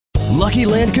Lucky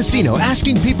Land Casino,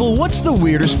 asking people, what's the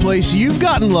weirdest place you've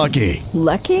gotten lucky?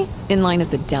 Lucky? In line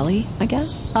at the deli, I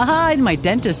guess? Aha, in my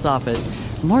dentist's office.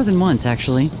 More than once,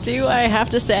 actually. Do I have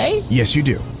to say? Yes, you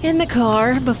do. In the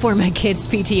car before my kids'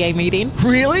 PTA meeting.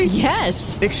 Really?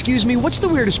 Yes. Excuse me, what's the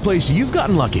weirdest place you've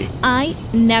gotten lucky? I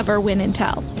never win and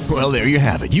tell. Well, there you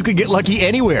have it. You can get lucky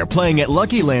anywhere, playing at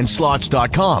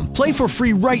LuckyLandSlots.com. Play for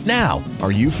free right now.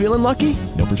 Are you feeling lucky?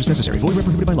 No purchase necessary. Void where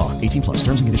prohibited by law. 18 plus.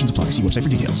 Terms and conditions apply. See website for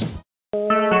details.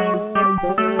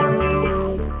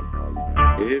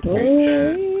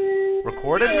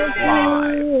 Recorded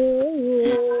live.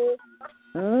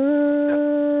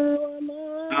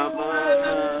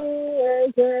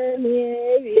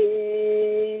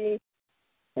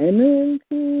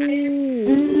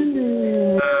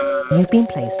 You've been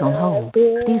placed on hold.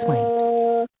 Please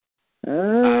wait.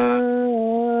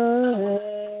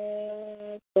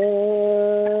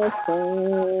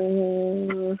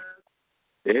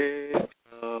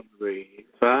 Every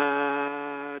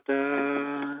Father,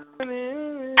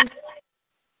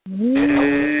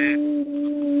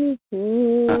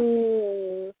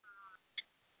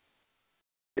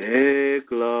 the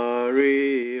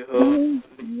glory of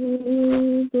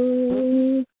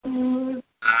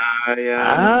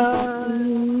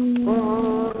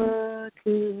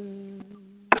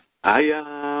I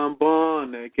am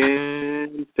born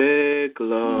again, the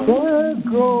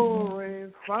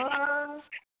glory, Father,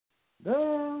 the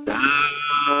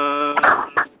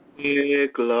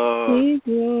glory,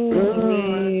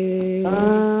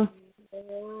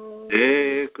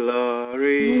 the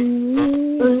glory,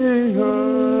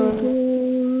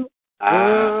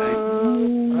 I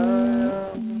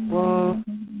am born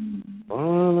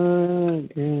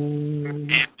again.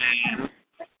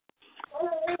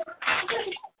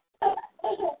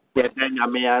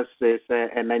 Nyame ase sɛ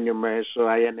ɛna nnwumere so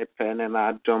ayɛ ne pɛ ne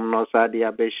n'adom no saa de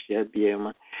abɛhyia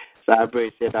biem saa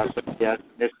berɛ sɛ da so bia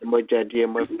ne sɛ mogyadeɛ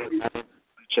mu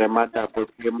kyerɛma da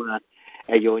bɔbiem a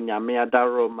ɛyɛ onyame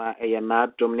adaro ma ɛyɛ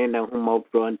n'adom ne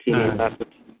n'ahomɔborɔ nti da so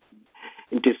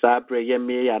nti saa berɛ yɛ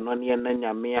mmie yɛ ano ne yɛna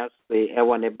nyame ase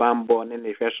ɛwɔ ne bammɔ ne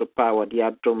ne hwɛ so pa a wɔde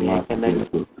adom yɛ ɛna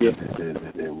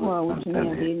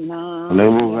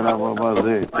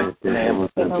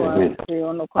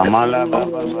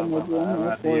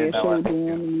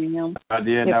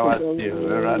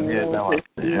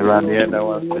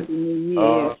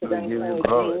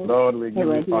Lord, we give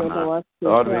you honor.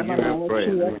 Lord, we give you praise.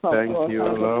 We thank you,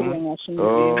 Lord.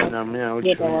 Oh, Namia,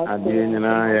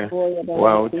 Adinaya,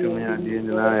 wow, to me,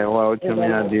 Adinaya, wow, to me,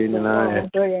 Adinaya,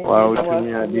 wow, to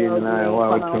me, Adinaya,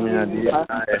 wow, to me,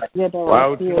 Adinaya,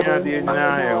 wow, to me,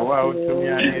 Adinaya, wow, to me,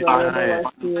 Adinaya.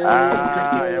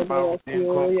 Ah, about the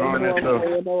Coconato,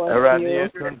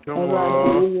 Irradiation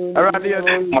tomorrow,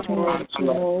 Irradiation tomorrow.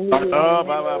 Oh,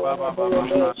 Baba,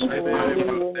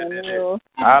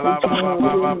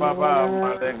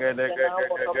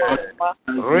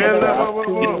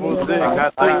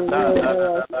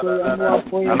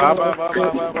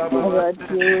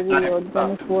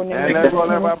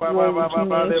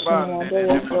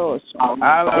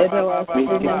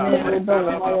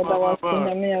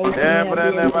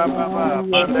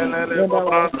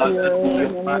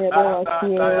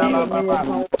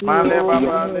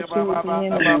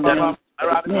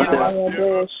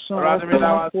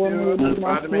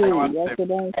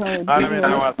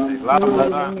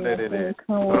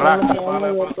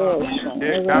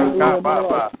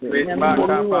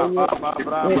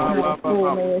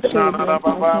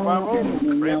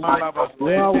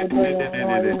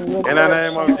 In the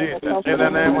name of Jesus, in the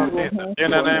name of Jesus,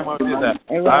 in the name of Jesus,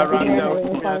 I run down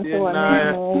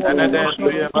and then dance to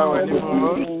you about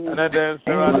anymore, and then dance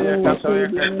around the castle.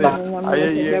 I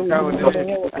hear counting,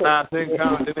 and I think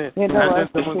counting it, and then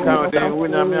someone counting,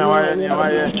 when I'm here,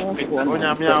 when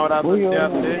I'm here,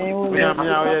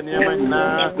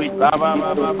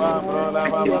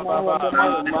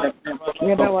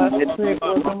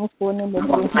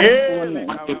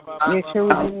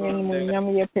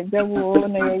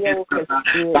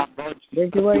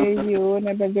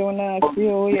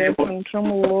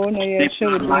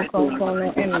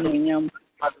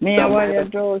 me I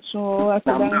want to so as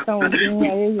a dance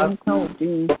counting, I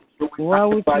counting. Wow,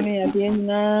 with me at the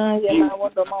end, I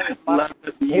want to mama.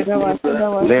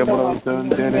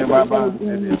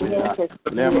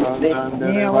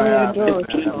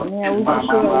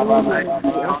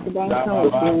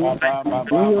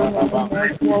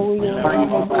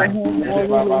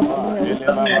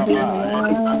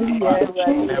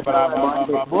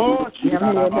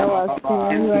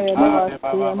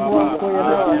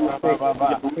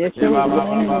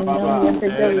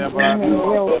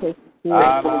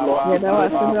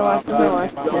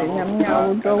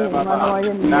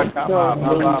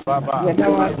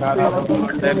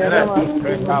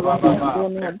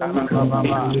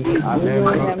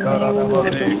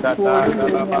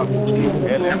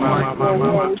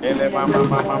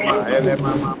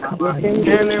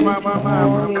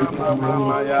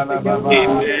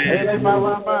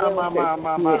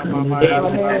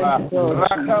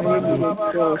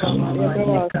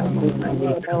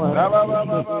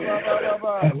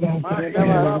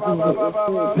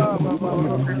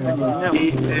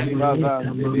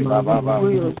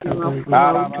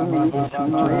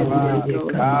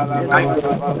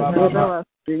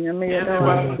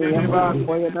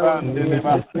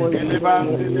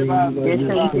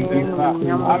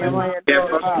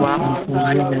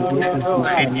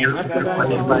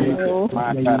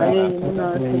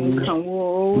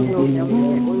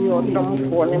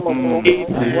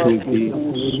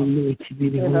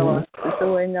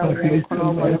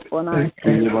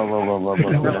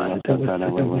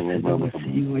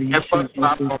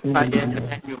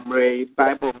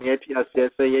 Bible me ati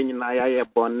asese yen na ya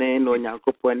bonne no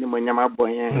nyankopon ni monyama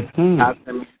bonye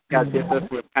asem ya Jesus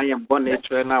we kan bonne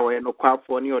tre na we no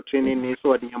kwafo ni otrini ni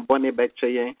so de bonne be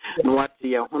cheye no wate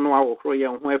ye ho no awohoro ye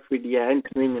ho afidi ya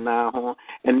ntini nyina ho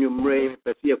enumre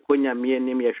pese ye konya me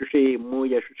nim ye hwehwe mu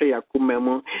ye hwehwe yakoma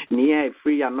mu ni ye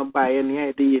free ya no ba ye ni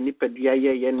ye de ye nipadua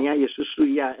ye ni ye susu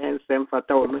ya ensem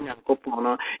fata wo no nyankopon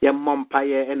no ye mompa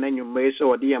ye enumre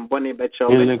so de ye bonne be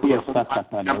cheye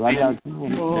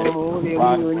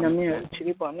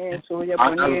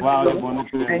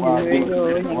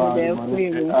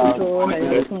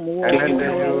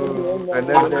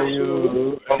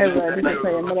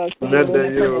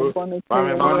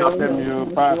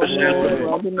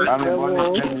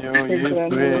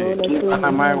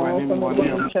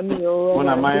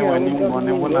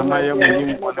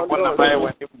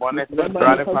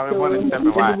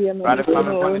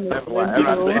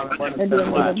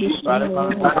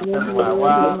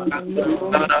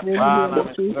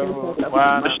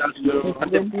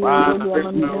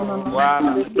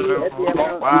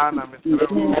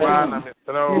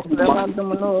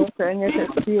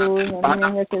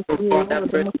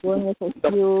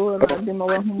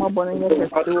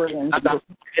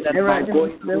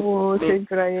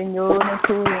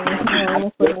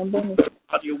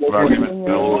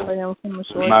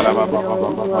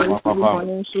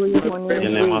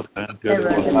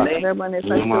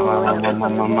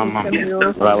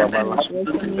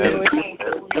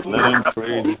Let him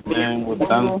praise his name with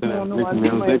dancing and with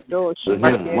music.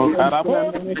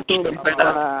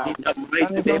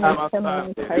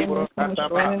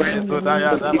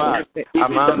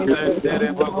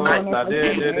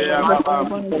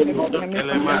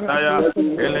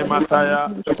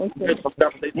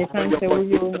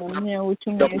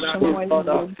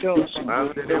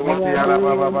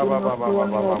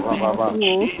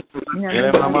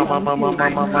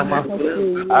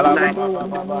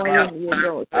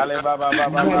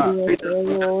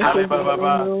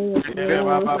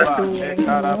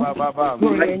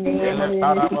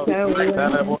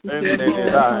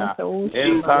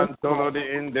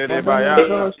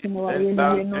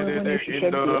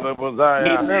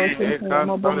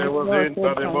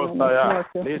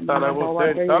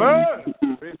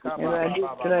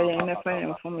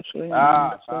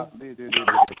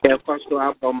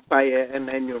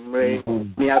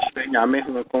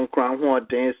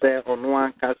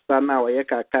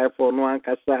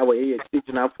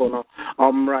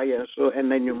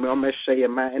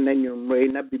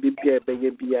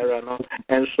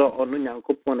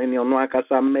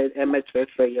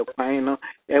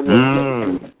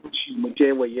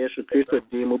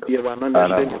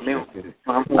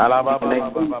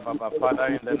 Father,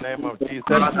 in the name of Jesus,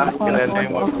 in the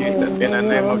name of Jesus, in the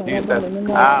name of Jesus.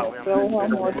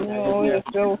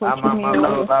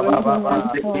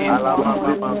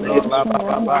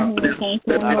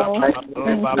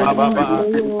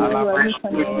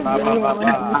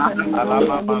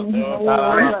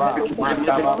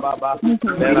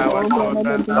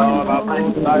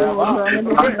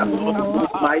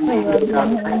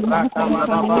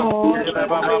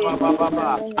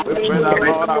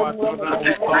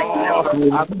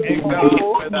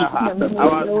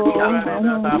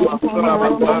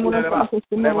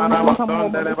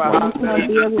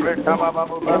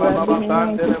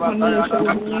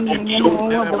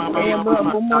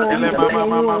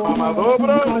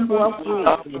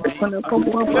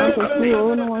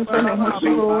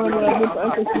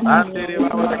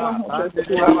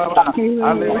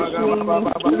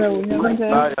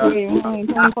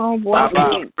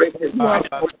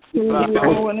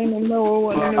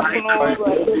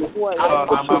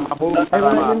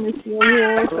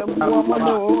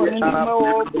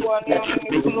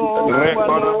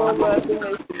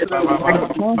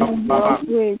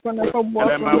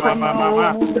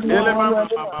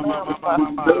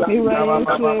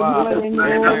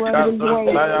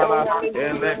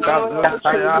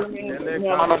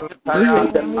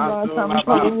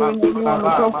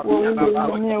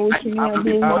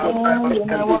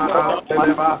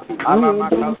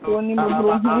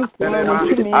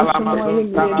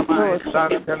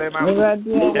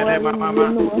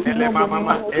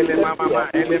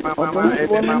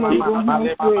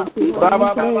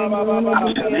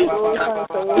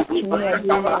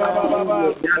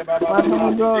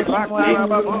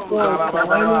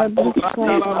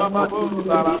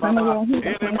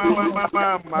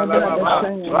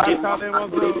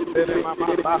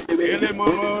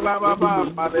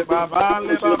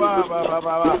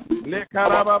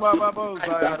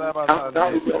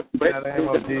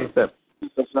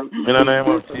 In the name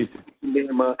of Jesus.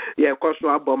 Yeah, koso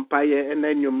abompaye and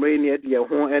then you bring it your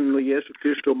home and yes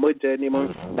Christo moja ni mo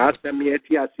na asem ye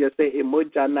ti ase say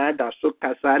emoja na da so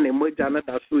kasa na emoja na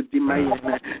da so di mai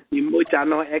na emoja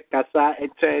no e kasa e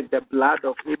the blood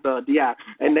of Abel there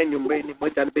and then you bring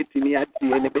emoja betini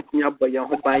ati and betini aboye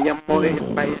ho ba ye mo e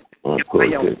ba ye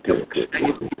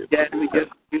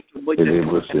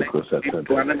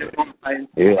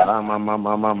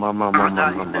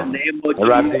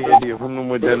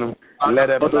let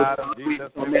the blood of Jesus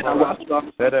let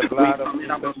the blood of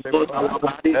Jesus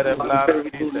let the blood of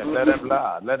Jesus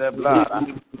let the blood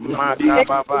Maka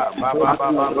baba baba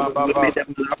baba baba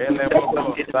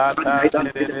elebo sata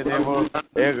dedebo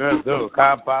egezo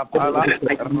kapa pala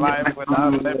life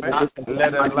without limit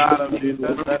let the blood of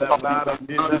Jesus let the blood of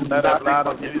Jesus let the blood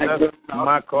of Jesus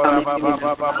makora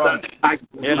baba baba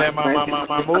ele mama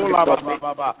mama mula baba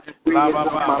baba la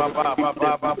baba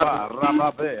baba baba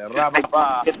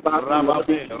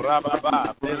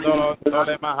rababa bezoro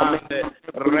tole mahande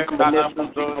rekana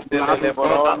puzo dele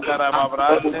boron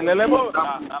karababra dele bo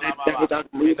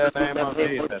in the name of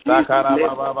Jesus takara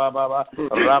baba baba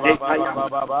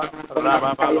rababa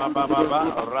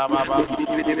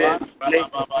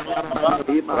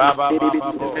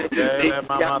dele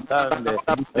mama tande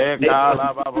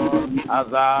ekala babo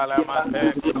azala mate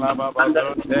baba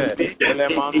zote ele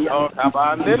monto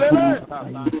kabandele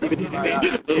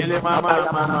ele mama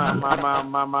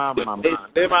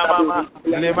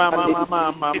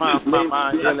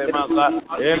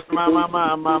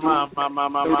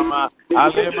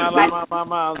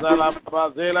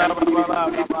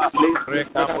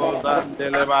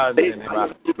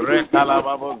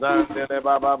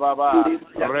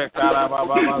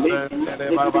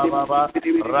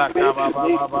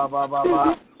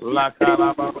La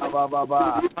cara baba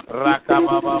baba raka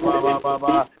baba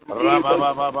baba raba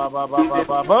baba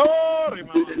baba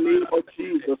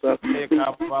Jesus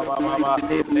eka baba baba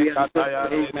eka taya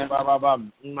ne baba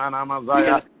mana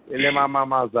mazaya ile mama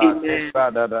mazaya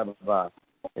da.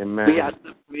 Amen.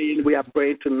 We are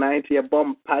praying tonight. Your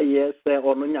bonfire say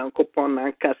onunyankopon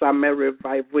ankasa me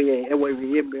revival ye.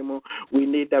 We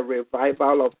need a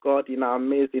revival of God in our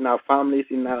midst, in our families,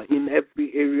 in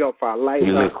every area of our life.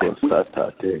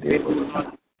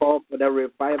 For the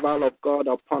revival of God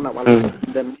upon our lives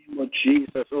in the name of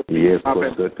Jesus. Yes,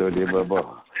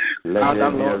 let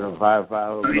there be a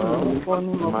revival,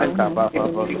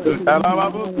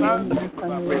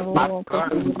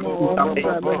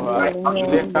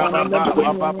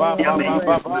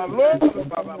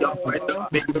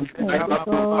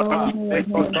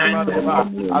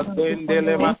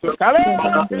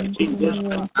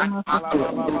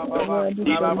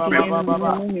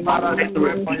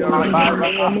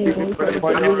 we pray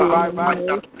for your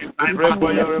revival. We pray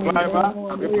for your revival.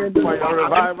 We pray for your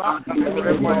revival. We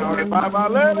pray for your revival.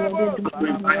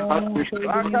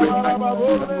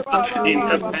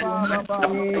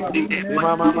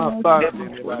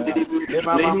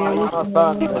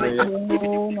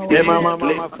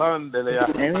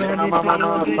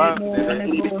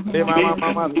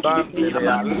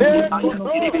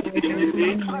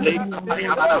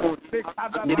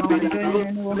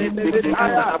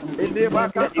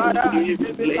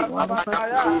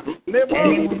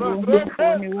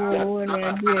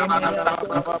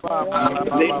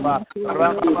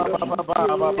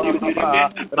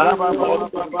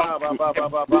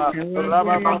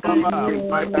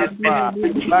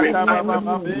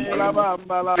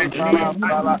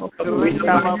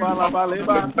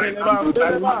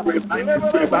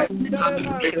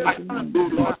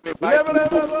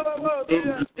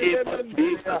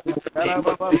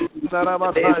 Karababa,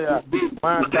 Sarabasaya,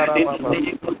 Makarababa,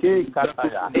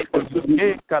 Kataya,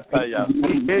 Kataya,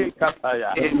 Kataya,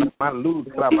 Malu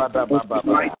Krabada Baba.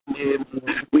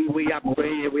 We are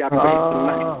praying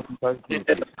tonight.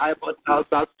 The Bible tells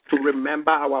us to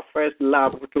remember our first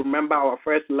love.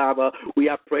 We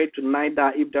are praying tonight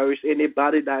that if there is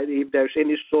anybody, that if there is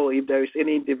any soul, if there is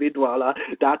any individual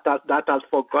that has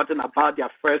forgotten about their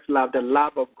first love, the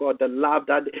love of God, the love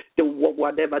that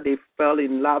whatever they fell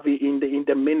in love in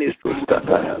the ministry, in the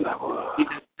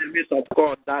service of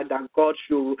God, that God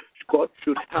should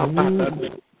help us.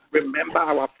 Remember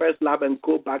our first love and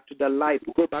go back to the light,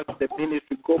 go back to the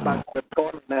ministry, go back to the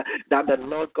calling that the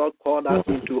Lord God called us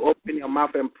into. Open your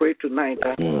mouth and pray tonight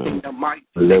in the mighty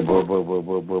name of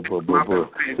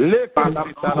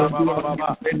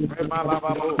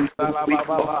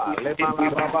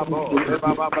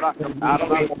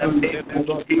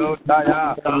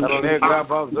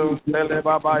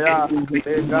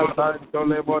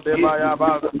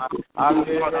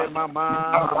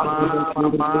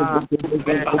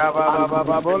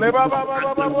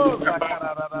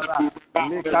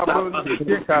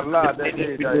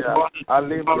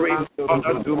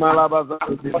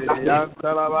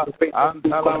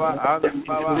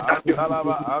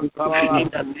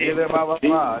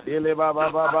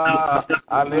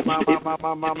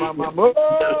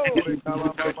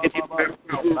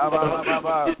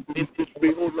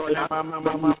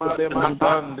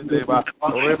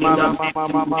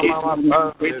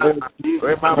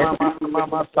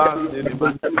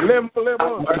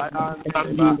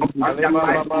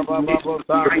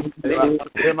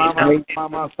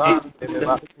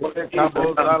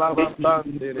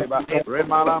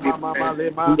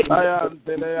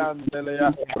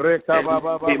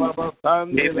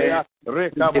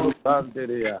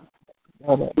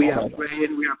Mama We are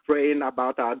praying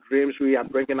about our dreams. We are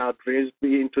bringing our dreams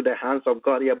into the hands of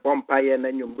God. You bompire and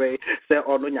then you pray. Say,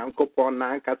 "Oh no, yanko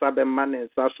pona kasa be man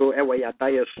so ewe ya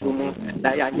daya sumu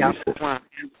daya yaswa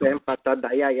and pata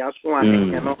daya yaswa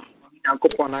you know."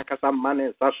 Nyankopon akasa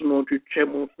mane saso no twetwe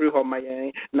mu free ho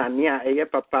mayen na nea eye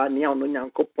papa nea ono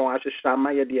nyankopon ahyehyɛ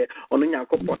maye de ono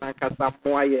nyankopon akasa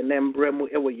mo aye na mbrɛ mu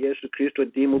ewo Yesu Kristo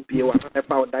di mu bie wa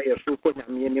efa oda Yesu ko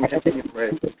nyame nim ni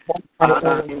pray.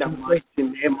 In the mighty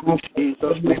name of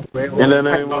Jesus we pray. In the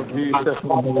name of Jesus.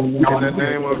 In the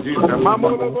name of Jesus.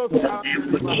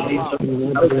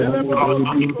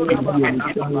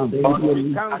 We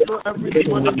cancel every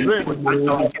demonic dream.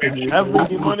 Every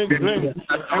demonic dream.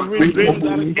 Every dream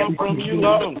that is come from you,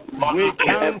 Lord. We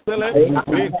cancel it.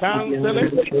 We cancel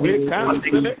it. We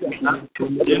cancel it. We cancel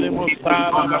every dream. We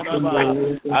cancel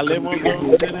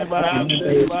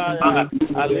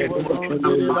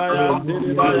every dream. We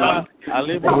cancel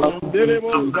every dream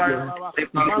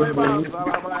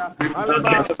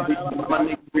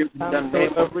in the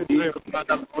name of Jesus.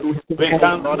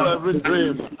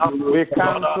 We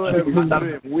cancel every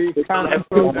dream. We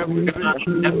cancel every dream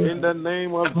in the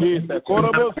name of Jesus.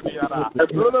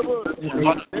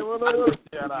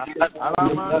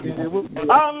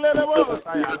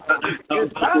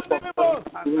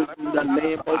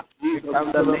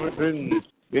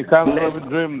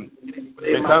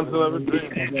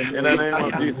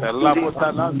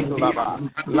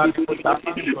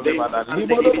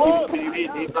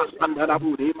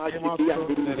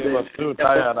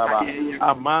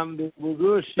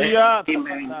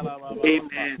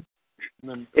 Amen.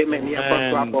 And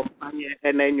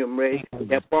then you may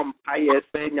bomb higher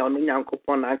saying on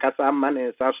Yankopon and Casaman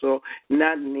and Sasso,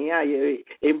 not near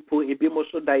impu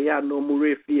Ibimoso Daya, no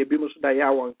Murefi, Ibimoso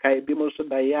Daya, one Kai, Ibimoso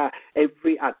Daya,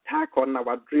 every attack on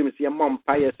our dreams, your mom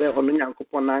Paya say on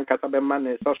Yankopon and Casaman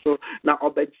and Sasso, now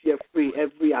obey free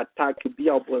every attack to be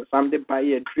upon Sunday by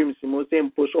your dreams, most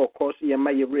impulse or course, your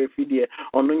my refi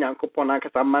on Yankopon and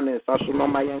Casaman and Sasso, no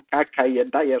my Kaka, your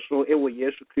Daya, so it will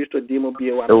yes to Christo Demo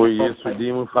be one.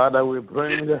 Father, we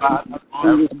bring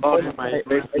everybody my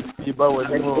people with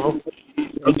you.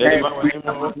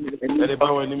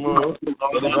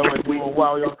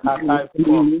 Wow, your cat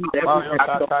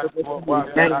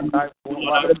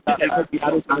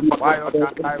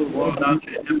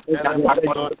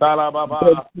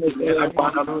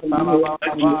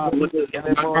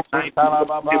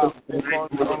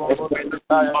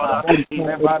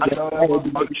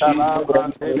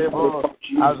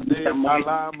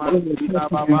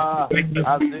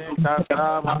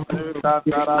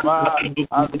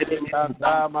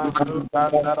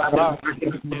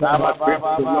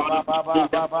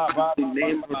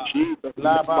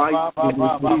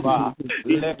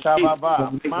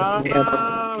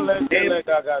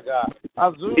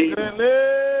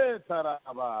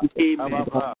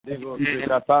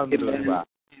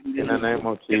In the name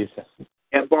of Jesus.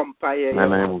 A bumpire. In the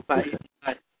name of Jesus.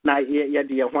 Na ye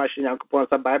de ho ahye Yankopon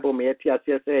sa Bible me yeti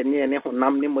ase se ne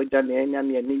honam ne moja ne enya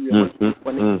ne ni wi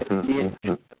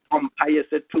umpire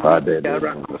said to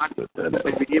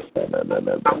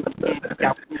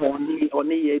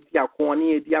only a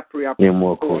corny dia prayer.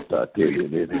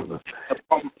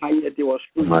 Umpire was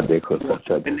and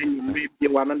then you made the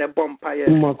one on the bumpire.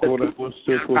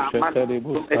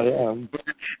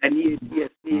 And he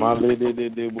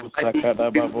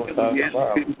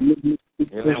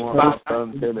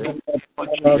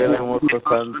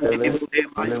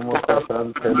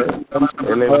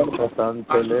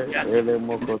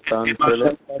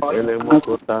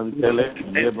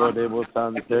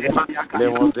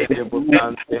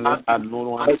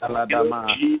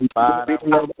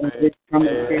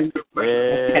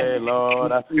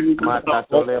Lord,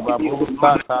 Matatole Babu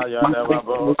Sata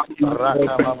Yadababo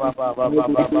Raka Baba Baba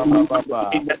Baba Baba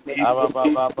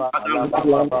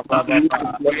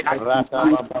Raka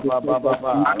Baba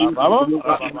Baba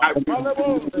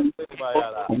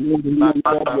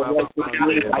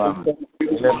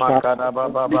Ele makada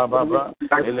baba baba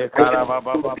ele kara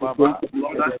baba baba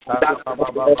ele kara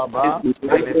baba baba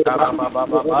ele kara baba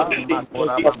baba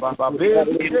makora baba baba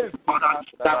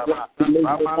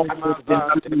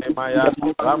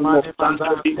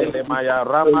ele maya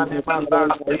ramani manzan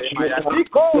ele maya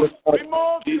tiko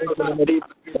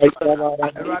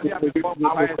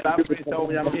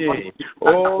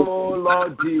oh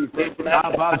Lord Jesus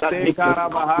abaste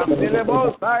karabaha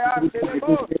telebo saya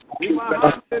telebo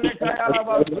imaha telekaya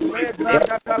laba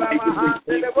legra kalamaha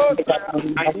telebo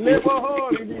lebo ho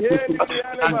libiheli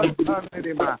bialeba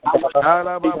santelema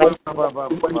alaba baba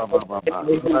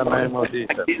in the name of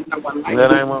Jesus. In the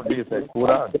name of Jesus.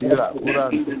 Kura.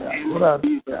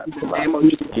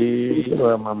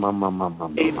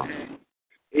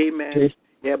 Amen. Amen.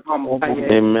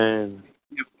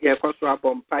 Yeah, because we are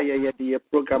bumpire the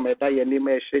program that you name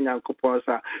is Yankopon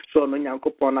sa so no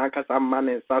Yankopon ankasa man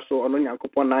and so no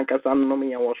Yankopon ankasa no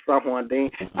me was from one day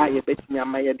I bet me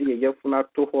my idea you funa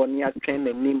to ho ni atwen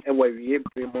nanim e wa wie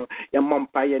bremo ya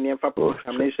bumpire ne fa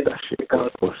proclamation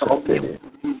because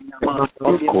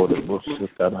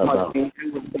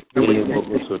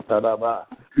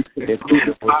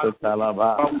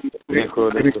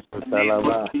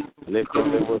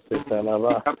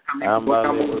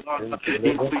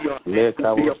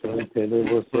Leka vosente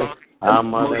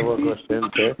amalevo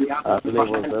cosente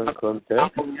alevo zanconte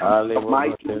alevo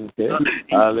cosente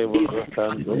alevo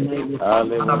costante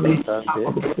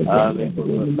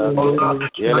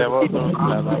elevo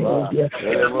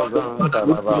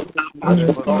zantalava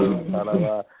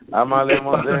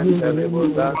amalemo zente elevo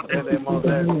zante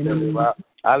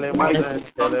Alemozen,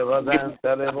 teleba.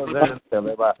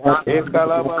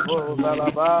 Ekalaba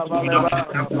balaba,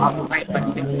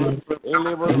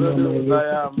 elebozen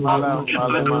zaya malam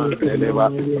teleba.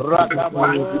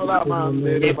 Rakabula man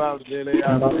teleba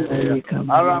telea.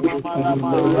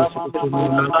 Arama.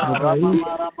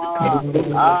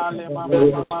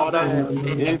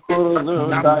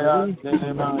 Ekuruzu zaya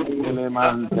telema.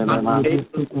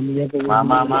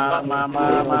 Mama.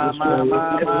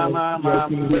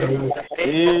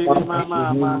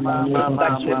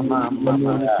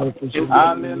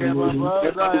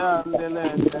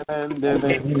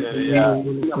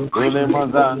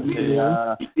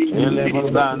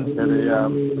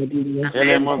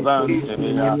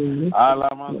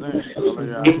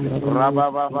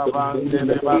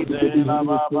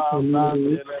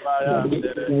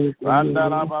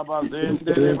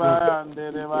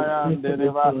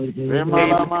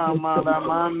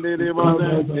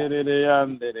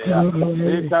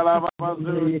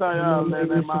 Kalabazutaya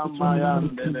lele mama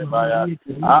yandele baya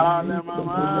ale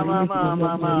mama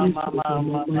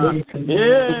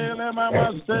ele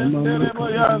mama sendele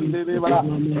boyandele ba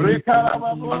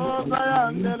rekalababuza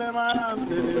yandele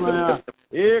baya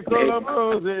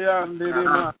ekolobuze yandele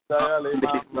masaya le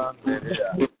masandele.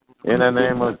 In the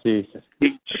name of Jesus.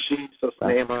 In Jesus'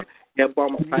 name.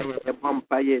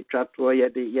 Bumpire trato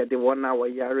the 1 hour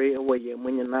yare away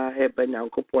when you now have a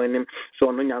Yankopon,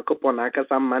 so no Yankopon, I can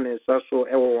some man is so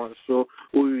everyone. So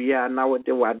we are now with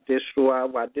the what this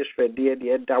ready,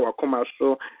 the Dawa Coma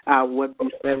so I would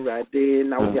be very day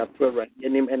now we are pro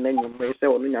and then you may say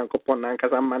only Yankopon, I can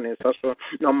some man is so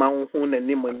no man who and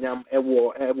Nimoniam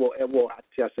ever at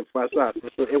Tiasifas,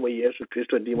 so every year to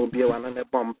Christo, they will be one on a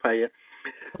bumpire.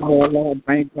 Oh Lord,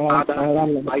 my God,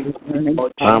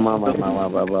 Mama,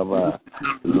 Baba,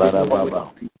 Lara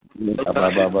Baba,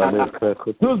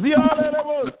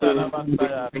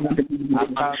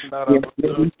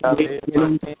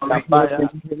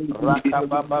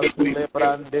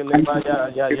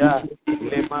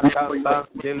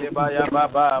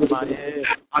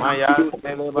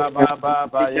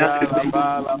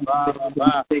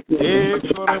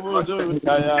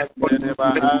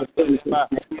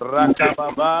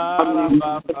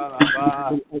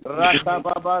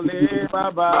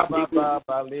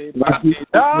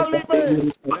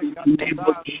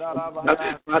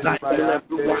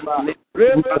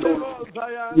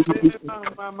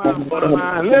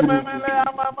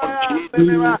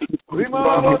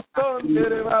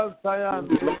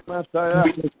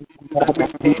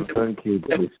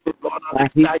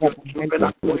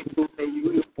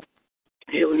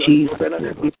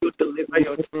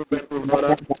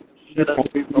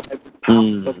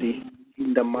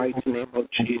 In the mighty name of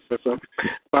Jesus.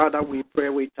 Father, we pray,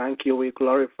 we thank you, we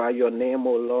glorify your name,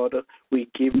 O Lord. We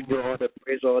give you all the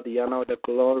praise, all the honor, the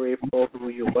glory for who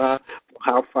you are, for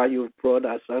how far you've brought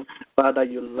us. Father,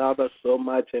 you love us so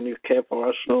much and you care for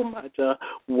us so much.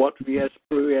 What we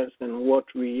experience and what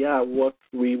we are, what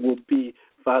we will be,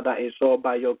 Father, it's all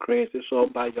by your grace, it's all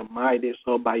by your might, it's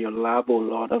all by your love, O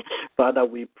Lord. Father,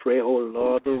 we pray, O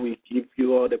Lord, we give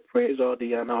you all the praise, all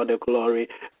the honor, all the glory.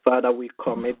 Father, we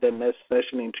commit the next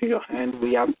session into your hand.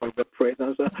 We ask for your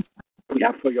presence. We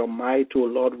ask for your might, O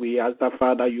Lord. We ask that,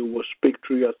 Father, you will speak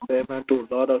through your servant, O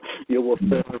Lord. You will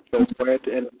fill with your word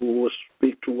and you will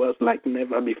speak to us like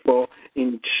never before.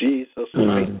 In Jesus'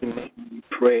 mighty name we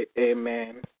pray.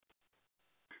 Amen.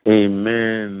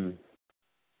 Amen.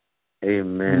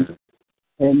 Amen.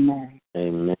 Amen.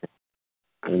 Amen.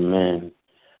 Amen.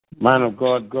 Man of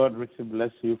God, God richly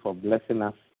bless you for blessing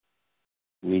us.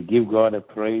 We give God the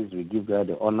praise. We give God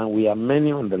the honor. We are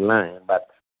many on the line, but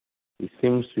it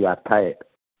seems you are tired.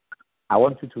 I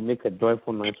want you to make a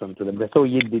joyful noise unto them. So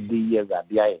ye did the years at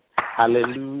the eye.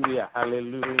 Hallelujah,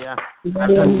 hallelujah,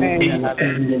 hallelujah,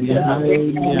 hallelujah,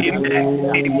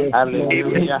 hallelujah,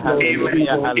 hallelujah,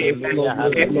 hallelujah, hallelujah,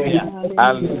 hallelujah,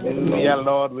 hallelujah,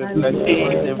 Lord, we bless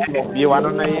you. You are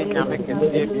not a Yamik, you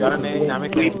are not a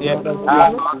Yamik, hallelujah,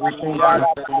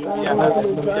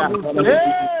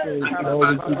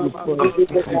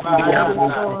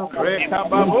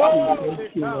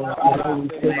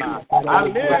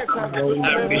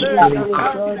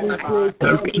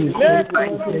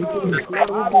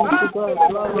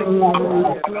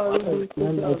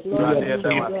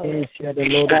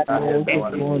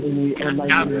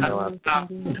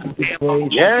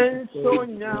 yes, so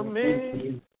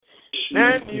yummy,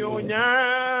 and you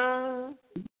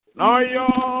no,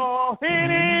 you're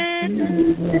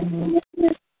hitting.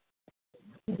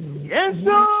 Yes,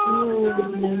 so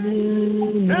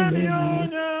yummy, and you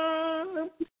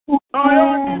no,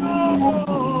 you're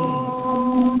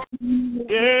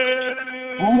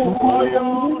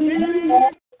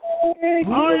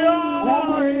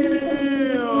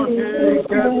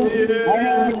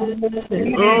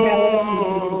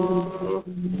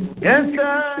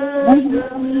yeah.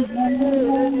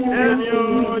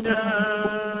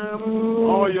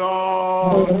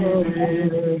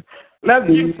 Let's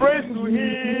give praise to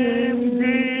him,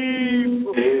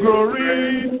 give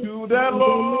glory to the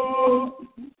Lord.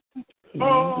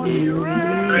 Oh, he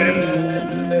reigns.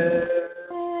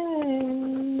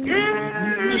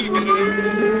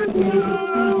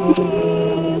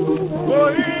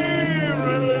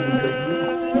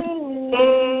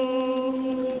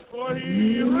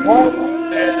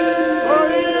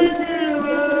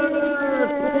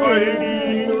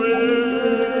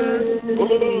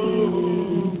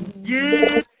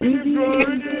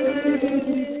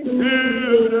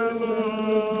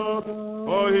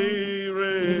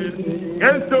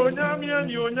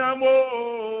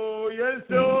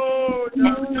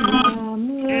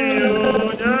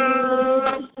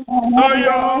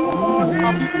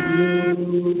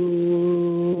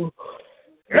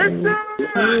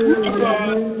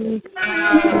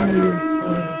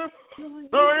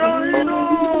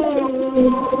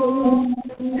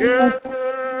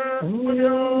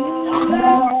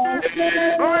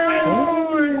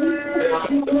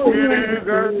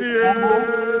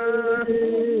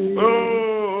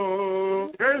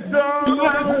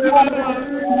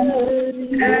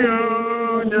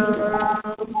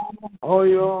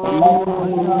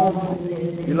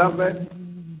 Beloved,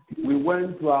 we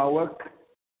went to our work,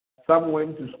 some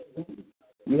went to school,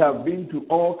 we have been to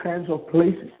all kinds of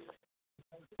places,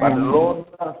 but the Lord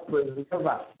has preserved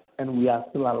us and we are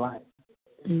still alive.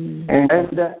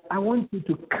 And I want you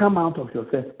to come out of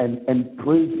yourself and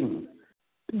praise him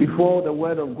before the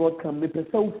word of God can make us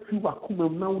so few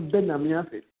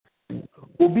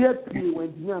Obia P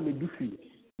went to Medufi.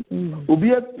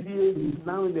 Obia P is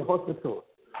now in the hospital.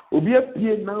 Obia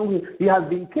P now he has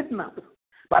been kidnapped.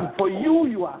 But for you,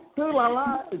 you are still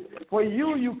alive. For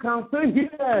you, you can still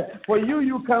hear. For you,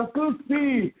 you can still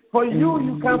see. For you,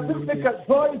 you can still make a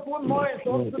joyful noise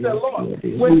unto the Lord.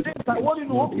 When this, I want you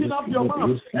to open up your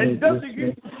mouth and just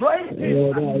begin to praise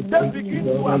Him. Just begin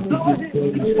to adore Him.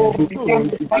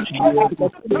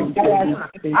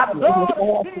 Adore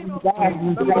Him,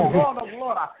 the Lord of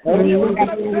Lords.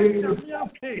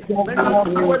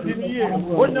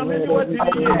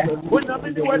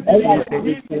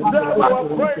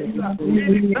 Praise. He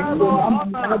deserves our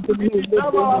honor. He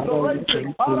deserves our adoration.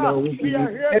 Father, we are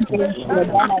here to say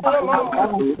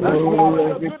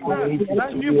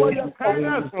thank you for your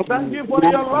kindness. Thank you for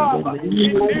your love.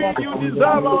 Indeed, you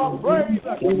deserve our praise.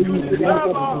 You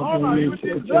deserve our honor. You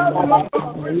deserve our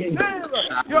praise.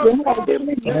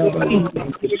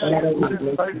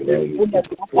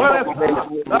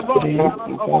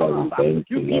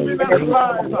 You've given us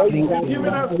life. You've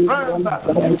given us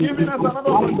strength. You've given us another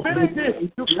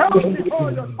opportunity to come before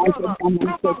your throne.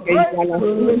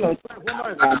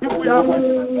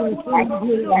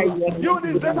 You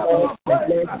deserve our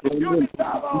praise. You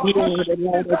deserve our honor.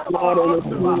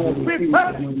 We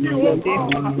thank you, O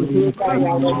Lord.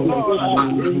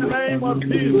 In the name of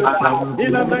Jesus.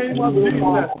 In the name of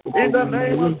Jesus. In the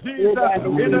name of Jesus.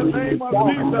 In the name of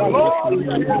Jesus. Lord, we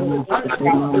are here to thank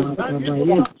you. Thank you for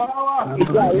your power. Thank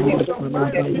you for your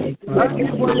mighty. Thank you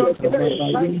for your grace.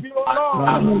 Thank you, O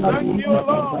Lord. Thank you, O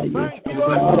Lord. Thank you,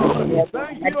 O Lord.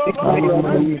 Thank you, O Lord.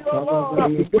 Thank you, O Lord.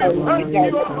 We thank you,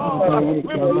 O Lord.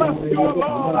 We bless you, O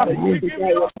Lord. We give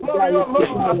you glory, O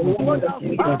Lord. For your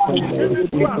power in this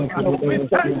one. We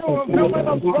thank you, O God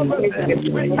of prophecy.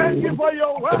 We thank you for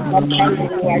your word. You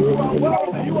are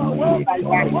worthy. You are worthy.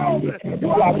 You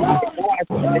are worthy. You are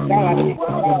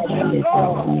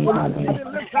worthy.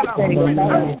 We thank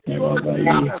you, Lord.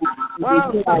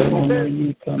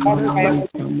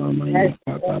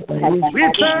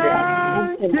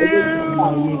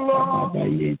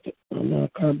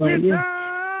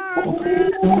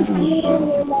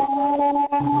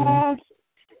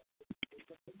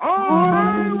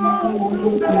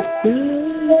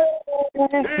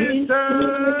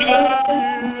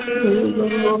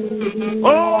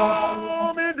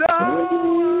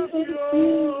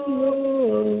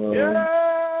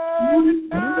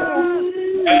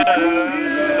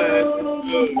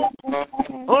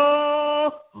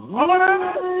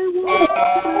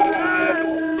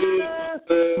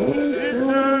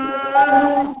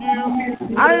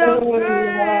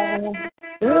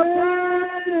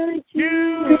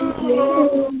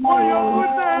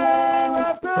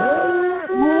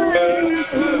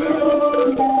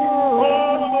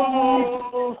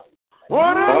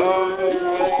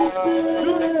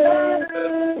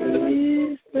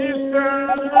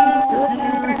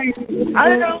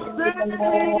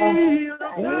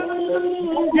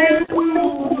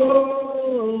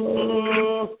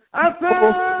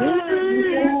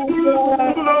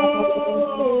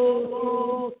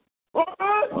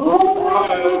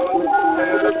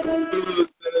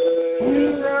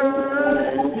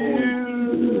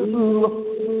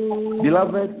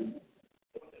 Beloved,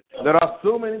 there are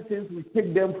so many things we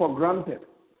take them for granted.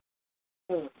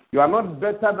 You are not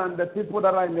better than the people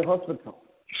that are in the hospital.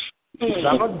 You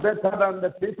are not better than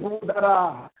the people that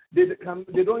are, they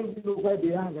don't even know where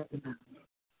they are right now.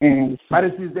 But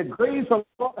it is the grace of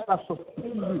God that has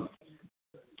sustained you.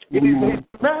 It is His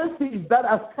mercy that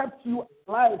has kept you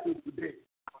alive today.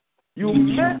 You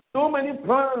made so many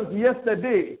plans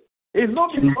yesterday. It's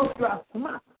not because you are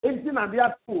smart, anything and they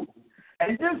are tools.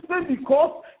 And just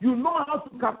because you know how to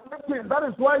calculate it, that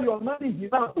is why your money is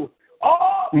enough.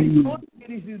 All because it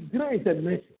is His grace and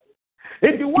mercy.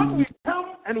 If the one we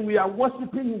come and we are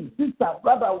worshiping Him, sister,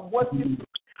 brother, worship Him,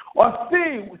 or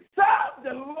say, serve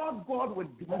the Lord God with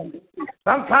gladness.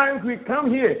 Sometimes we come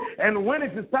here, and when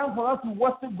it is time for us to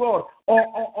worship God,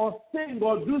 or sing,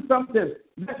 or do something,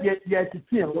 listen,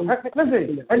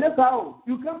 and that's how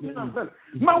you come to yourself.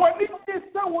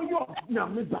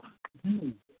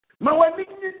 Ma wani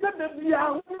ni se de bia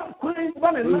wo kwan ba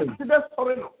ne na se de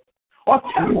sori no o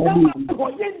cha ko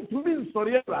yen to be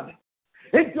sori ara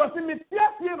e jo se me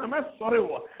tia na me sori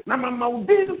wo na mama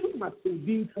udi so na se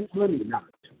din ko ni na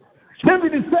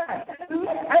David said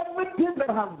everything that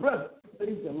has breath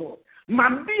praise the Lord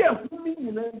man bia fu mi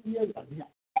ni na bia ya bia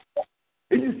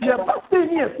e ji se ba se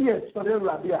ni e sori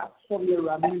ara bia sori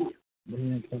ara bia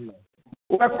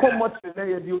o ka come to na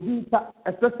ye di odi ta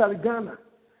especially Ghana.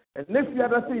 And next year,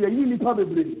 I say, you need to be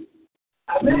brave.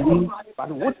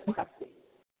 But what you say?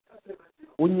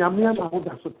 When you are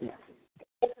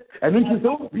And then she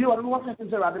said, you are not going to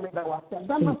say, I made that was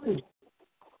that must be.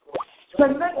 So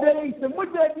that day, the more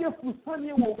idea for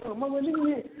Sunday will come.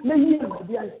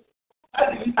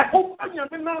 I hope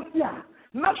I'm not here.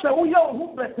 Not that we are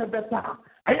who better.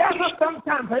 I have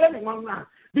sometimes I am on that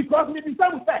because maybe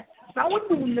some fact. Now, what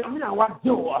do you mean? What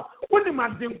do? What do you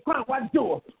mean? What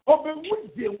do? Over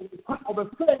which day of a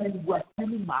friend was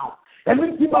feeling now. And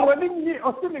when you are winning me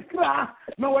or send a cry,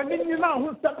 no one in you now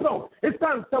who's the pro. It's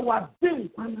time to what do.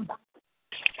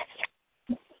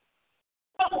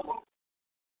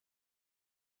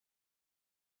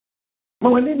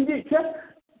 Mawanin ye chef.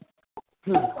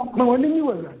 Mawanin you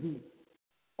were ready.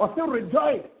 Or say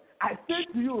rejoice. I say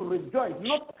to you, rejoice,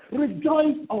 not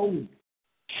rejoice always.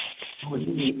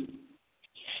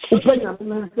 Because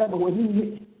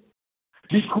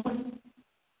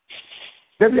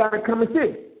they are coming to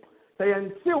say,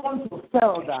 and still want to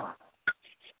sell that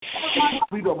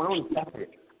freedom around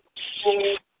Saturday.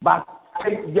 But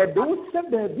you don't sell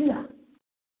the idea.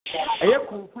 I have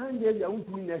confined the young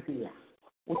community.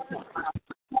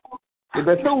 The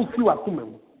better few are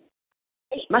coming.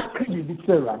 Not crazy, this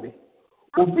Rabbi.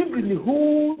 Obey the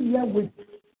whole year with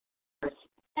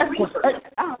what's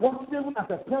the as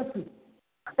a person.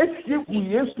 If we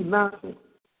used to now,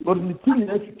 Lord, the thing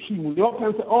that you all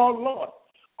can say, oh Lord,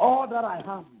 all that I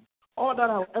have, all that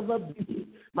I'll ever be,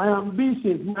 my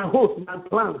ambitions, my hopes, my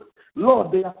plans,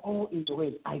 Lord, they are all in the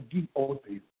way. I give all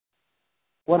to you.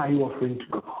 What are you offering to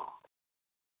God?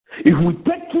 If we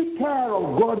take care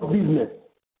of God's business,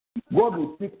 God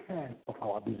will take care of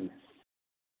our business.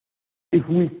 If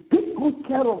we take good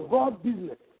care of God's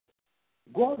business,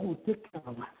 God will take care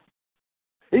of us.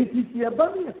 And if you are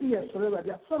burning a fear forever,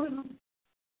 they are sorry.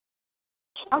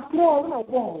 After all, no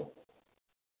ball.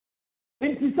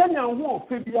 And if you send your war,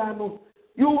 Fabiano,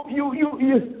 you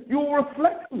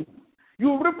reflect him,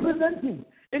 you represent him.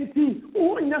 And see,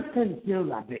 oh, nothing here,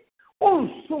 Radde. Oh,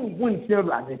 so one here,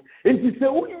 Radde. And you say,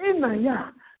 oh,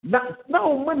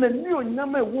 now, when a new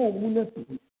number won't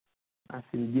I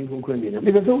see the Diego Credit.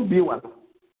 Because don't be one.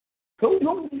 So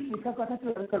don't be because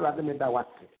I rather me that was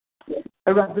it.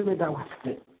 I rather me that was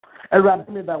it. I rather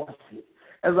me that was it.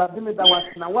 I rather me that was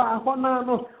now. What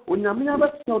no? When you never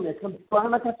tell me, come to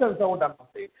Anaka tells all that.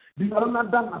 These are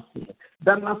not done.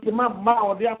 Then after my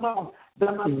mouth, the amount.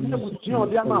 Then after with you,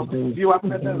 the amount. You are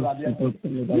another radiation.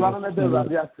 You are another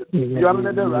radiation. You are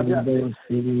another radiation.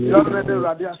 You are another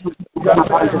radiation. You are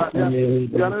another radiation.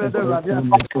 You are another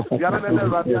radiation. You are another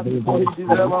radiation. We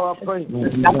deserve our praise. We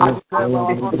deserve our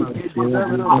honor. We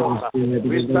deserve it all. We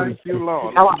thank you,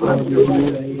 Lord. Bless you.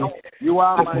 You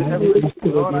are my everything.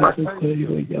 Lord, I thank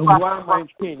you. You are my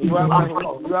king. You are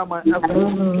my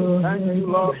everything. Thank you,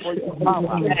 Lord, for your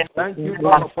power. Thank you,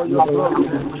 Lord, for your glory.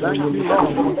 Thank you,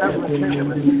 Lord, for everything.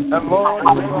 And Lord,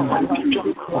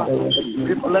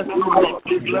 we bless you, Lord.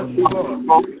 We bless you, Lord.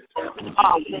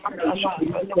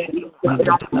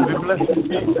 We bless you,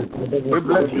 Jesus. We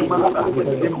bless you, Master. We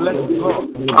bless you, Lord.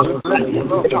 We bless you,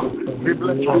 Lord. We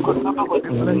bless you, Lord. We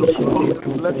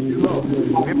bless you, Lord. We bless you, Lord.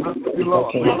 We bless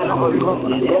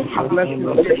you, Lord. We bless you,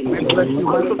 Lord. We bless you,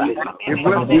 we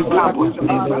bless you,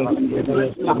 Master. We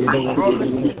bless you, God. We bless you, Lord.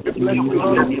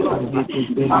 We bless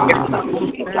you, Lord.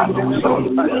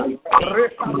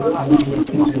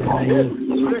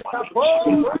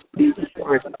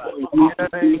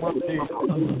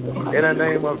 In the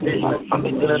name of Jesus.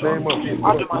 In the name of Jesus.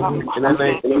 In the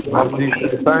name of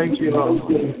Jesus. Thank you, Lord.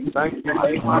 Thank you.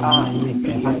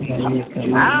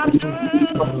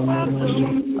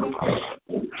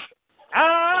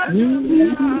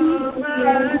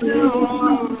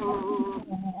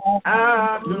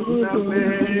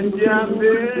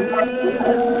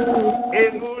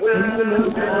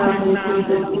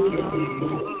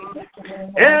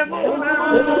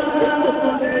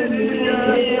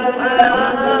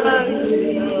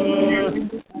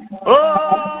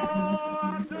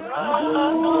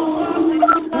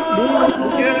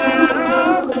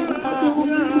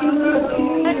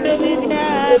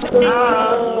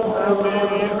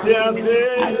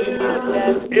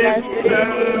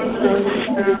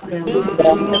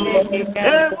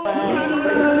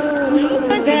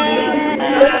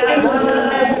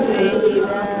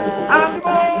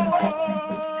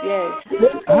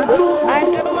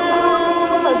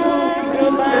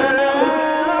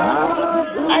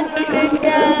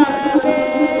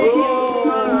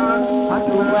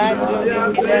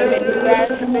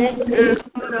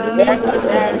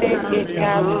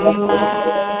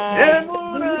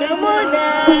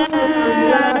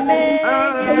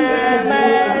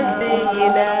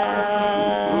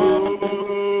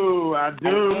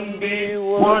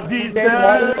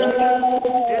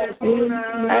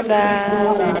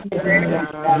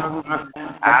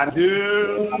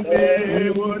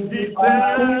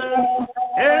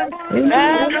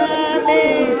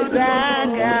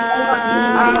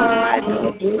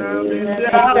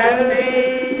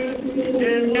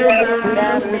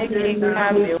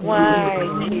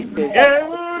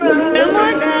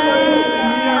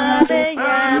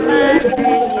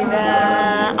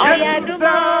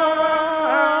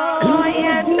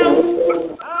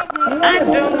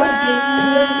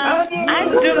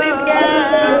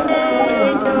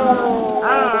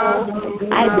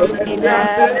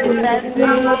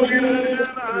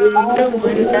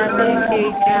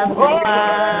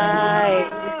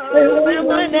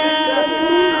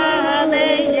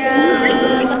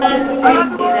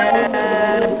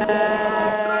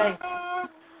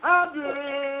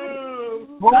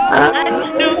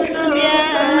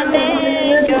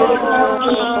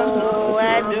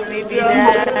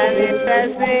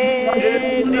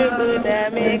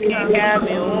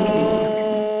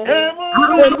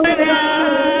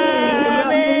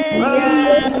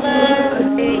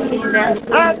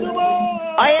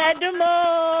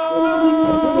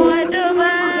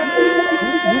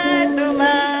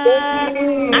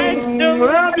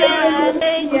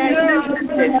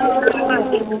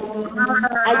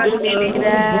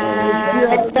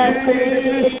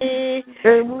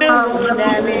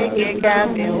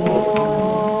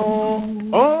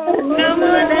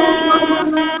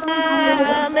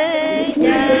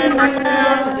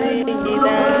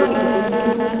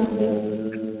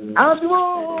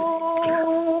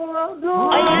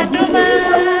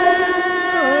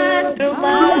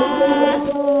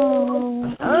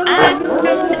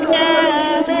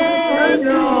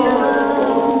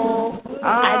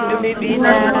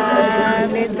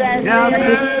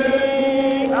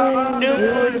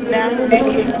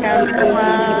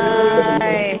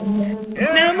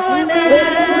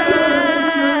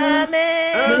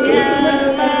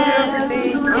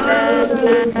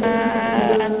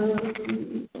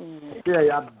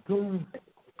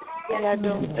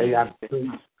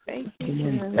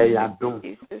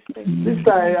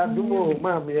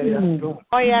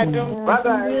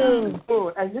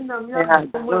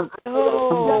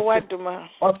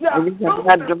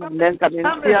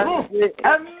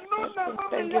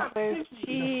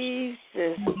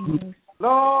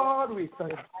 Lord, we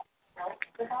thank you.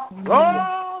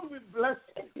 Lord, we bless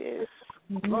you.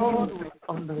 Lord, we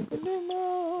honor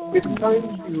you. We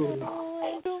thank you.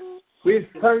 We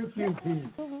thank you, Jesus.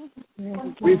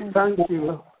 We thank you,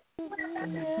 Lord.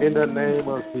 In the name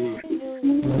of Jesus.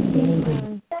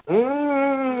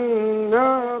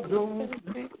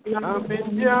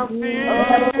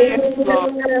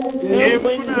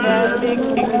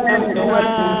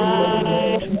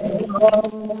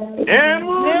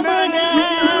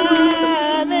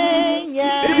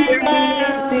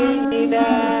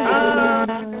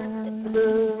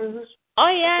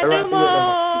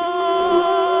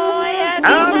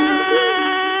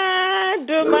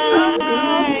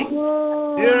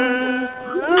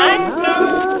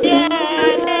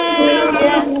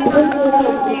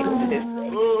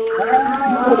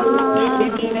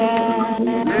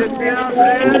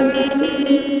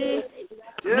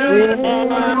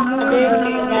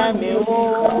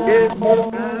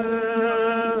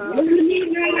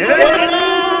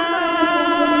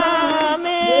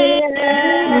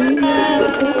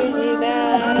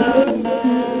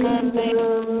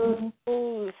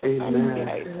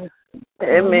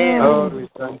 Lord, we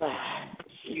thank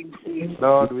you.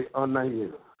 Lord, we honor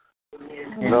you.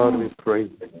 Lord, we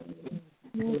praise you.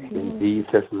 In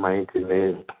Jesus' mighty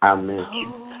name. Amen.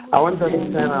 I want us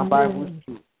to turn our Bibles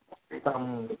to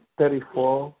Psalm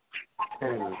 34,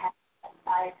 10.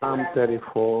 Psalm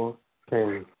 34,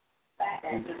 10.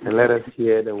 And let us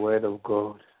hear the word of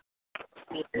God.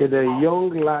 Did a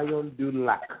young lion do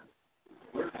lack,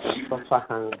 suffer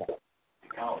hunger?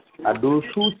 And those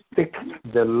who seek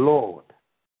the Lord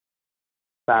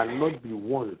shall not be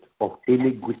want of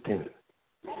any good thing.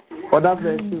 Other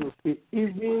version will say,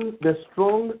 even the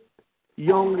strong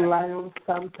young lions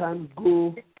sometimes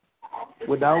go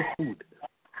without food,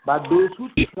 but those who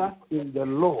trust in the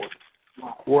Lord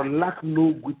will lack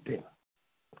no good thing.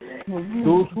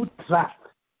 Those who trust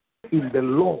in the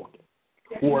Lord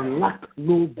will lack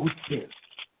no good thing.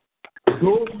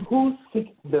 Those who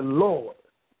seek the Lord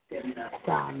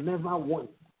shall never want.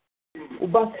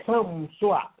 But some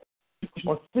swap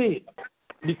or say,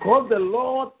 because the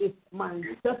Lord is my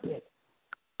shepherd,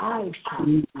 I shall.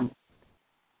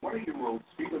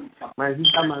 My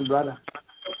sister, my brother,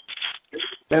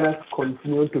 let us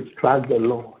continue to trust the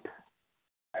Lord.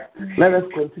 Let us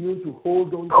continue to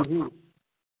hold on to Him.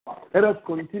 Let us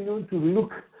continue to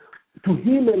look to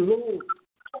Him alone.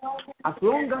 As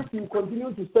long as you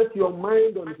continue to set your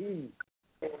mind on Him,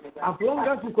 as long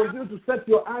as you continue to set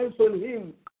your eyes on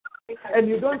Him, and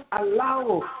you don't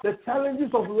allow the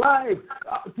challenges of life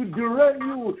to derail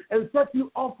you and set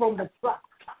you off from the track,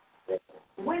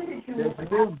 there's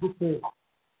no good thing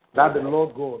that the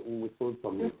Lord God will withhold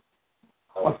from you.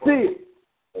 But see,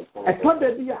 I told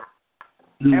the dear,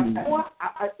 lion.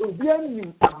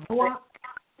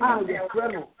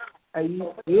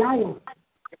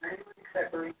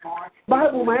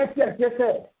 Bible might say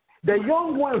the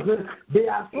young ones, they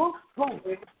are so strong.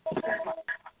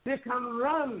 They can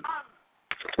run.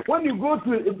 When you go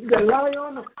to the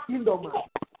lion kingdom,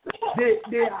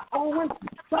 they are always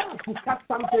trying to catch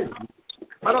something.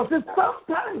 But I say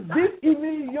sometimes these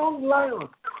even young lions,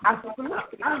 as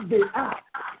smart as they are,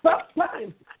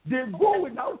 sometimes they go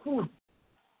without food.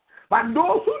 But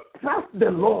those who trust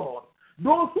the Lord,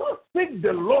 those who seek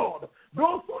the Lord,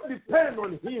 those who depend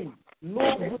on Him,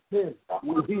 no good thing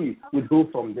will He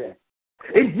withhold from them.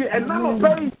 And now,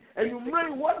 and you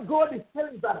know what God is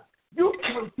telling that you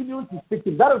continue to seek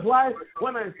Him. That is why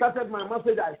when I started my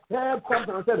message, I said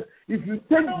something. I said, if you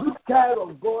take good care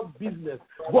of God's business,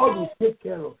 God will take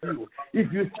care of you.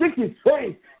 If you seek His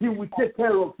face, He will take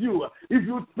care of you. If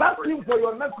you trust Him for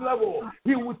your next level,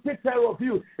 He will take care of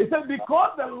you. He said,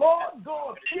 because the Lord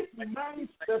God is my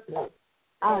shepherd,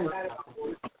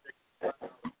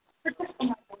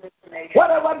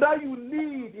 whatever that you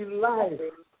need in life,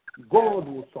 God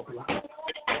will supply.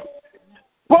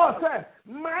 Paul said,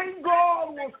 my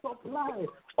God will supply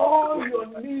all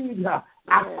your needs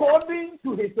according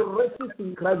to His riches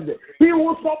in Christ. He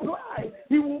will supply.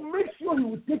 He will make sure He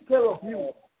will take care of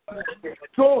you.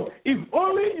 So if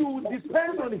only you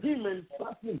depend on Him and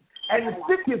trust Him and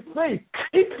seek His face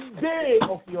each day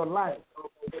of your life,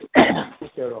 He will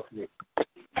take care of you.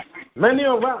 Many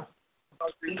of us,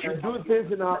 we do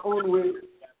things in our own way.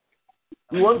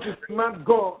 We want to smart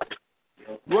God.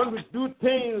 We want to do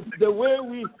things the way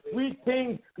we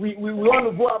think we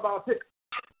want to go about it.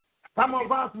 Some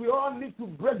of us, we all need to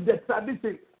break the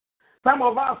tradition. Some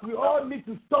of us, we all need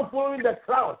to stop following the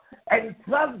crowd and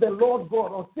trust the Lord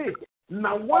God. Or say,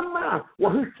 now one man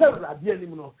will tell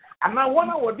you, and now one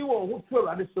will do what will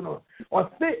tell you. Or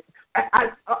say,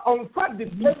 on fact, the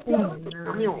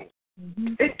person,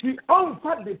 it's the on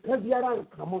fact the person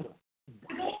come on.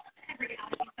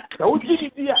 So what did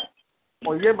you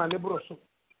or Yema Nebroso.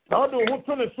 Now, the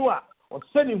Wotonasua or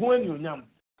sending when you yam.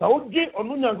 So, get on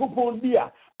Unyago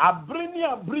Dia, a bring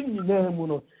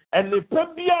you, and the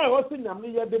Pebia was in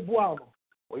Yamia de Bois,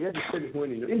 or yet sending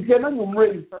when you in General.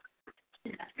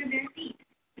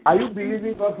 Are you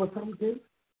believing God for something?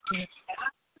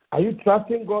 Are you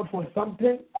trusting God for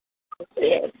something?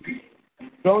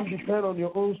 Don't depend on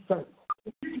your own strength.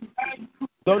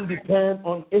 Don't depend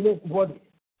on anybody.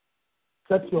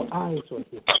 Set your eyes on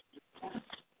Him.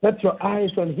 Set your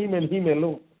eyes on Him and Him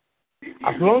alone.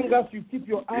 As long as you keep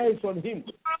your eyes on Him,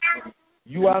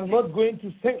 you are not going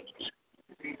to sink.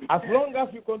 As long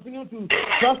as you continue to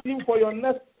trust Him for your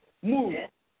next move,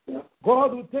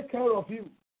 God will take care of you.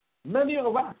 Many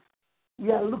of us,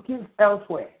 we are looking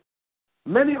elsewhere.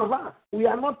 Many of us, we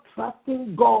are not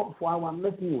trusting God for our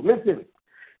next move. Listen,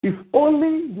 if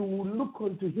only you will look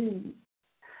unto Him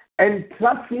and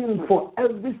trust Him for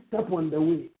every step on the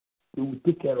way, He will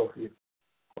take care of you.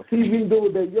 Even though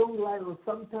the young lions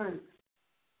sometimes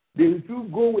they do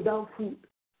go without food,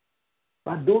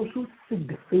 but those who seek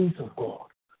the face of God,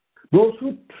 those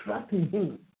who trust in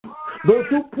Him, those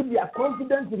who put their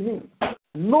confidence in Him,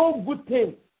 no good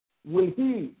thing will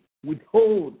He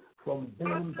withhold from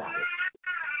them.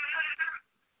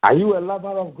 Are you a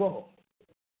lover of God?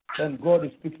 Then God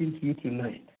is speaking to you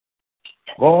tonight.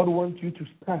 God wants you to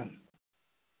stand.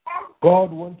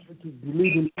 God wants you to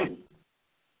believe in Him.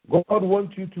 God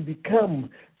wants you to become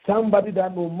somebody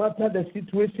that no matter the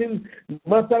situation, no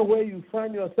matter where you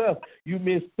find yourself, you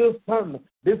may still stand.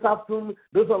 This afternoon,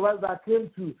 those of us that came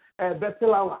to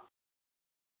Bethel Hour,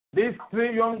 these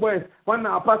three young boys, when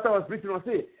our pastor was preaching, was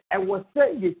saying, and was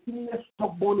saying, you can't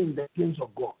stop born in the things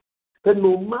of God. That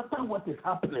no matter what is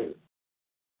happening,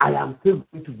 I am still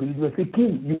going to believe. You say,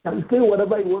 King, you can say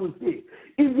whatever you want to say.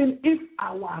 Even if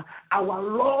our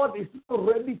Lord is not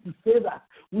ready to say that,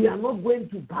 we are not going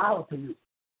to bow to you.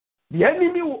 The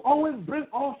enemy will always bring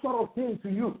all sorts of things to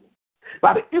you.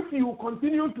 But if you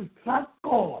continue to trust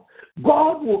God,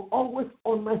 God will always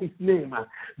honor His name.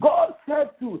 God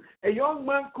said to a young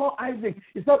man called Isaac,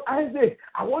 He said, Isaac,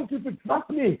 I want you to trust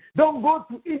me. Don't go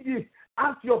to Egypt.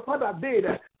 as your father did.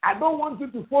 I don't want you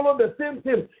to follow the same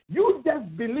thing. You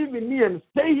just believe in me and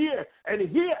stay here. And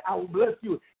here I will bless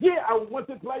you. Here I will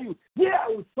multiply you. Here I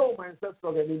will show myself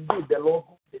strong. And indeed, the Lord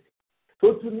did it.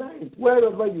 So tonight,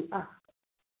 wherever you are,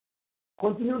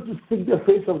 continue to seek the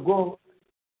face of God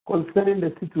concerning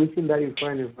the situation that you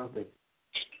find in front of you.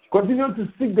 Continue to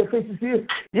seek the face. You see,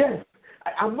 yes,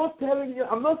 I'm not saying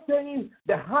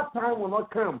the hard time will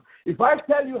not come. If I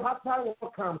tell you hard time will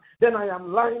not come, then I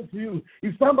am lying to you.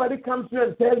 If somebody comes to you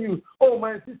and tell you, oh,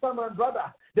 my sister, my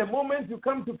brother, the moment you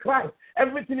come to Christ,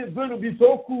 everything is going to be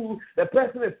so cool, the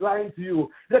person is lying to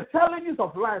you. The challenges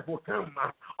of life will come.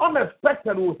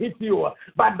 Unexpected will hit you.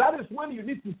 But that is when you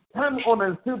need to stand on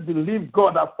and still believe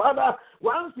God. That Father,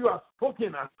 once you have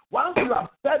spoken, once you have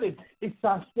said it, it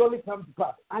shall surely come to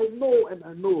pass. I know and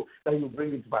I know that you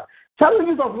bring it to pass.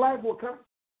 Challenges of life will come.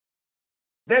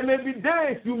 There may be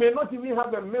days you may not even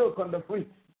have the milk on the fridge.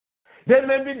 There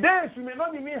may be days you may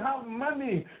not even have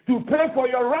money to pay for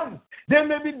your rent. There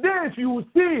may be days you will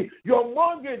see your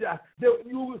mortgage,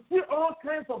 you will see all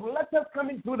kinds of letters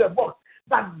coming through the box.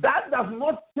 But that does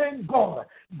not change God.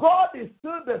 God is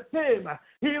still the same.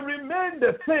 He remained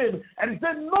the same. And he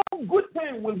said, no good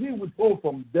thing will he withhold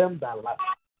from them that love.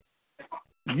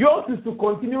 Yours is to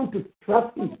continue to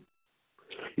trust him.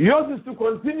 Yours is to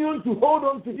continue to hold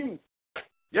on to him.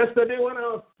 Yesterday when I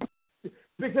was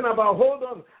speaking about hold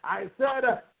on, I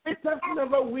said, haters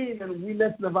never win and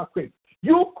winners never quit.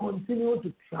 You continue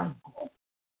to trust God.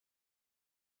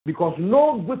 Because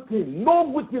no good thing,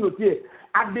 okay.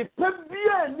 At the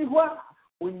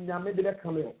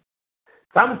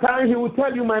sometimes he will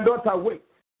tell you, my daughter, wait.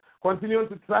 Continue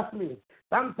to trust me.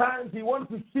 Sometimes he wants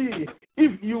to see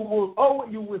if you will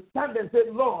stand and say,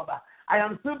 Lord, I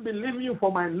am still believing you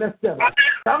for my next step.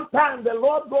 Sometimes the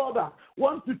Lord God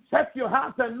wants to check your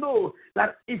heart and know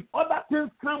that if other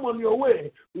things come on your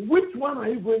way, which one are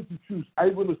you going to choose? Are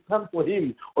you going to stand for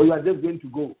him or you are just going to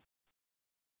go?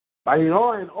 But in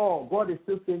all, God is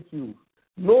still saying to you,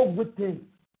 no good thing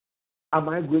am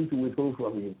I going to withhold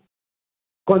from you.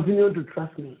 Continue to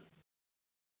trust me.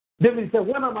 David said,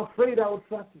 when I'm afraid, I will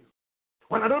trust you.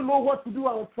 When I don't know what to do,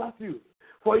 I will trust you.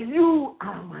 For you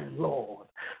are my Lord.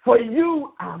 For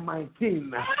you are my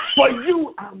King. For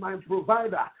you are my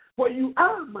provider. For you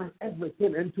are my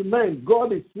everything. And tonight,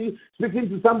 God is speaking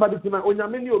to somebody tonight. I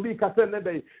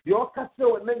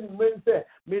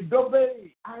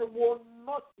will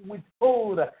not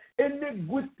withhold any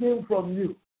good thing from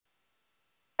you.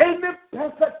 Any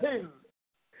perfect thing.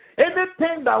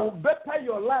 Anything that will better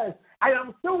your life. I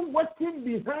am still working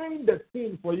behind the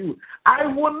scenes for you. I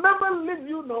will never leave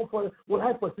you nor will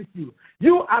I forsake you.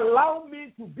 You allow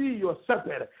me to be your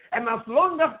shepherd. And as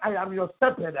long as I am your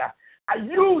shepherd,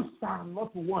 you shall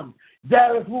not want.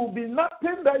 There will be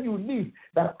nothing that you need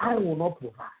that I will not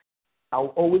provide. I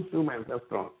will always feel myself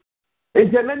strong.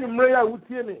 Keep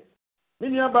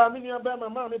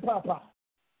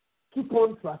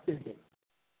on trusting him.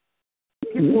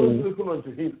 Keep on looking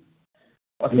unto him.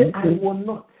 Okay,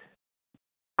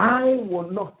 I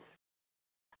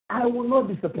will not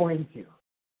disappoint you.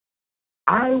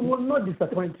 I will not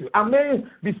disappoint you. I may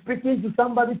be speaking to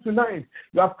somebody tonight.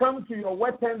 You have come to your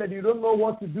wet end and you don't know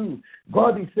what to do.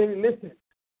 God is saying, listen,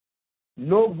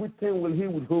 no good thing will he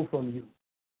withhold from you.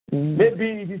 Maybe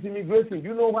it is immigration.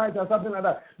 You know why it has happened like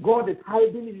that. God is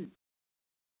hiding you.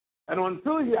 And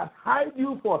until he has hidden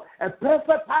you for a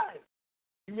perfect time,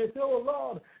 you may say, oh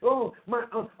Lord,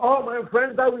 all my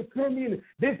friends that we came in,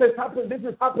 this is happening.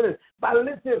 But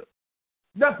listen,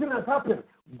 nothing has happened.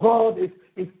 God is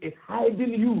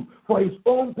hiding you for his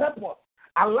own purpose.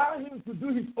 Allow him to do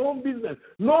his own business.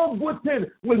 No good thing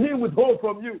will he withhold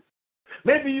from you.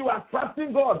 Maybe you are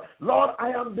trusting God. Lord, I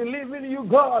am believing you,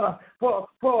 God, for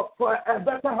a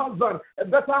better husband, a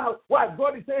better wife.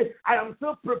 God is saying, I am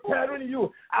still preparing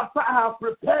you. After I have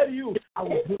prepared you, I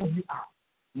will bring you out.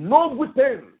 No good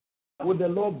thing will the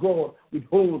Lord God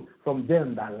withhold from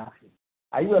them that love him.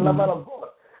 Are you a lover of God?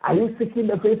 Are you seeking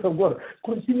the face of God?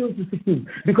 Continue to seek him.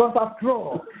 Because after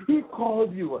all, he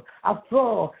called you. After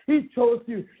all, he chose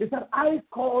you. He said, I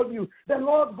called you. The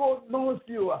Lord God knows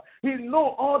you. He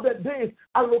knows all the days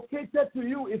allocated to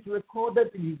you is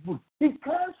recorded in his book. He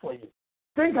cares for you.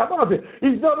 Think about it.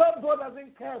 If the Lord God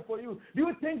doesn't care for you, do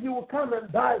you think he will come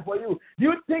and die for you? Do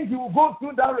you think he will go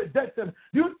through that rejection?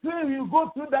 Do you think he will go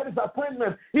through that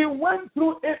disappointment? He went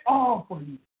through it all for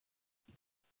you.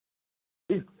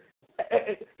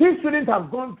 He shouldn't have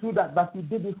gone through that, but he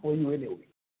did it for you anyway.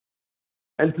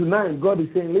 And tonight, God is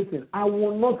saying, listen, I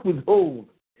will not withhold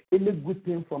any good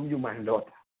thing from you, my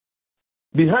daughter.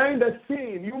 Behind the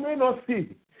scene, you may not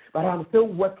see, but I'm still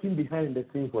working behind the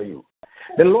scene for you.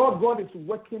 The Lord God is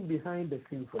working behind the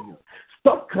scene for you.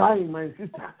 Stop crying, my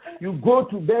sister. You go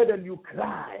to bed and you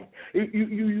cry.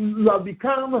 You have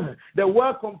become the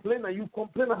word complainer. You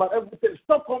complain about everything.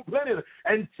 Stop complaining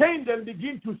and change and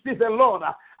begin to say, the Lord,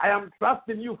 I am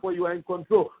trusting you, for you are in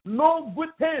control. No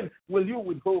good thing will you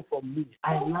withhold from me.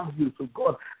 I love you. So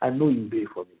God, I know you pay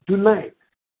for me. Tonight,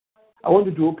 I want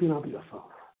you to open up yourself.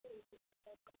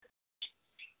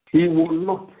 He will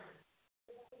not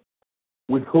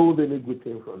withhold any good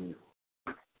thing from you.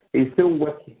 He's still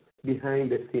working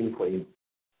behind the scene for you.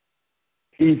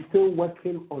 He's still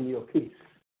working on your case.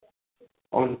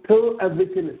 Until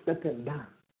everything is settled down,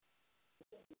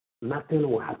 nothing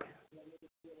will happen.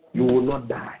 You will not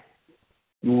die.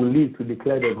 You will live to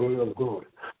declare the glory of God.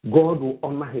 God will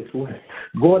honor his word.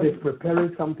 God is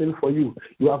preparing something for you.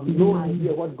 You have no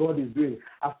idea what God is doing.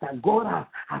 After God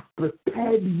has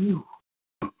prepared you.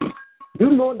 You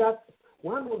know that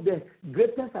one of the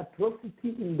greatest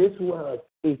atrocities in this world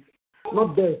is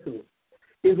not death.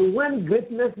 Is when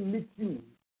greatness meets you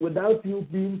without you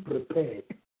being prepared.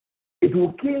 It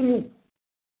will kill you.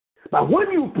 But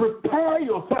when you prepare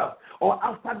yourself, or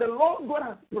after the Lord God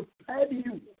has prepared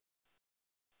you,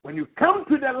 when you come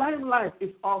to the limelight,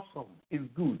 it's awesome, it's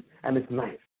good, and it's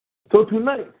nice. So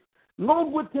tonight, no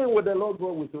good thing will the Lord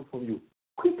God withhold from you.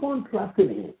 Keep on trusting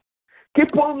him.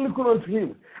 Keep on looking unto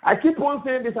him. I keep on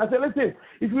saying this. I say, listen,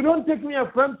 if you don't take me a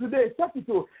friend today, check it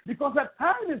out. Because the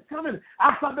time is coming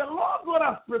after the Lord God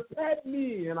has prepared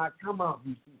me and I come out.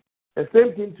 You see. The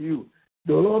same thing to you.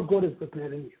 The Lord God is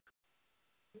preparing you.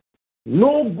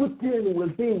 No good thing will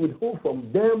he withhold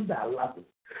from them that love him.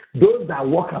 Those that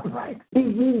walk upright,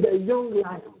 even the young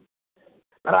lions,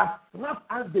 that as smart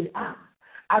as they are,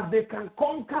 as they can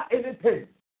conquer anything,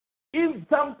 if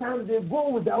sometimes they go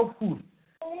without food,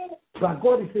 but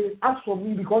God is saying, as for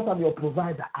me, because I'm your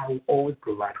provider, I will always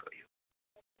provide for you.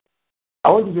 I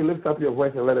want you to lift up your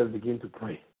voice and let us begin to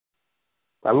pray.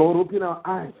 The Lord, open our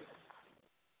eyes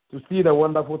to see the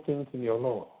wonderful things in your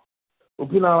law.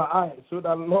 Open our eyes so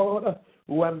that, Lord,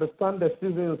 we understand the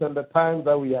seasons and the times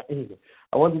that we are in.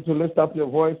 I want you to lift up your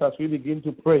voice as we begin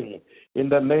to pray. In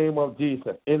the name of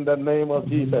Jesus. In the name of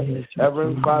Jesus.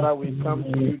 Heavenly Father, we come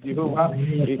to you, Jehovah.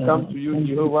 We come to you,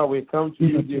 Jehovah. We come to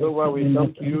you, Jehovah. We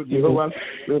come to you, Jehovah.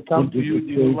 We come to you,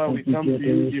 Jehovah. We come to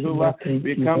you, Jehovah.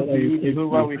 We come to you,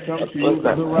 Jehovah. We come to you,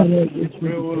 Jehovah. We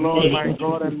pray, O Lord, my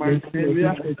God and my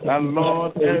Savior. And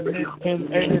Lord,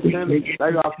 anything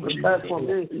that you have prepared for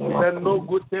me, then no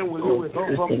good thing will you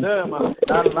withhold from them.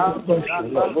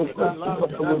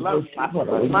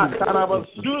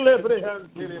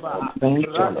 Thank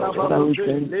you. Father, we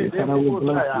thank you. Father, we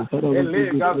bless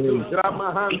you.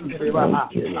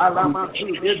 Father,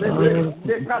 we give you praise.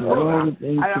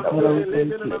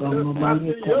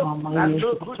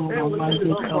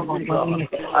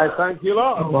 I thank you,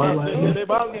 Lord.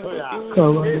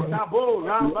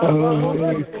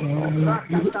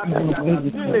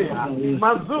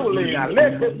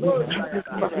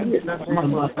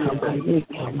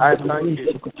 I thank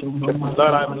you.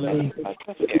 Lord, I bless you.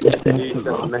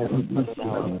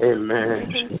 Amen.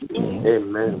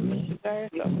 Amen.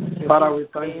 Father, we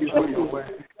thank you for your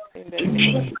word.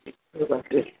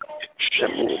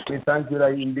 We thank you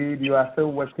that indeed you are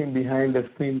still working behind the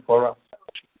scene for us.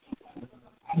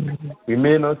 We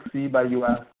may not see, but you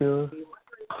are still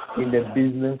in the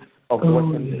business of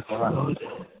working for us.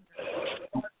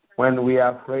 When we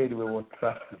are afraid, we will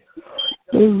trust you.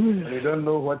 When we don't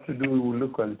know what to do, we will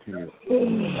look unto you.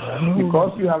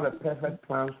 Because you have a perfect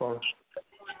plan for us.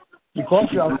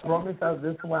 Because you have promised us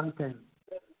this one thing,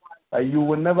 that you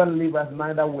will never leave us,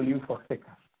 neither will you forsake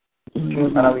us.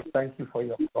 Father, we thank you for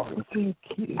your promise.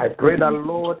 I pray that,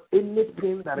 Lord,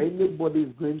 anything that anybody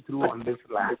is going through on this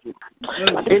land,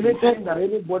 anything that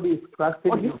anybody is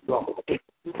trusting you for,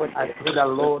 I pray that,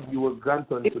 Lord, you will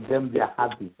grant unto them their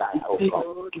heart desire, oh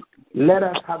God. Let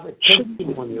us have a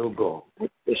testimony, oh God,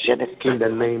 in the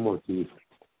name of Jesus.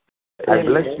 I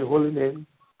bless your holy name,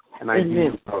 and I give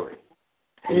you glory.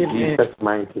 In Jesus'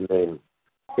 mighty name.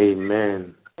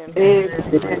 Amen.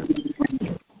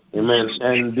 Amen.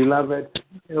 And beloved,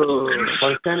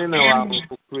 concerning our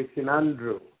Christian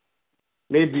Andrew,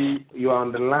 maybe you are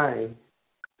on the line,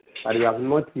 but you have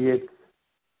not yet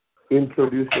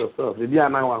introduced yourself.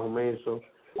 So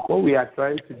what we are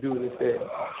trying to do is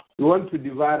we want to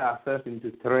divide ourselves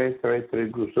into three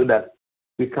groups so that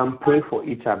we can pray for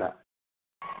each other.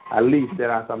 At least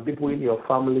there are some people in your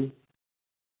family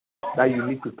that you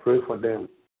need to pray for them.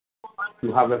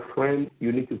 You have a friend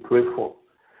you need to pray for.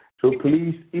 So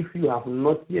please, if you have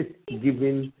not yet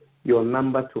given your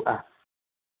number to us,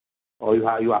 or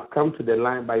you have come to the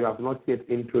line but you have not yet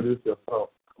introduced yourself,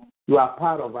 you are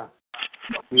part of us.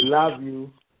 We love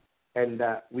you, and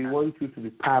we want you to be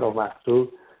part of us.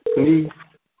 So please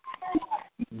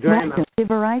join us. To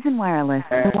Verizon Wireless,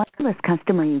 the wireless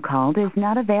customer you called is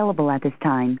not available at this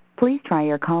time. Please try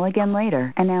your call again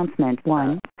later. Announcement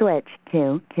 1, switch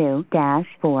to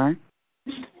 2-4.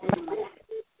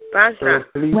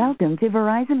 Welcome to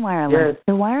Verizon Wireless. Yes.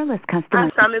 The wireless customer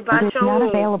is not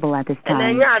available at this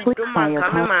time. Please try your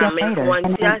call again later. Announcement 1,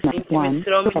 switch to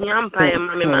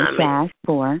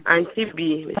 2-4. Auntie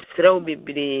B, Mr.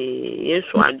 Bibri, yes,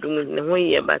 I do not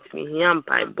know but me,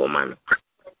 Yampai Boman.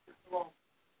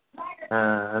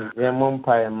 Your mom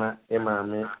pie, my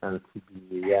mammy, and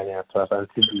Tibi, Yana, and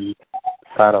Tibi,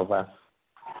 part of us.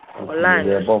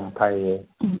 The bomb pie.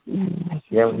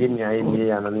 You give me an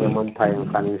idea and a lemon pie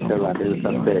and financial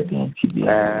advice.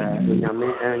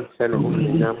 Yammy and Selling,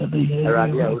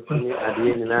 Radia, with me at the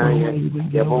end,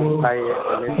 your bomb pie,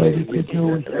 and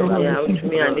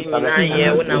me and the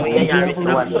year when I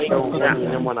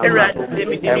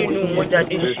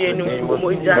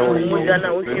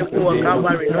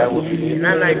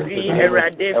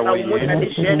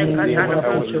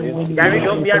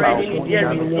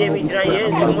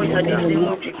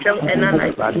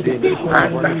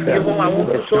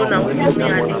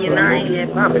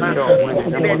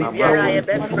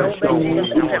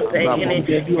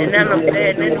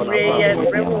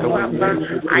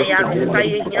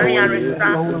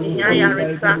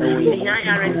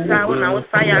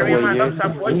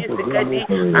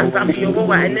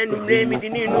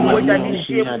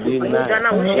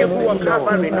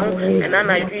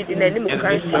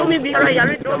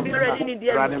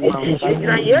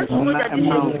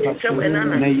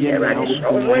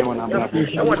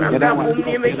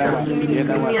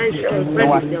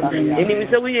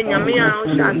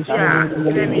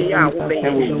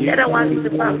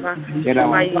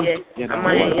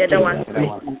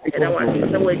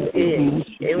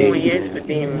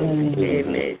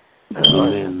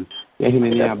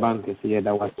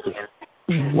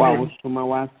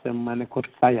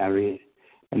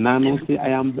and now say, I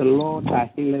am the Lord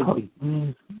that healeth thee.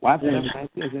 What am I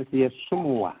saying? Yes,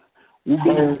 somewhere. We be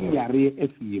here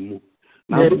if you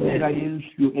now, I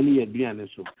you any adrian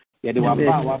so. Yet the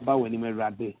waba when you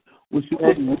rade. We should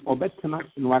obetana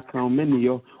in Wakam many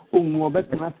yo,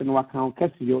 obetana in Wakam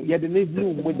Cassio, yet the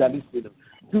name with that is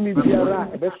to me, be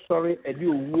a best sorry, and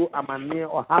you woo a man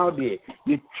or how they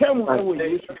tell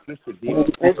away Jesus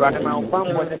Christ. Mount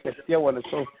Bambo, neck still on the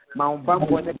so Mount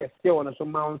Bambo, neck still on the so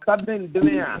Mount Sudden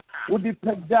Dinner would be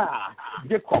Peda,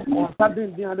 Jacob, on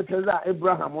Sudden Dinner, the Peda,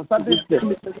 Abraham, on Sudden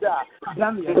Peda,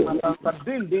 Daniel,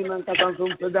 Sudden Dinner, and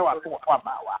Catanson Peda,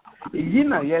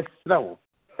 Yina, yes, slow,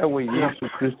 and we Jesus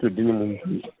Christ to dinner.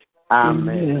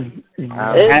 Amen.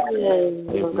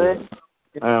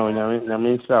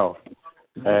 Amen. So.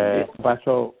 But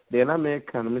so the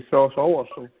American Mr.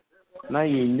 Also now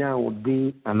you know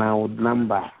be an old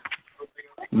number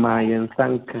my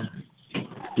sanka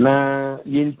na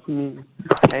yintimi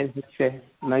and say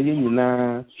na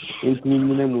yina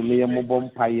intimi mobile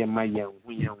pie my young.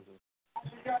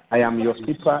 I am your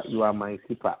keeper, you are my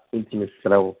keeper, intimate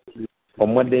throw. For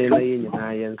more day laying in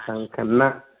iron sanka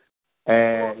na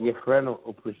your friend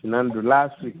Operation Andrew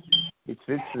last week it's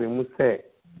literally must say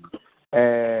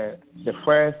the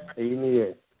first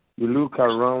year, you look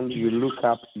around, you look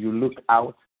up, you look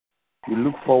out, you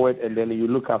look forward, and then you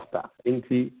look after.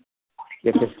 Inti,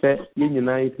 you can say, you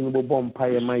unite in the bomb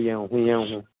pie, my young,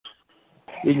 you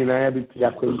unite with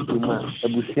Yakuma, a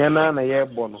Busiana, and a year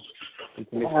bono.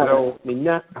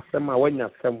 Minya, Asama, when you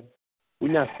come,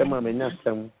 Winasama,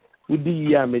 Menasam,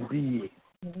 Udi Yamedi,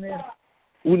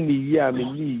 Uni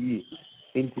Yamedi,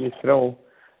 into the throw.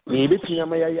 Maybe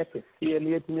Tinamaya Yaki, and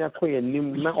me a queen,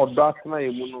 Nimna or Darkna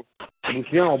Muno, and if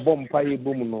you are a bomb pie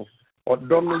bumuno, or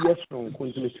Dono Yesron,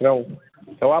 Quintus Row.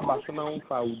 So I basona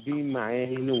would be my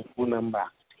new phone number.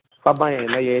 Fabay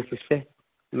and I say,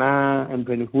 na and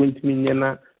when you me,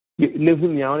 never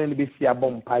me on be see a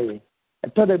bomb pie. I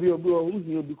thought that you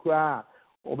will be cry,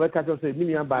 or better to say,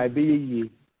 Minia by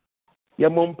be ye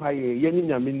mom pie,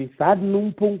 Yanina mini, sad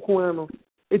noon punquano,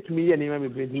 it's me and me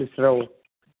business row.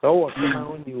 So what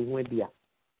you went there?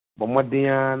 But what they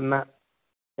are not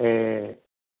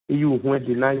you went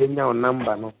denying your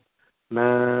number no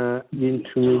na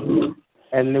into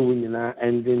and the winner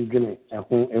and then Guinea at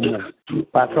home.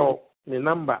 But all the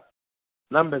numbers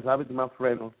have it, my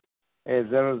friend,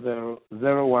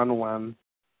 00011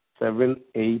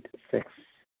 786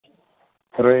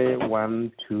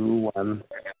 3121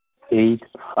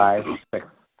 856.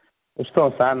 It's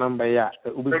still our number, yeah.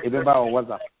 It will be about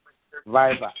WhatsApp.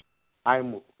 Viber,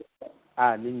 I'm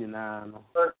Ninina,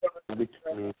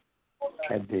 between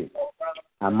Ede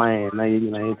amaye na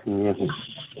yini na yetinye ho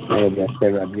na ye be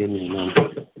sera de ni na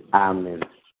amen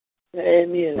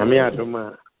na me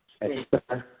adoma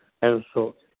and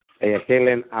so a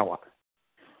healing hour.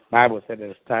 Bible said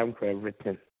there's time for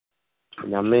everything.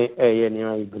 Na me ni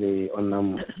ma ibre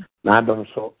onam na adom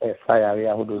so fire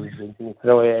ya ho do ni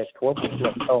so e to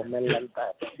so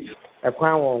melanta e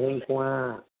kwa wo ho nko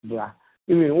a bla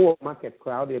even wo market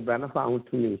crowd e bra na fa ho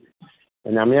tumi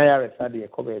na me ya resa de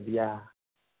ko ba bia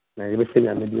na ye be se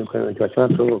na me di ko to so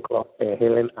 2 o'clock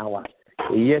healing hour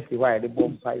yes why the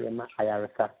bomb fire ma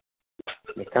ayaresa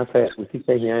me kan say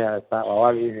usika hia yaresa wa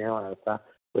wa hia yaresa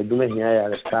weduma hia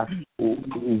yaresa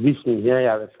vision hia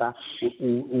yaresa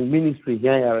ministry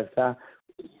hia yaresa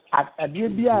adie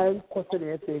bia ko se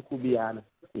na ese ku bia na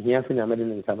hia se na me de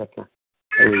nsabaka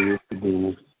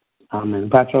amen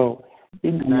pato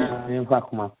ina nfa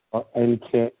kuma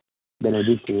enche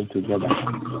benediction together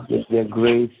with the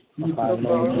grace of our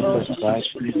Lord Jesus Christ,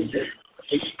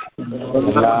 the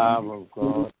love of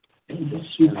God, and the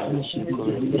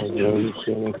Holy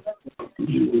Spirit,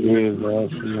 give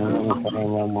us now and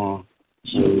forevermore.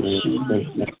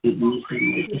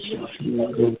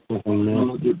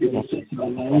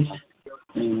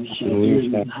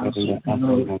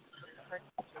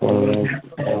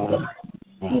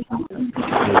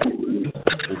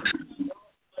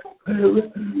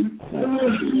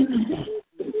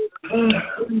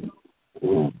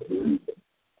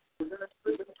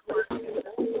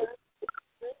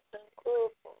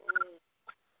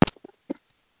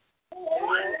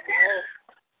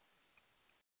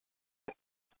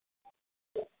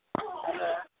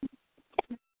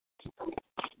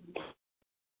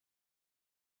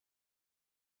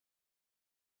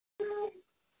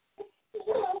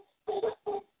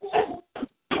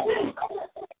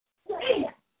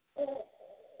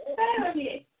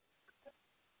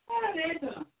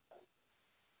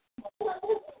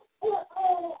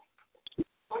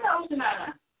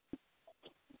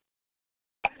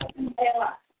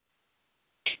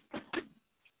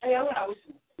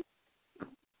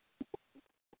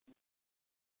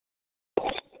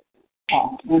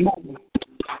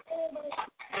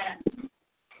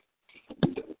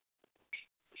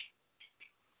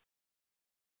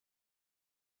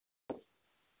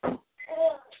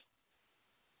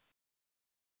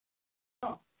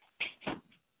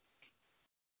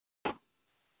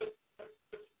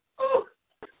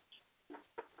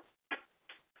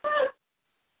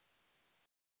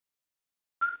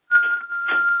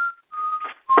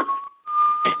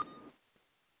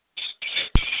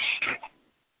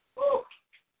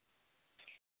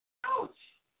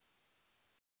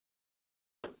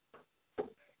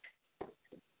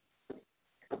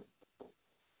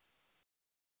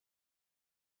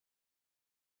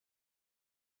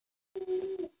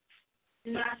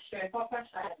 Not sure. Papa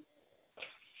said.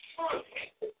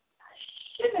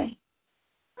 Shimmy.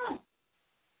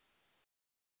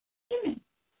 Shimmy.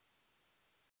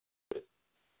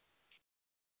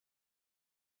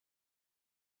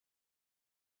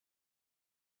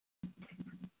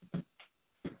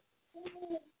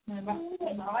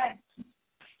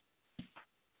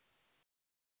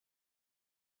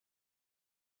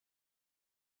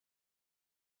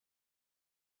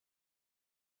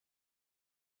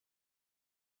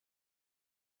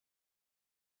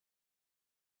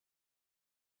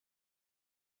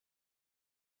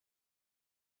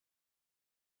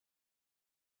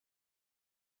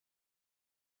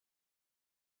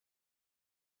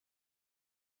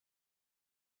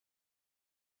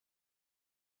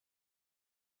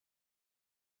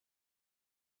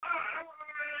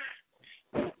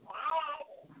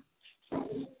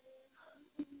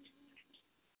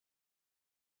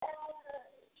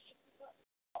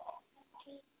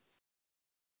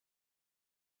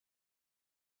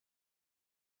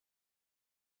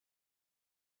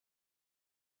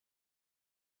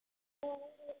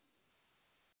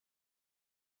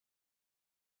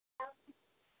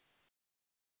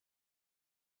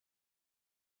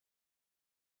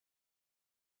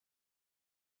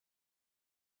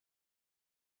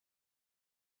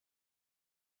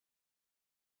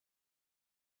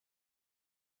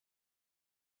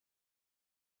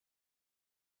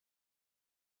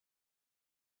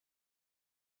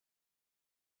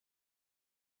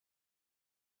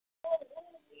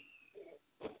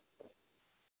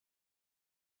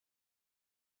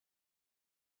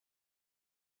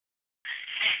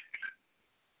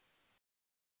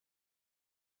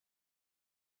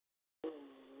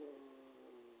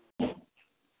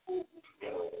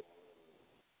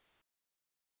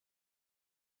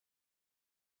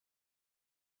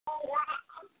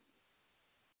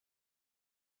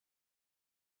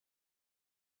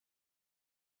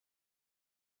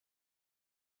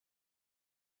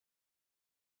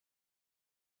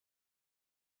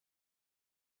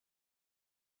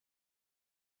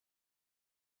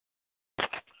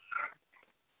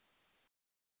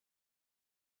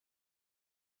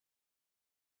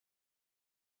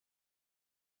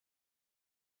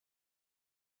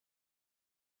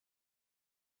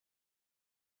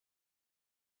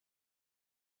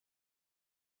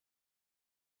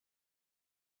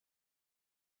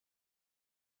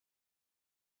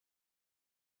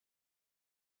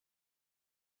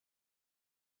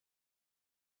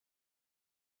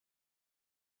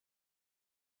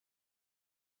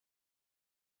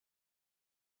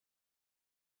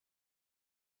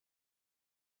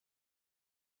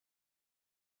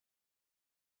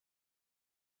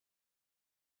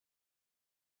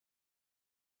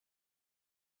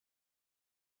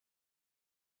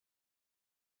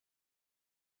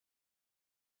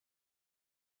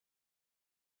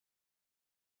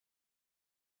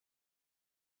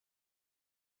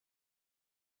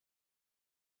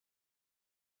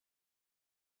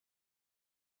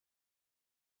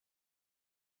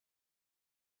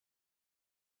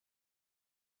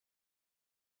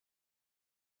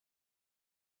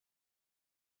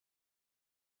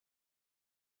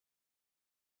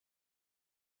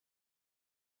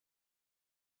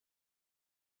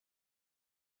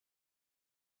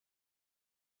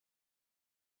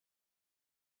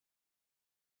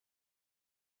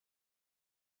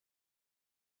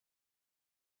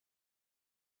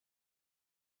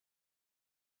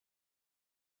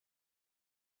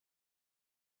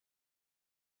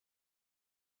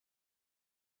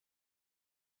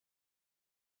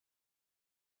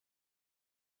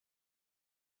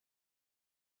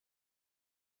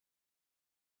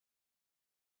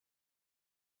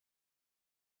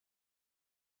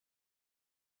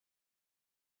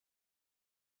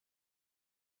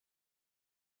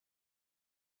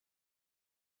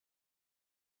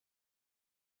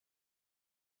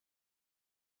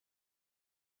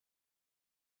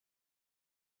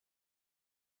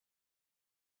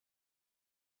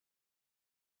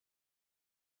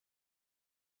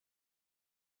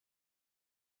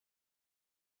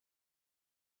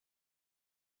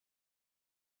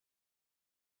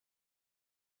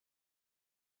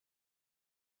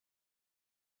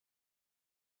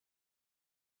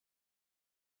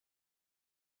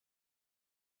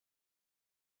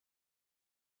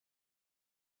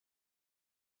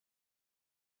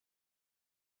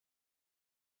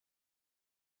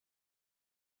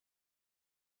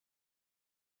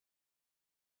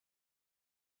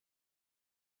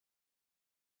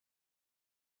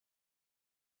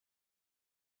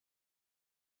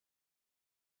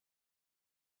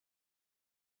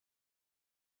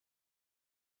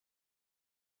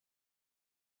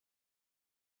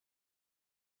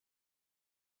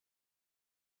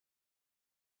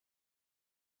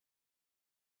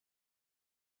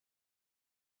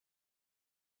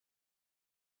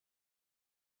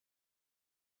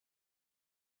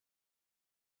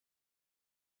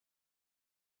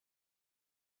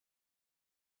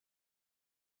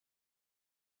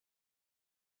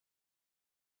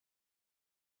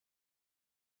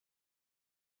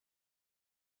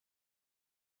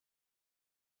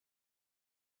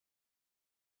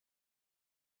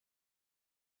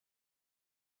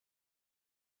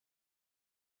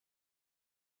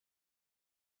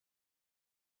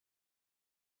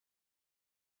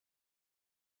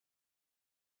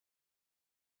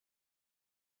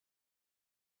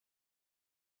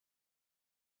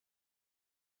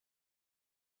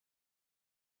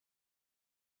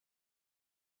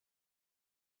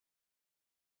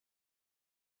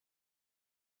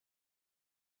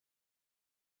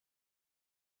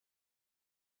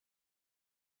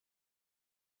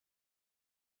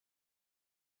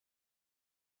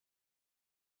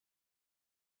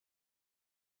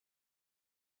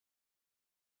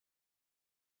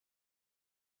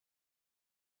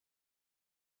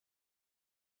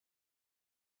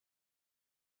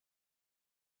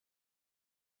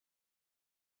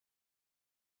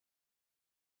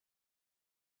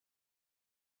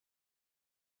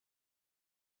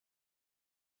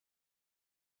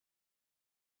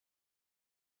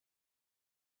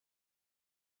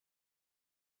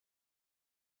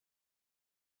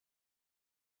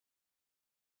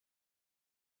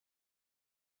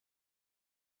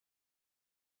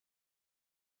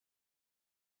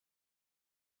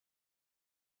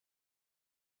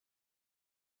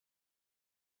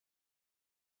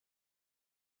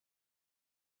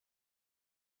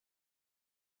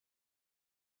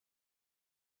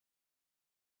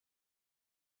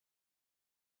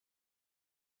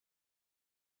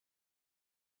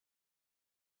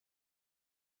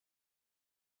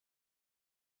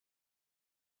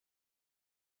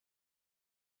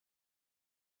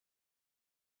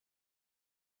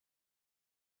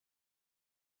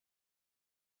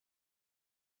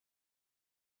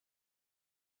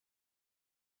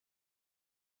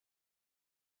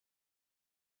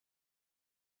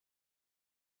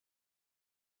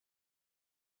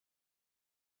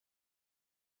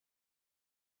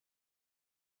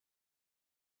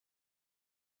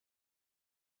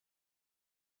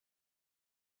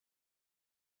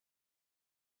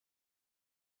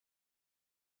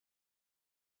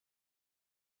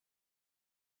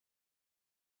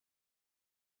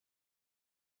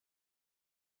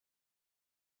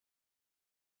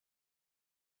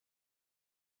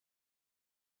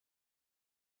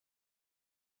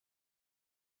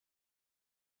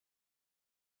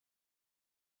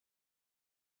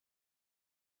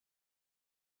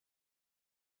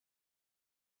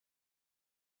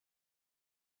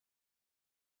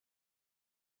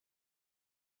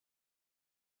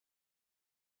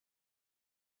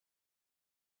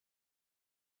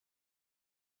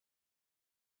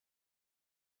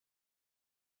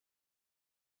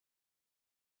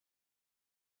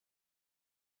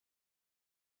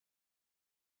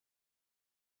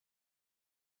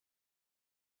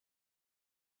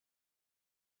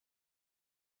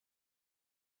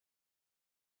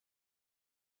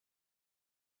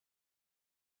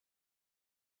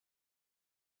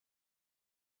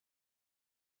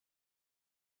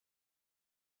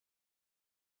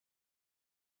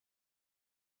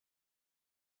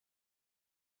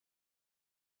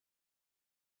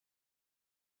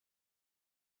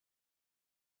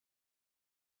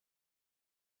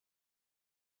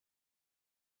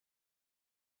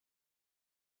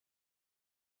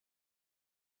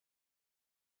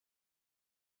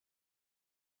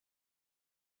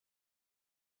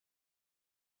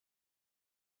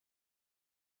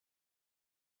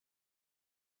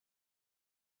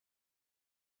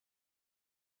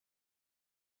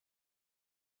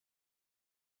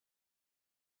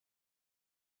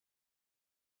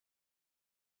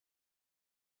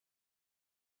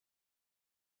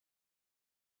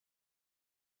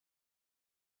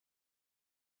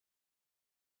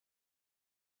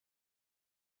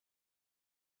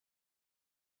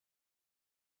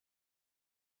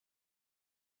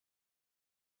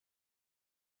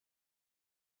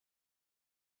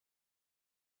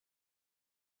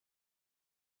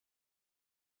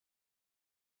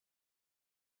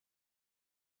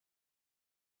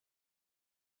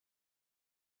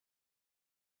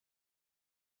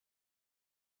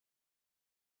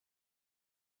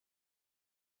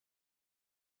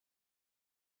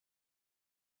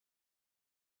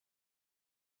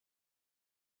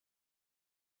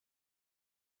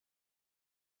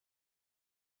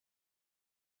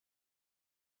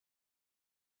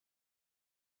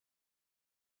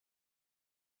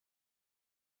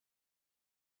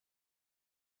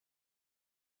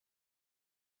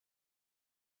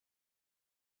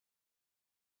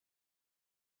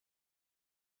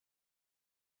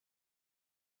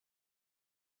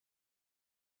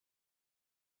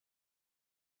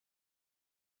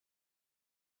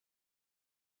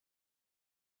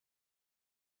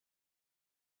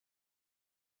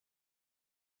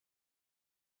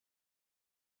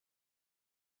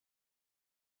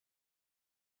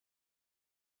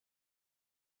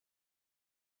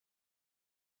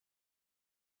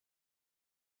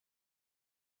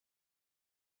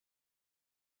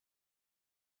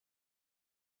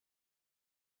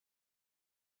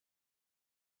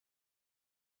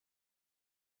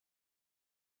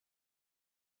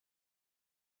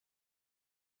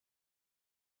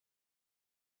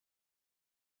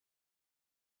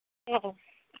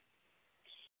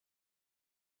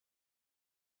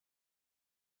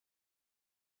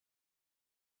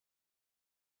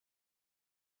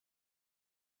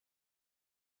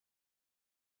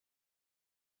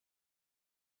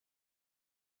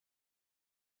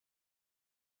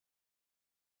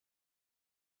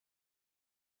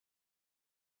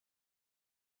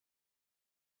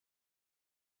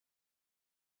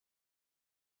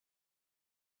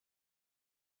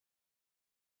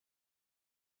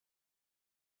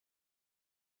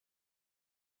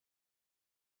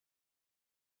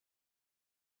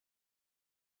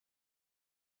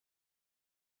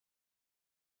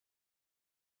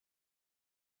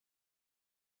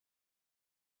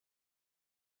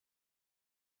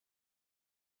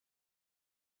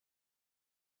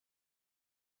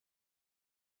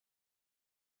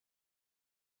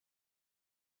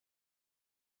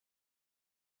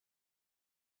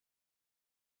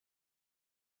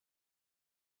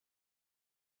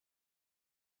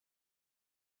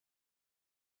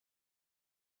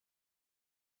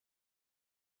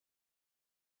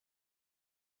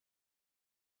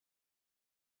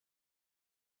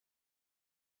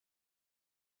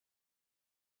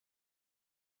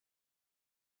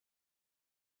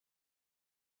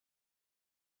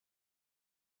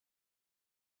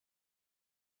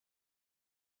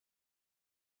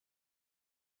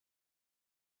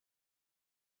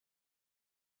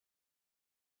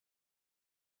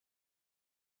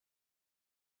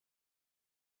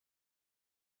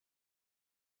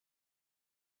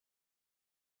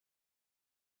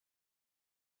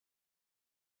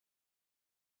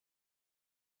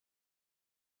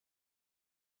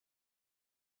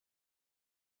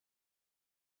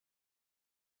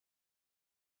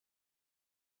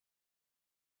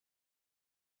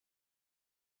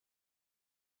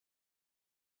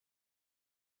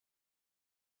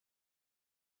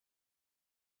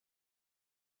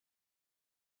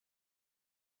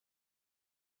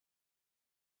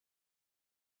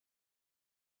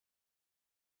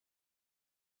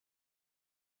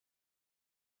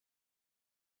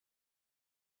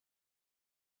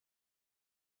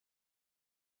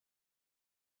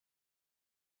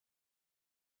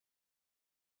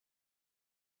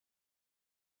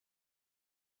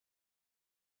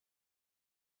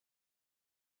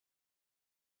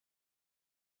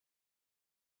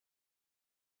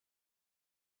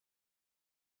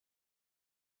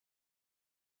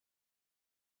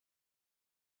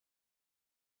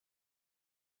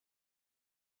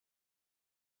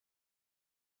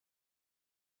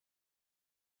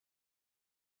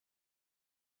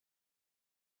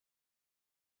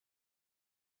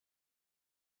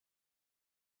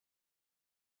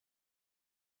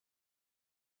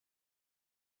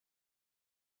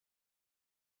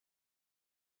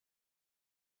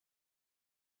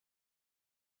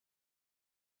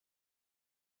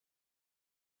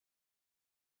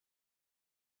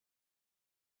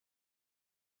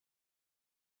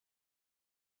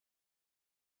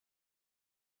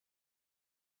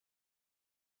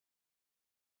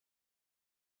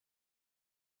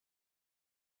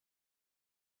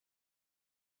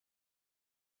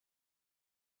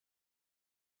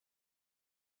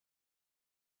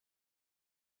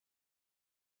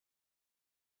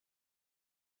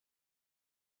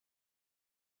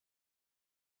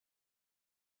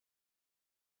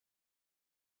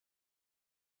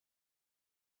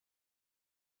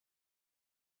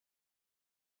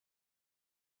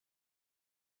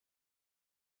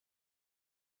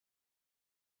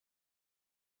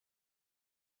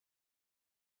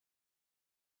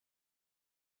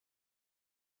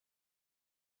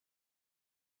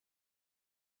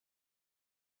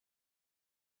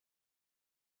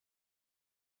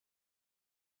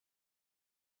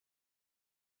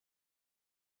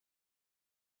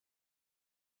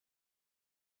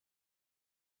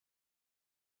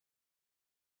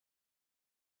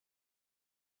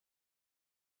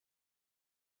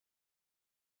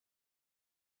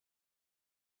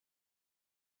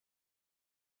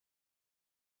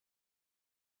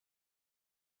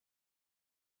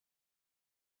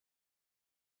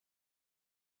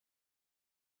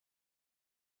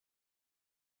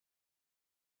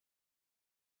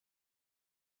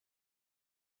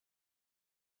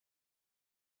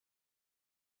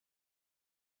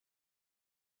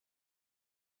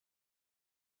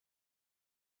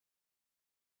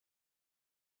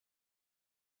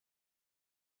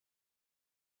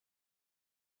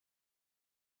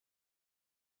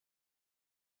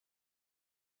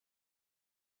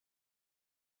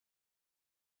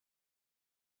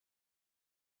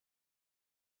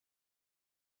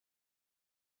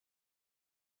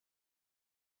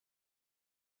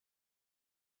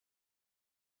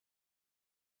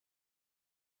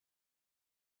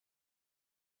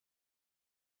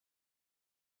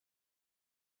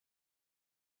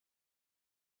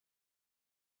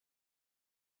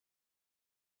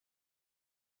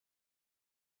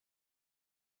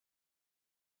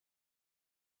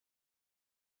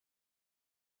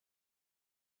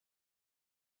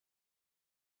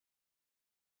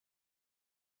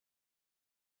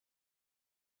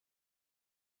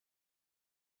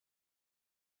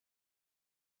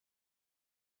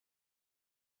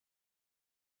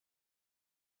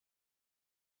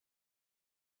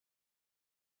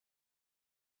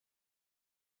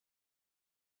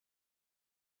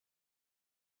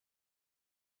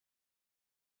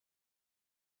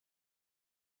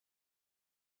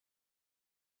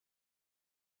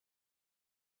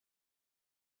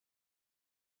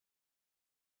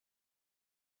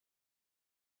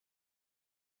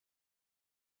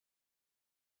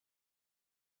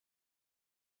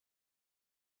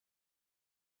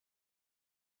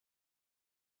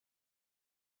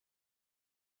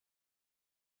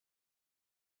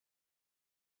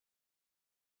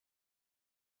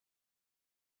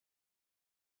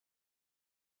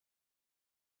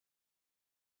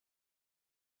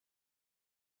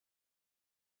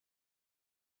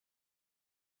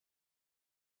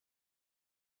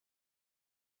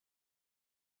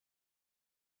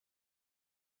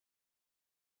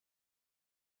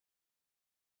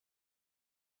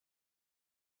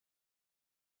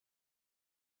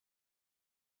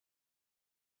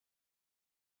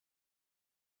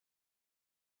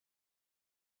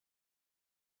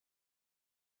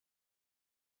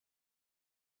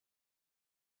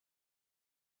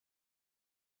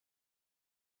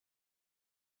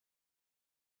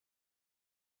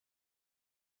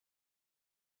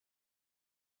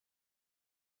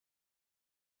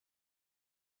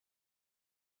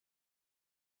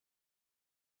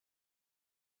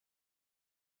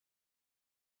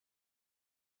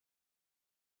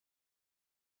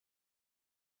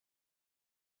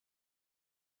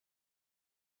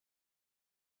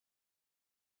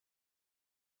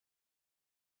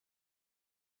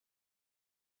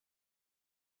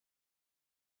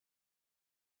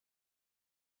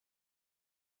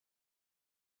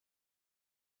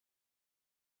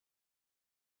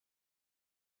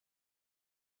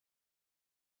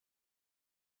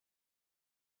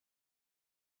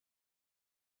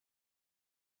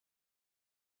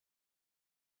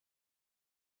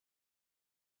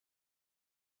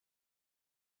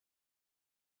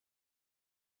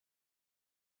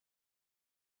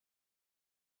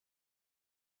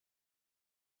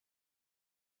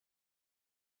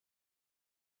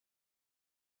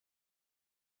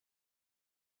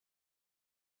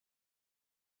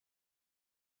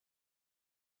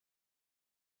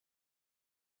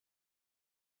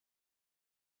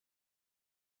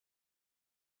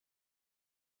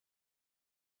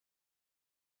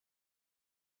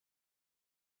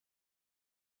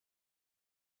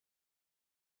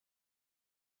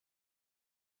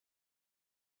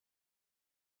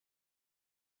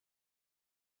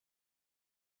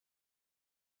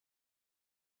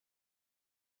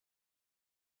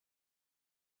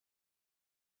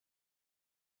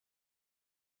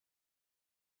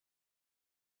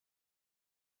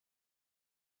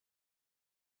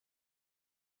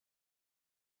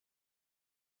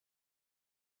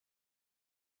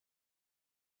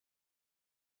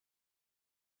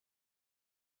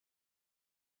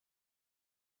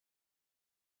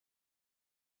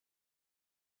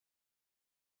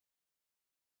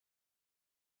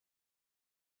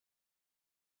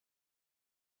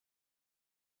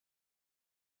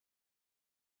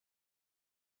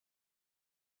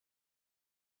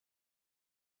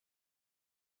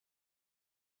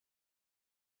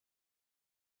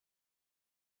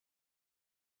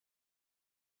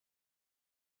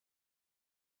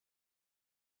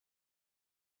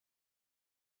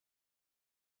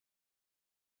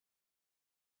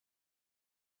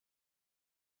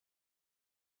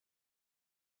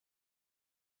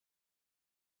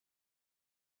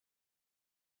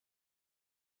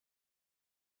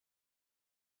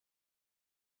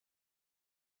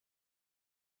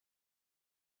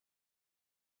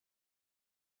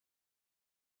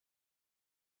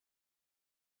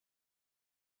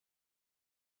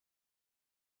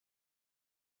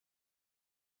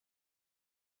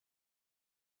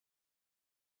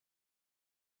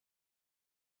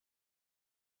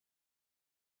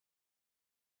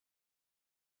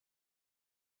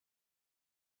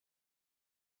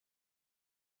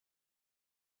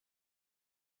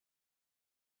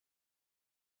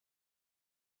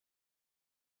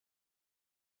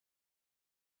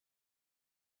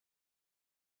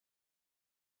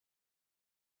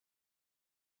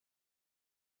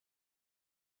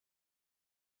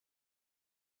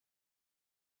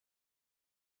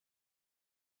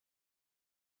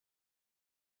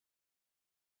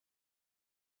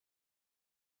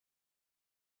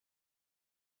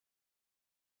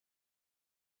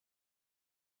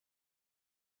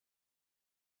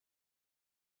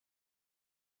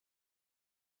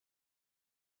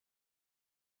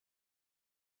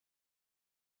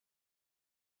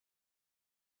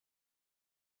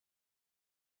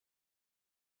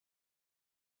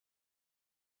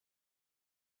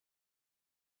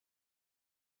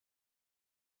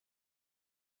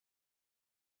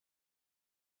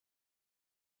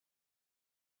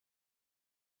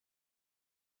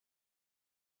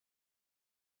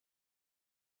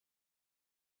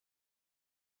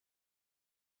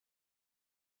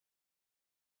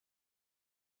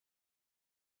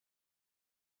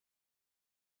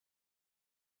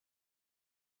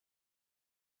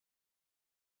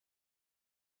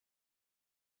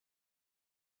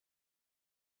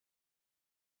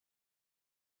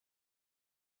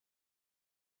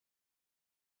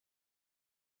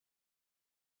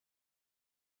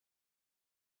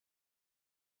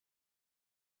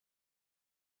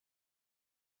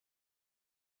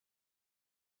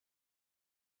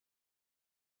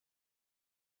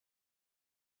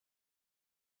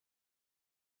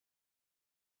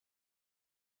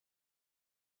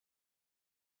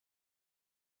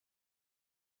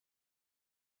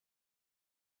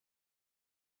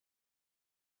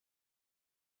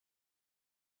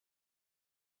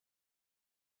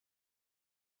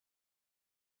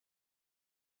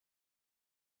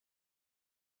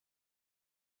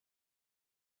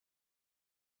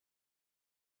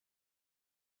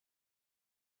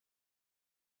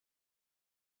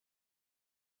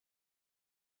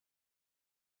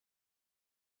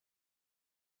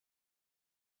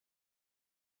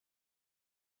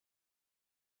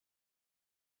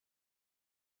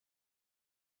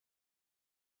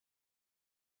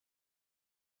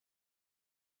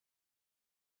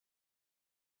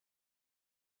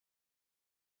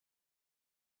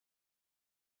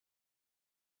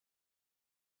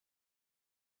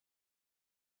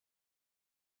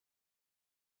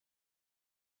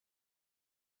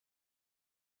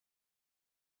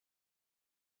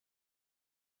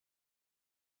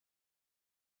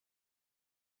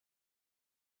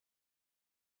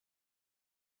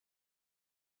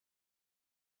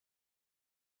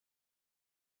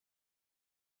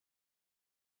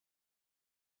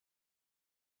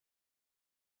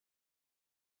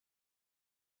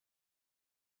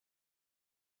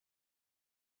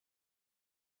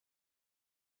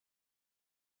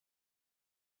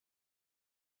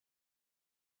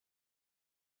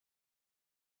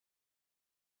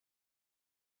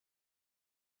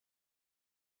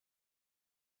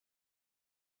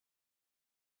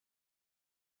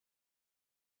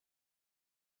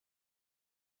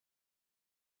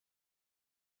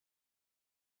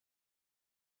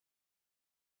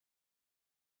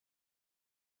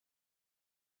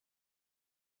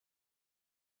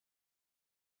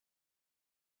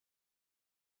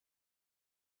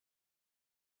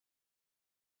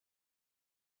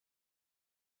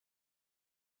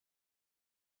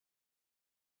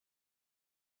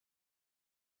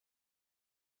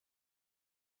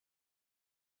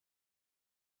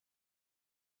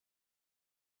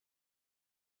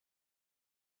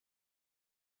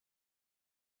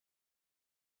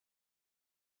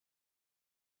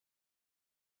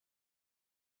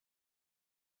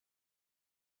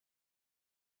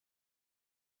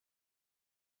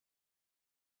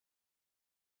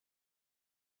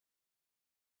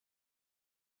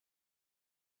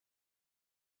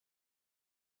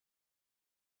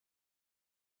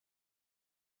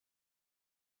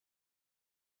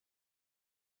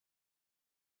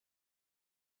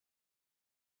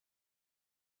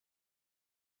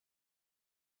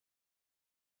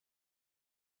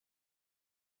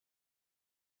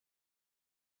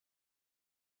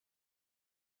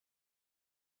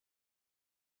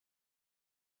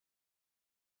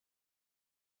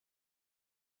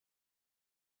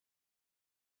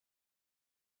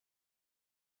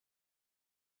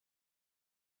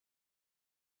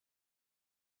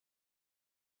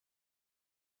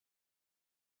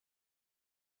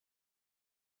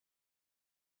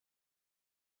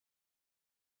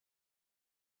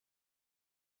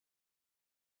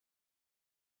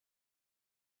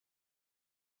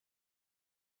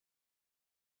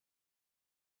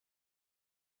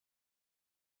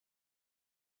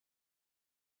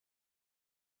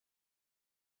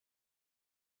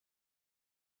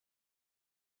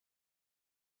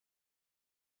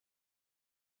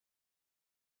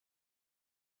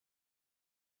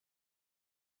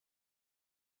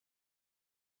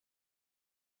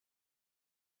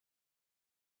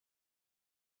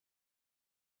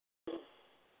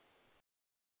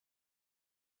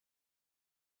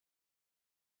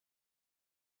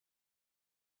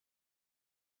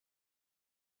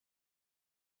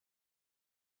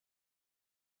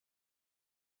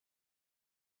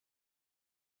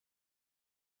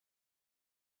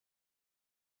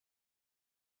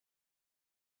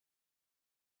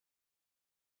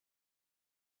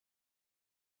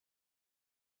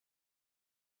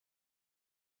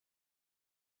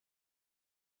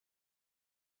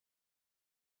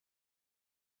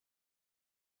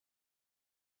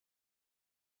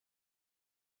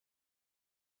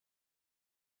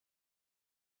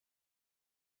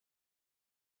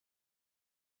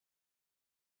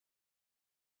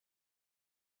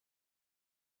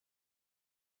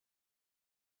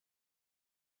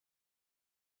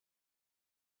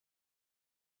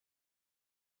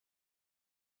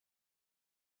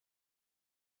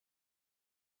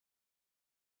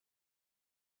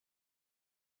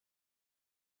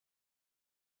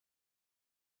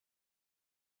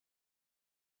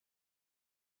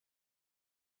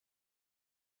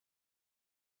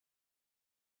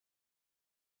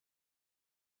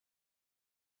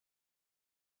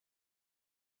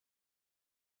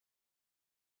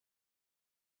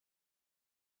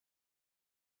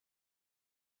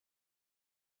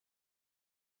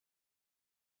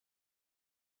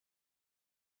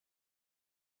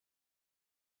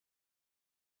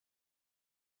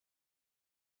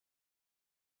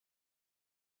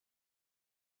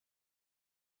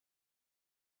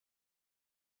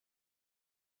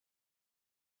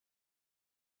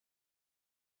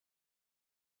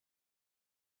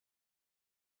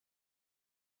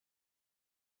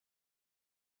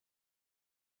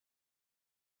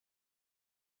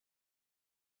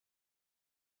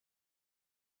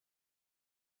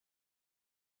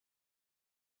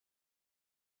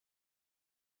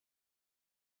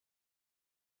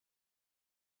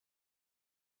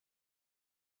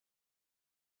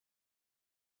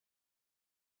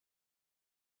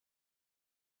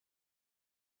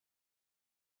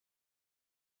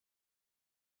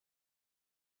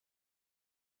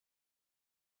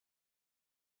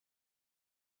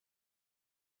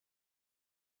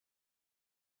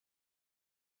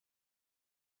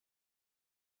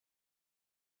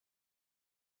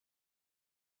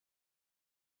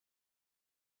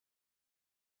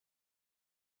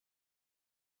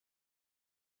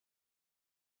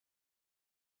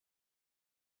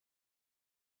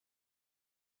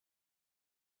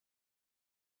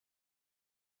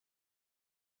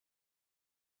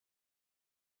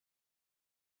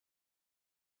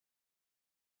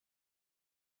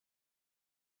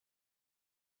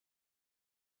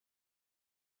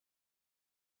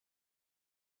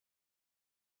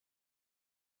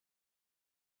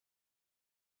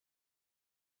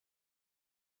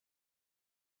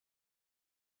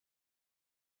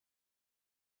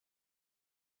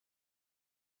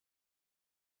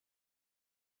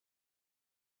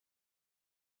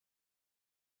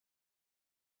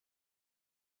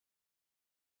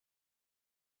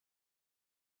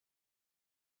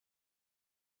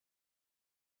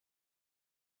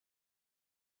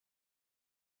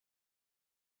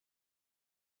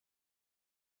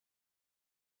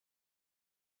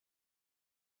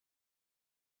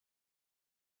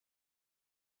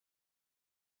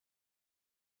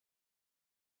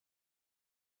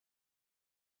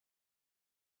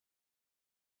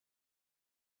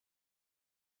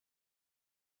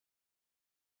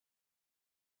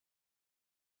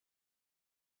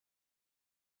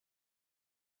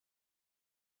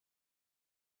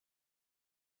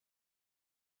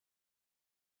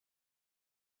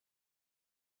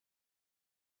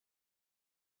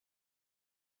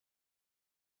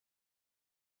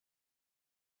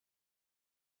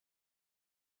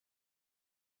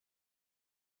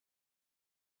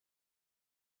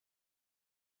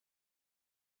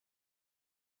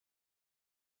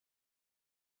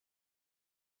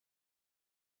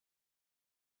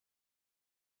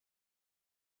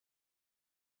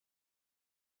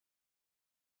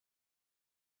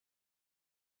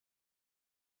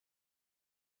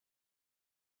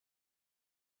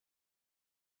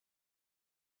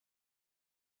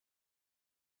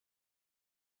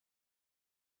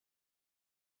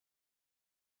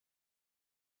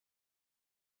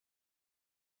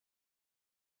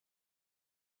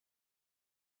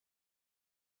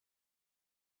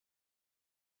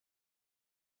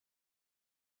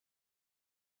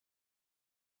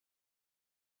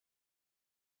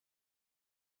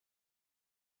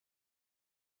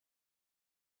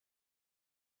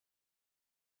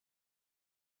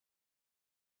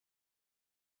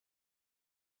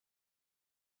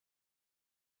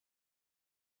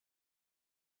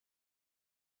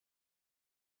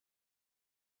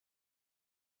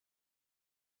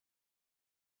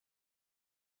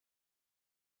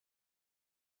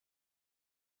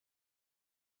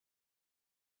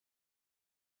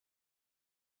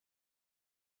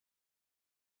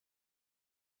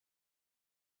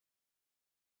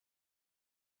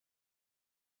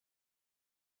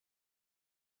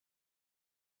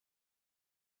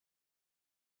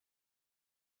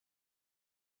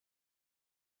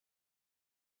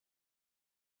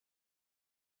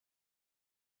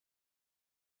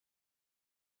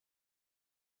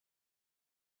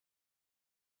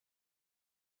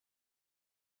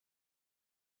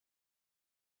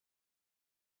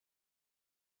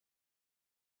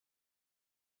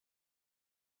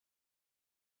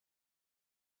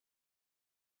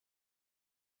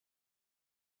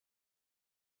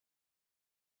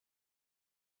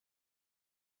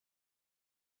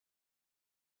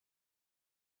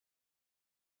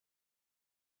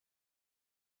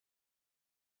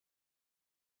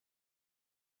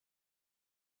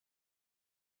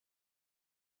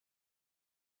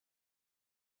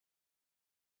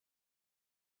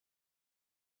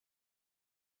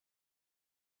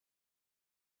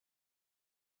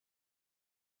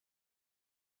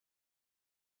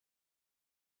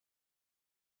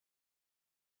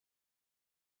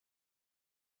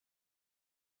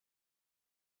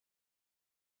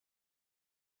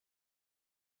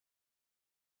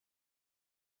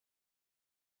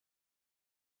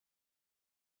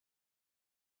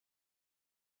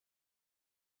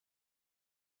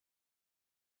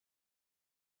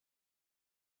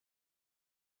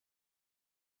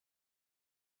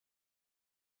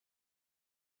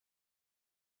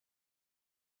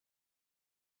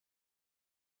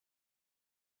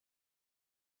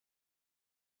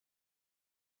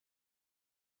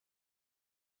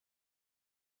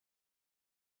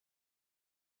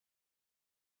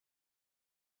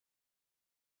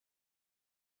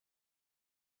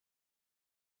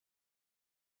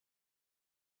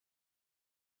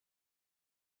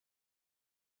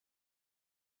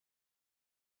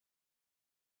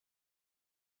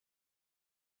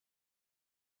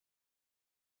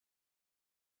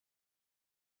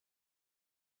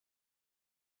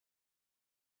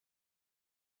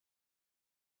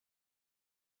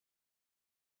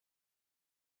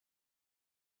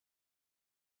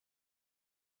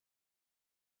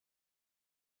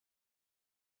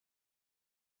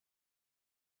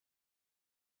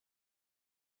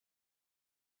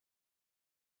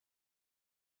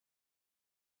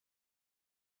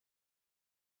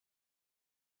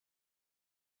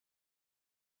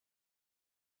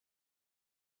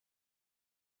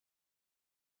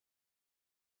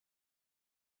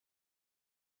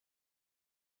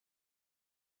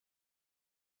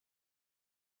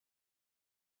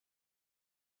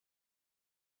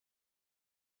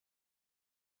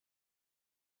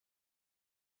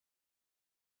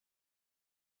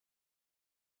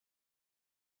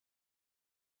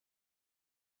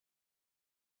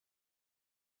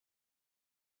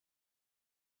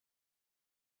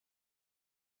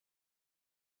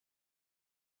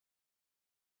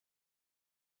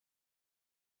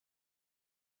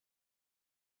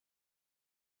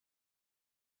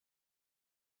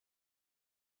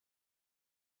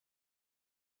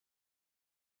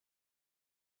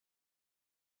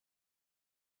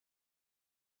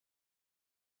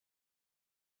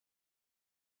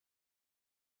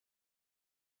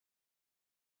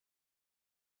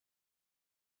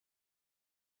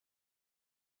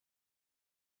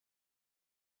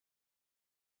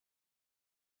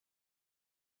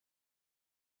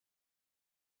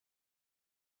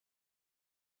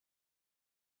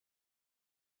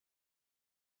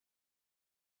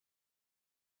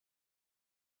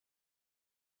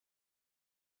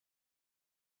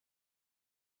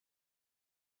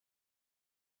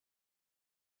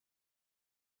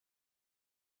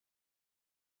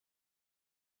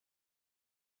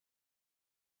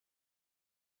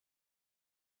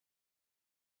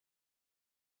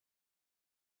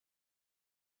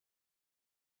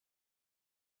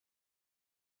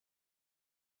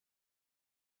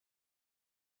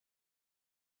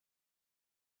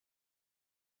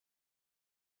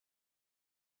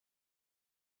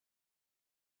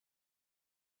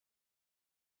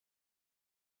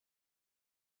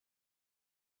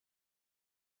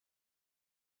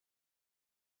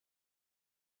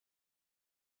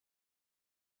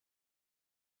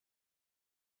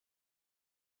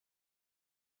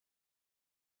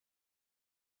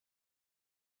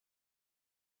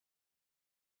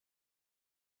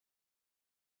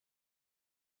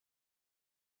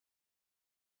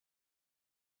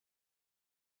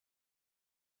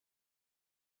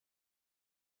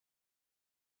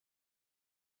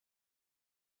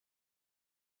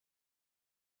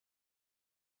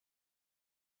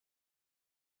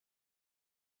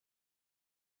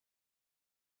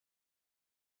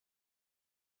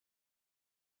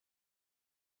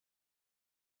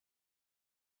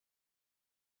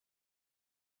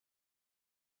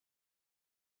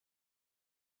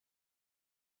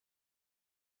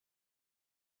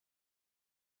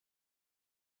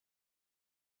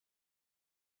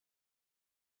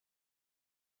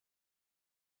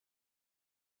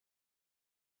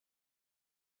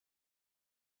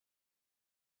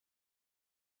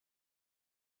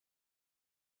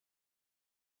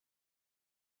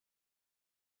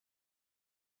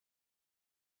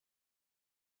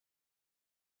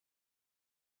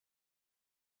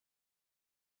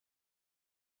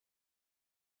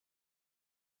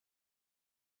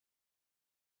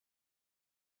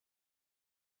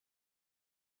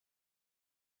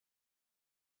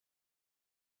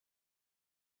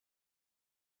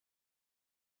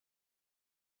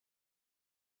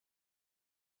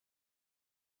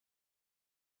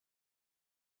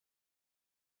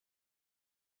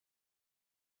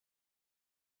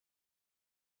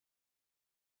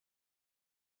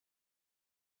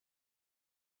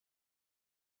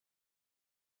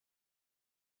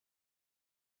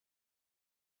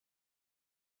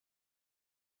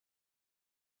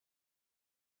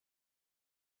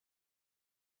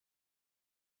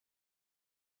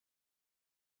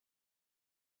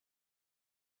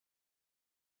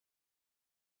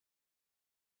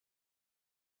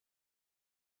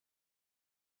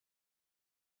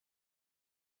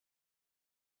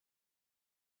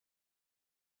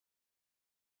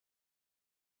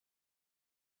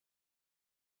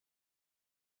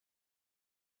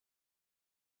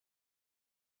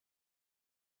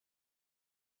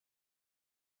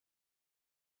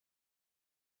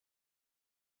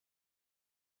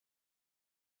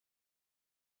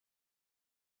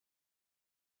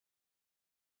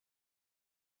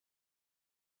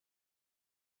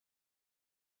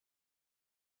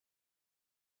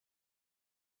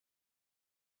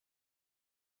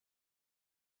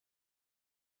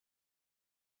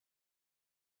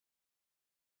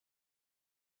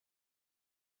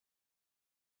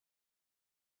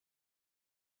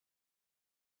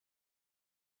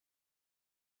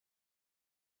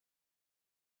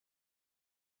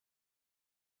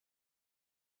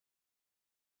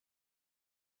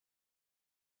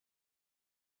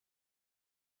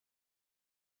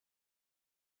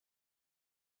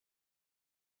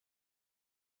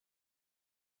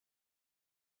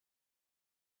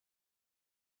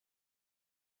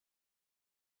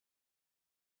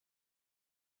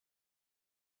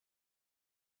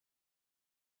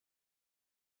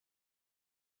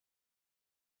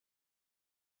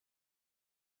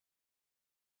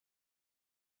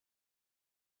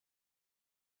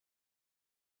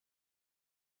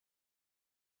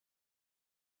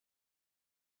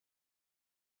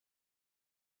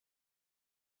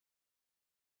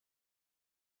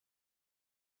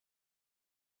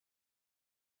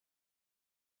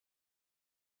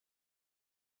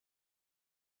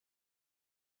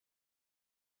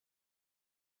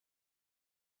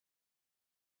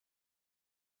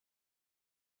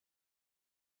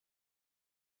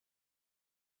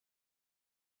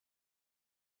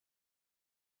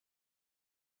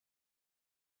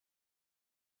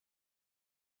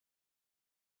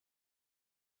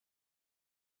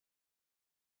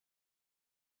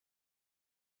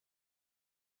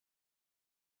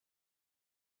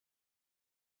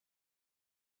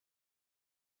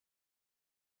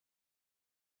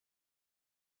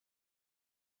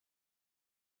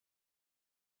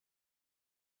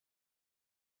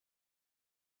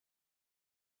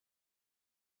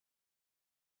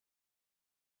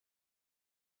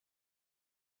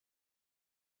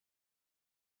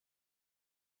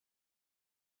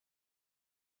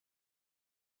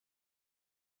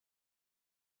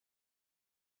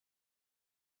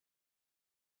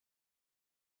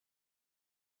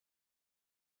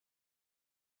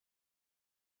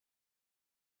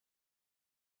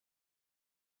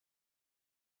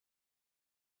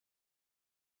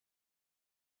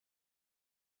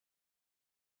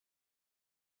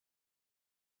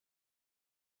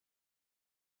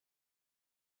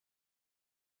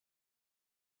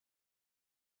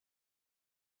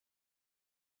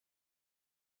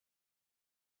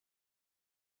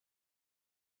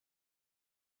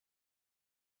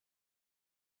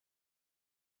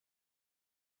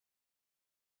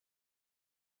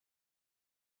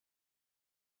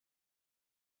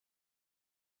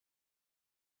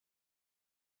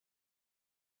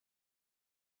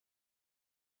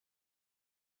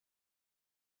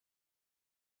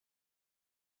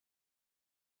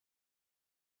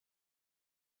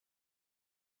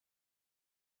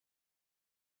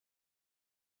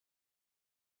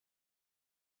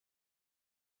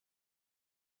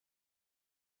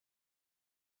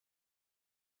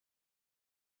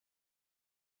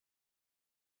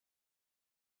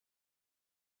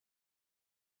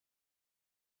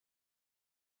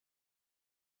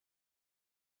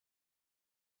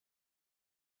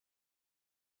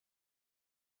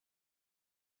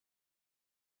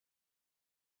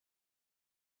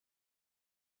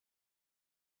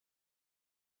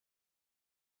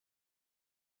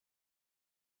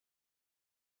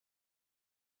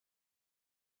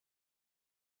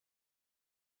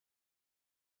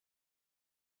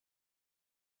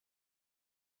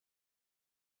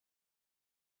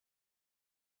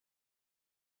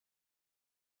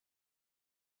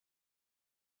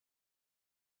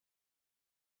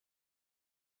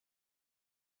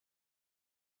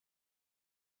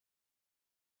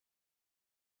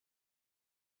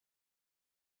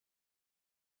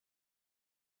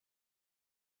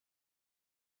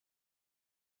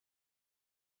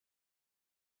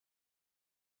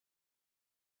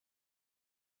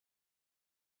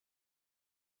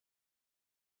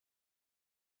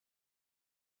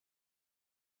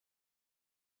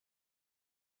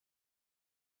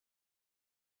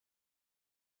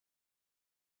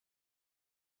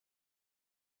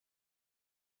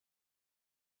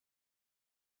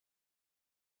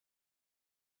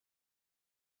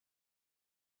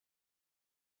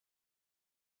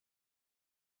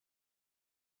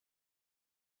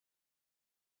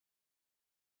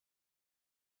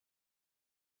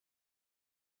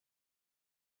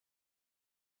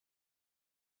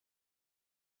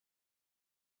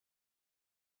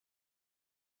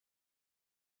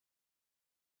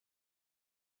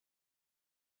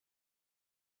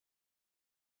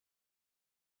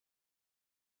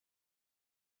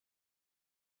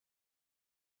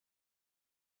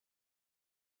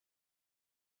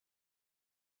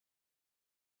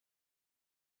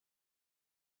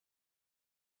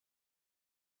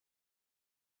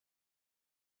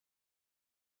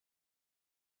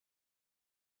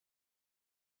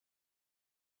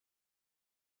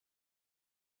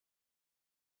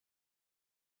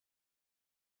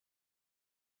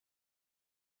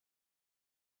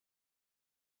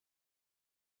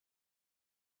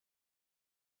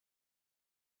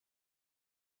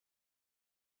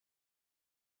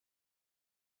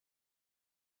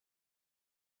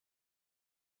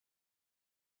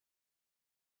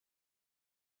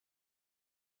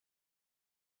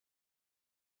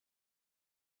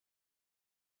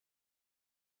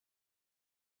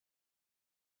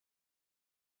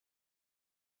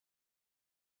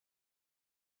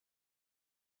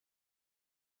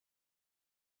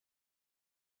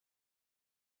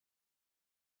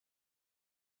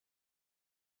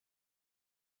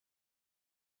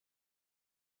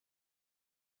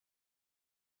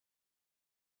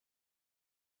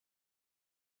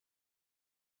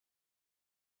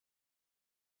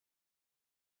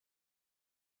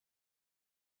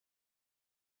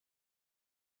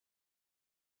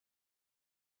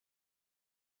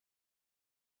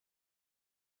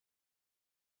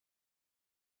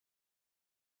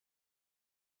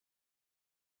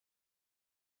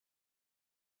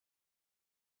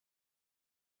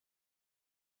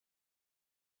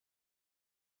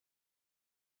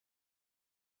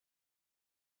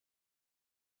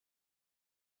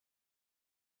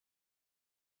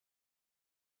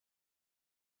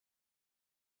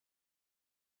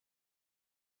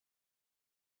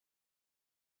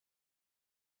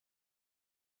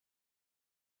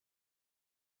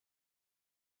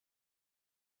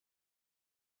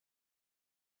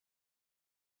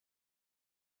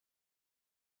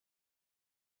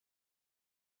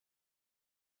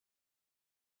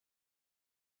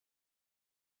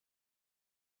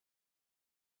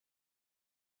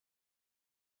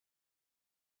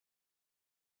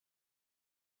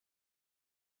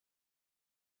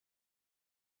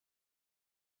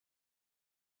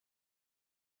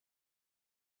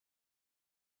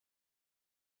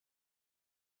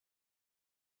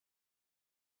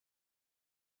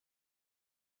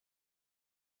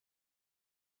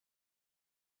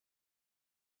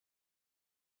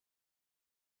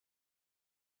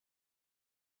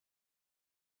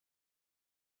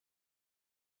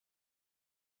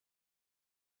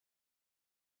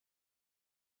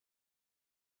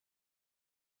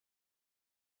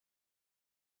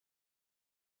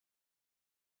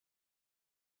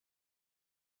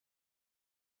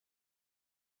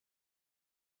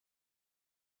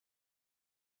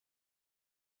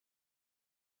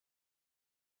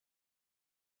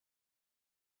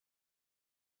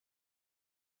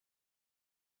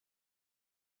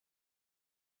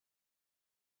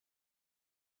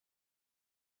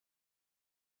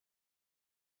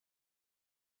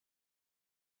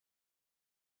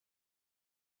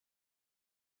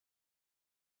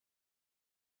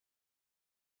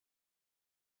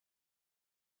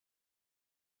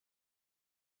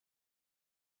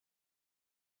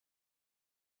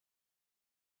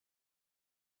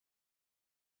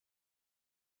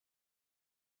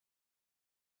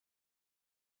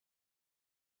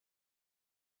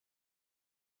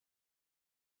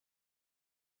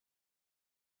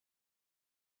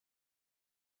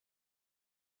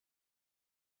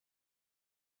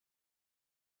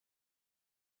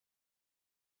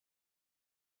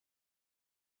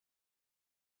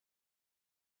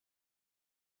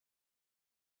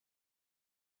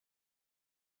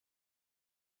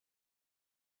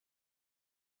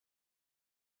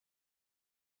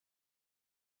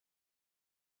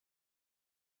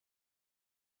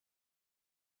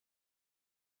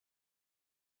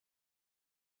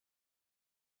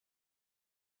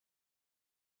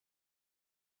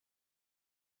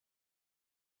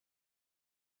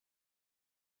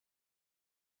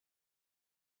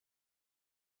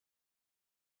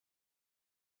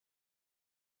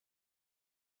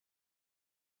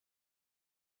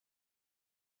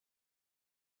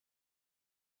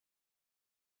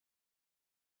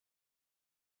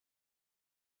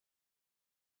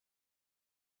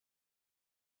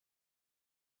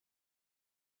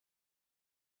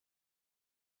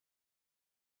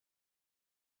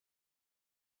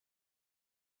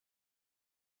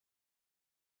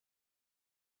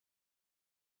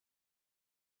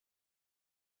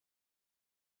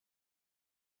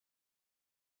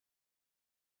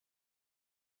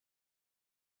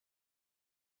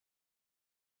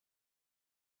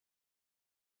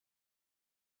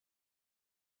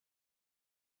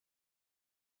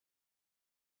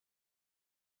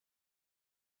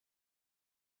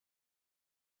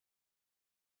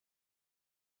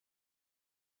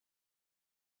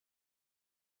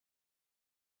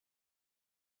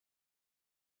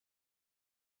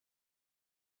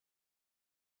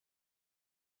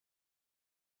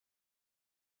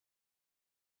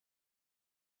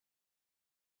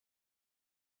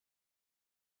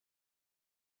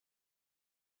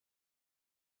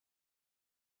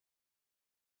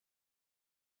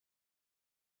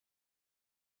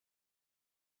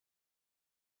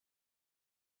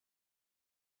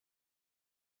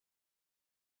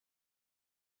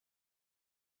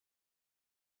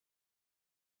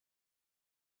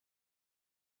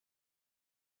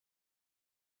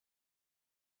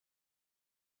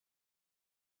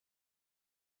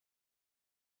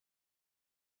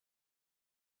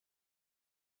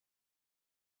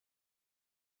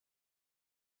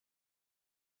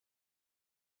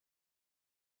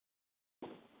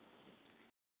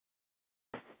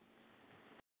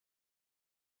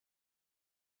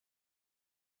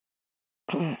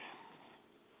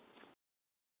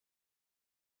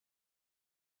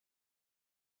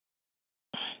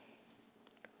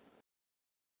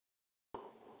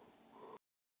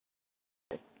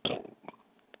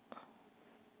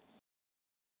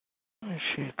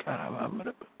 you,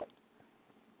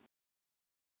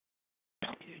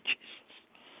 Jesus.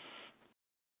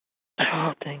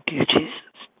 Oh, thank you, Jesus.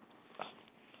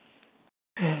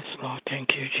 Yes, Lord, thank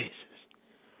you, Jesus.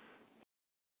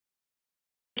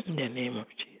 In the name of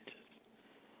Jesus.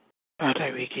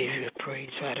 Father, we give you praise.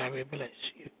 Father, we bless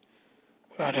you.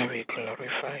 Father, we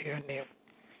glorify your name.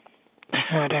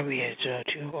 Father, we exalt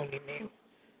your holy name.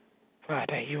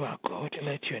 Father, you are God.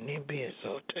 Let your name be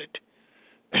exalted.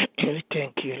 We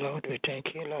thank you, Lord. We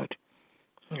thank you, Lord.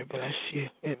 We bless you.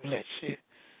 We bless you.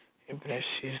 We bless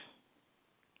you.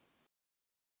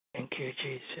 Thank you,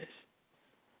 Jesus.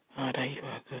 Father, you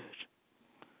are good.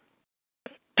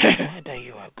 Father,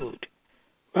 you are good.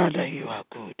 Father, you are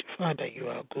good. Father, you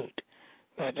are good.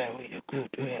 Father, we are good.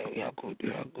 We are good.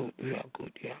 You are good. You are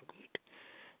good. You are good.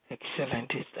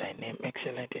 Excellent is thy name.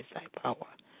 Excellent is thy power.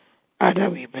 Father,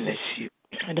 we bless you.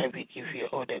 Father, we give you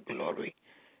all the glory.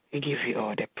 We give you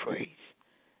all the praise.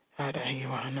 Father, you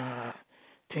are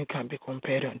nothing can be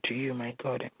compared unto you, my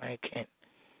God and my King.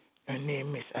 Your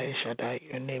name is Aishadai.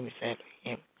 Your name is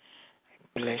Elohim. I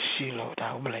bless you, Lord.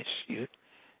 I will bless you.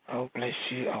 I will bless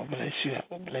you. I will bless you. I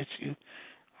will bless you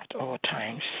at all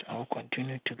times. I will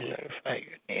continue to glorify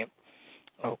your name.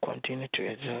 I will continue to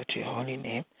exalt your holy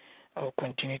name. I will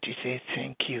continue to say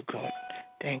thank you, God.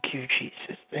 Thank you,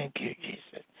 Jesus. Thank you,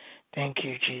 Jesus. Thank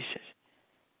you, Jesus.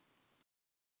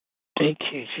 Thank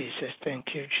you, Jesus.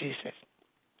 Thank you, Jesus.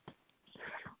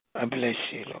 I bless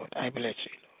you, Lord. I bless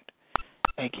you, Lord.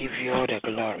 I give you all the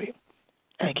glory.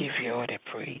 I give you all the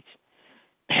praise.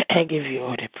 I give you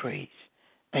all the praise.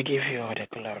 I give you all the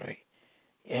glory.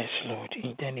 Yes, Lord,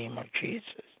 in the name of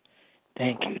Jesus.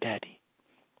 Thank you, Daddy.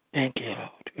 Thank you,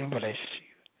 Lord. We bless you.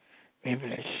 We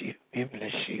bless you. We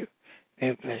bless you.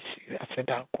 We bless you. I said,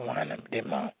 I'm going to be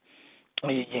the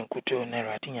we yankuto na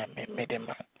radinya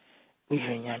medema we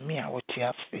nyame a wote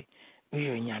afi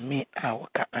we nyame a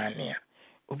woka ane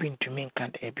obi ntumi nka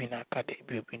da ebi na aka da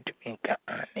ebi obi ntumi nka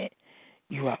ane.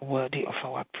 You are worthy of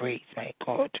our praise, my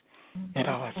God. And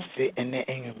I was say ene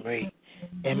enumre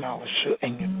ema woso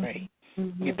enumre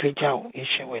we pejaw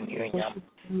ishe when you nyam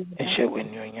ishe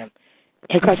when you nyam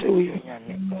ekase we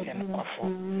nyame ene kwafo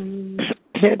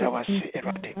that was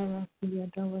erade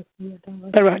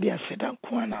erade aseda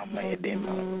kwa na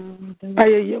mayedema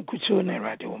aye yankuto na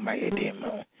erade o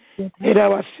mayedema era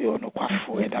wasi ono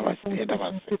kwafo era wasi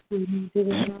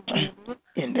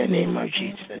in the name of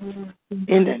Jesus.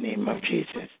 In the name of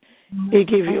Jesus, we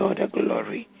give you all the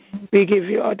glory. We give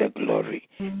you all the glory.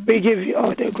 We give you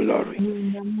all the glory.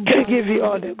 We give you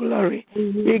all the glory.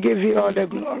 We give you all the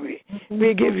glory.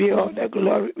 We give you all the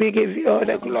glory. We give you all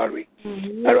the glory.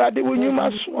 Eradi wunyu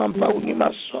maswampa wunyu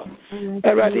maswa.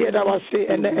 Eradi yeda wasi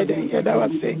ene yeda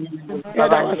wasi.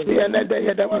 Yeda wasi ene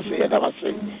yeda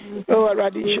wasi. Oh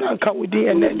eradi shanka wudi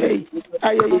ene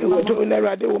aye yewoto na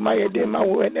eradi umayede ma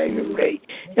wo ene yumrei.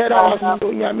 Yeda wasi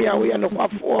onyame a wo ye no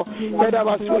kwafo. Yeda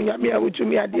wasi onyame a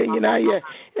wutumi ade nyina ye.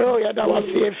 Oh yeda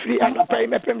wasi free anopai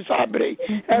mepem sabre.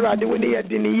 Eradi woni ye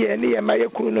dini ye ne ye maye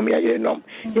kunum ye yenom.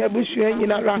 Ye busu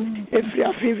nyina ra efri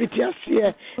afiviti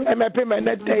ase. Mepem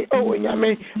na dai oh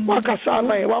onyame wakasa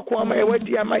amaye wako amaye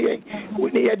wadi amaye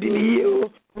woni ye dini ye o.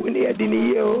 When you didn't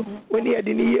you, when you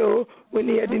didn't you, when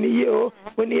you didn't you,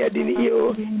 when you didn't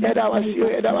you, that was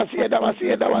you, that was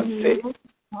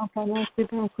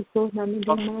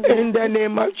in the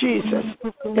name of Jesus.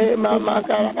 Hey, Mama,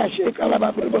 Kalabashe,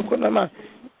 Kalabakunama.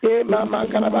 Hey, Mama,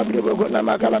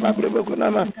 Kalabakunama,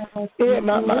 Kalabakunama. Hey,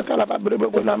 Mama,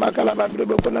 Kalabakunama,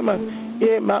 Kalabakunama.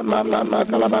 Hey, Mama,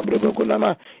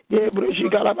 Kalabakunama. Hey, Brushi,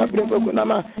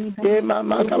 Kalabakunama. Hey,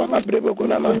 Mama,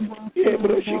 Kalabakunama. Hey,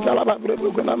 Brushi,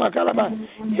 Kalabakunama, Kalaba.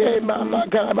 Hey, Mama,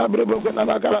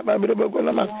 Kalabakunama,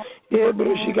 Kalabakunama. Hey,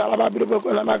 Brushi,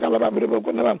 Kalabakunama,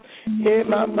 Kalabakunama. Hey,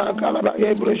 Mama, Kalaba,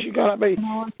 hey, Brushi, Kalaba.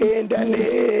 In the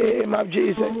name of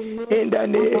Jesus. In the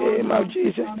name of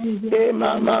Jesus. Hey,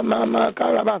 Mama,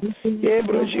 Kalaba. Hey,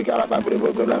 Brushi, Kalaba,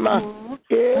 Brukunama.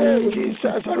 Hey,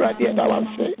 Jesus, Aradia, that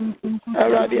was it.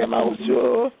 Aradia,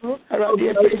 Mauso.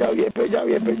 Aradia, Peja.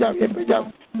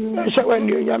 Shawan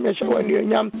you yam, Shawan you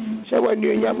yam, and you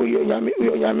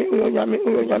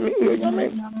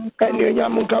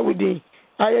yamuka wudi.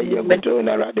 I am going to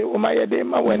narrate Umaya de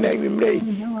Mawana, you may.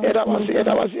 It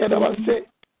was it.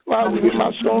 Why will you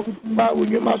muscle? Why will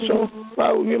you muscle?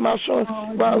 Why will you muscle?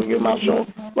 Why will you muscle?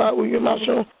 Why will you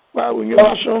muscle? Why will you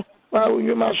muscle? Why will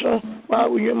you muscle? Why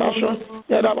will you muscle?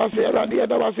 That was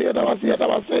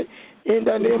it. in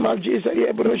the name of Jesus.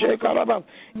 Ye broshe kalaba.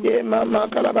 Ye mama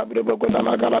kalaba briboko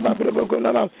nama kalaba briboko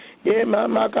nama. Ye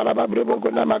mama kalaba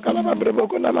briboko nama kalaba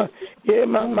briboko nama. Ye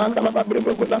mama kalaba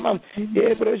briboko nama.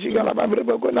 Ye broshi kalaba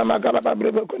briboko nama kalaba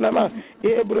briboko nama.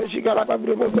 Ye broshi kalaba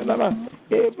briboko nama.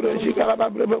 Ye broshi kalaba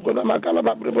briboko nama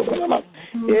kalaba briboko nama.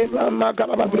 Ye mama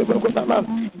kalaba briboko nama.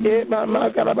 Ye mama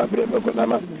kalaba briboko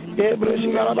nama. Ye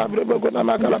broshi kalaba briboko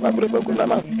nama kalaba briboko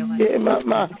nama. Ye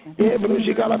mama ye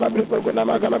broshi kalaba briboko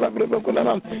nama kalaba briboko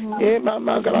nama. Ye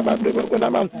mama kalaba briboko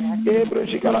nama. Ye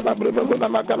broshi kalaba briboko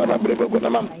nama kalaba briboko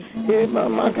nama. Ye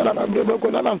mama kalaba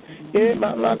briboko nama. Ye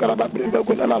mama kalaba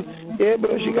briboko nama. Ye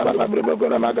broshi kalaba briboko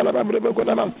nama kalaba briboko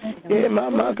nama. Ye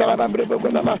mama kalaba briboko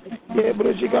nama. Ye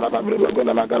broshi kalaba briboko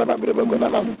nama kalaba briboko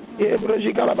nama. Ye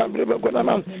broshi kalaba briboko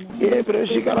nama. Ye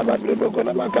broshi kalaba briboko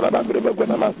nama kalaba briboko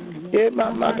nama. Ye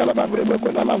mama kalaba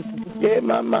briboko nama. Ye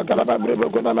mama kalaba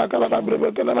briboko nama kalaba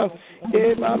briboko nama.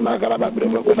 Ye mama kalaba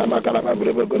briboko nama kalaba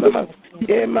briboko nama.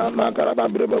 Ye mama kalaba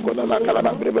briboko nama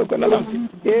kalaba briboko nama.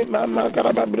 Ye mama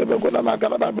kalaba briboko nama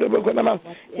kalaba briboko nama.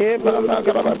 Ye mama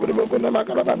kalaba briboko nama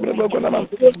kalaba briboko nama.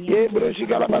 Ye broshi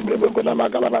kalaba briboko nama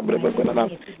kalaba briboko nama.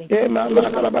 Ye mama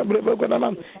kalaba briboko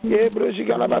nama. Ye broshi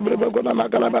kalaba briboko nama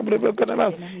kalaba briboko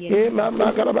nama. Ye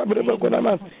mama kalaba briboko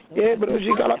nama. Ye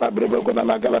broshi kalaba briboko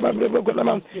nama kalaba briboko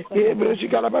nama. Ye broshi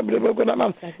kalaba briboko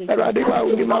nama. Eradi wa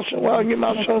ungi maso wa ungi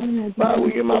maso wa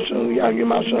ungi maso ya ungi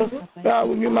maso wa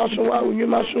ungi maso wa ungi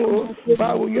maso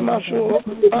wa ungi maso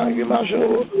wa ungi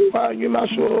maso wa ungi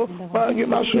maso wa ungi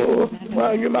maso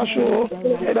wa ungi maso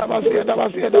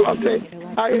edabase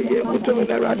aye ye muto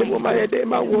na eradi mo ma yede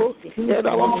ma wo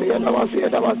edabase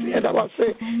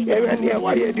ye ni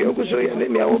wa ye di oguso ye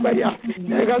ni wo ba ya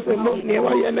ye ga se mo ni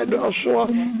wa ye na do so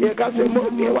ye ga se mo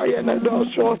ni wa ye na do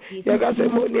so ye ga se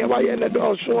mo ni wa ye na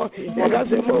do so ye ga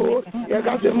se mo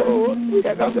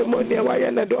ni wa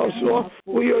ye na do so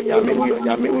uyo nyame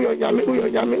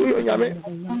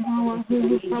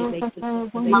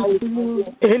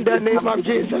in the name of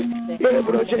Jesus. Ye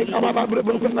broche kalaba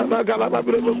briboko nama kalaba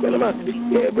briboko nama.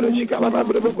 Ye broche kalaba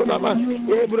briboko nama.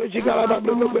 Ye broche kalaba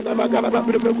briboko nama kalaba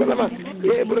briboko nama.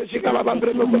 Ye broche kalaba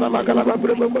briboko nama kalaba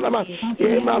briboko nama.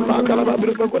 Ye mama kalaba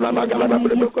briboko nama kalaba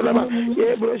briboko nama.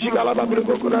 Ye broche kalaba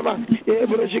briboko nama. Ye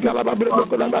broche kalaba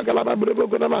briboko nama kalaba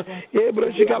briboko nama. Ye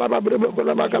broche kalaba briboko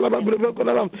nama kalaba briboko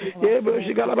nama. Ye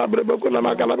broche kalaba briboko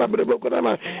nama kalaba briboko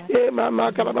nama. Ye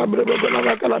mama kalaba briboko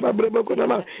nama kalaba briboko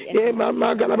nama. Ye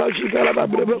mama kalaba shikalaba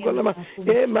briboko nama.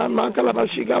 Ye mama kalaba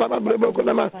shikalaba briboko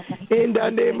nama. In the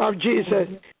name of Jesus.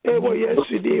 Ewo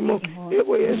Yesu dimo.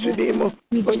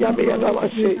 Onyame ya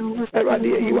dawase. Erade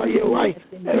you are your wife.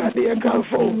 Erade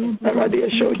kanfo. Erade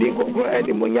show di gogo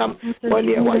edi munyam.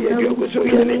 Oni wa ye bi oguso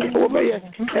ye ne obeye.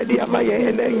 Edi amaye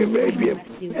ene nwebiem.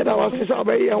 Eda wase so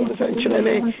obeye hu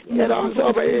sanchirene. Eda wase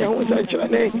obeye hu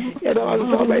sanchirene. Eda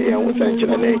wase obeye hu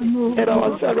sanchirene. Eda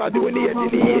wase erade woni ye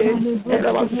diniye.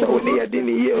 Eda wase woni ye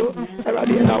diniye.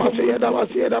 Erade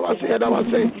eda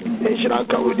wase. Nshira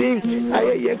kaudi.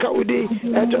 Aye ye kaudi.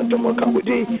 Tontomo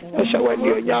kaudi.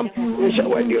 Eshawani onyam.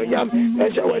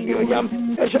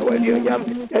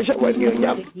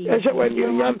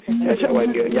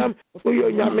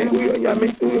 Uyo nyame.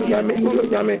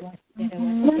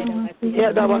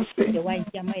 Yeah, that was it.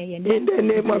 In the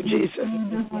name of Jesus.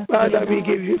 Father, we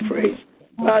give you praise.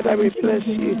 Father, we bless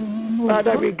you.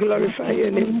 Father, we glorify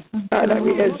your name. Father,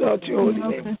 we exalt your holy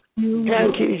name.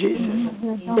 Thank you, Jesus.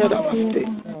 Yeah, that was it.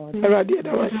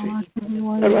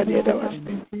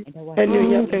 And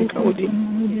you have been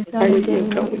counting. I am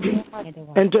counting.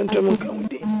 And gentlemen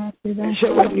counting. And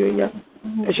show when you are.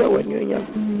 And show when you are.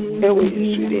 And we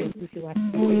is today.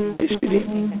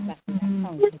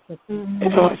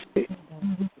 And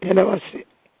I was it.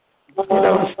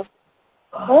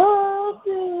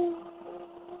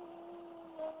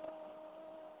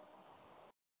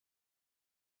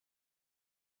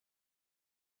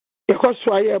 Because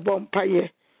why a bumpire,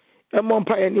 a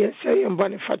bumpire near say and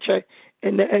Boniface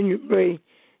and the annual brain.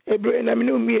 A brain, I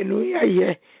mean, me and we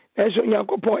as on your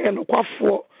point and a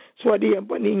quaffo. So the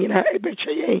emboning in her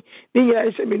ebeche, near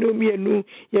as a minu me and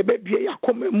ye baby, a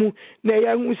comemu, nay,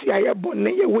 I will see I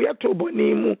bonnet, we are to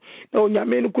bonimu, no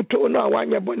yamen could to no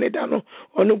one your bonnetano,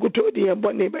 or no good to the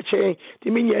bonnet beche, the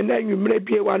minion and then you may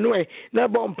be one way, no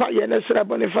bumpire and a slab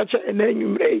Boniface and then you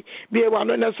may be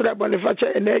one and a slab Boniface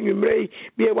and then you may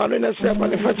be one and a slab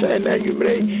Boniface and then you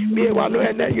may be one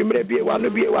and then you may be one,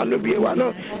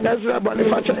 that's a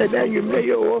Boniface and then you may,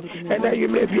 and then you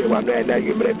may be one and then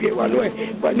you may be one way.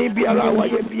 But boni biara wa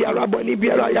ye biara boni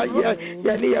biara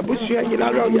ya ni abusua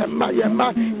nyina ro ye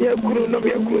ma ye kuru no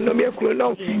ye kuru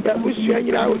no ya abusua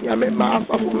nyina ro ya me ma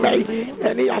afafu mai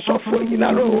eni asofo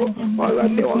nyina ro ola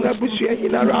ne on abusua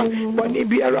nyina ro boni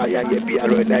biara ya ye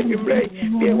biara na nyumre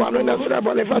bi wa no na sra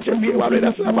bole fache bi wa no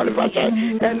na sra bole fache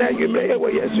na nyumre e wo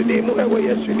yesu ni mu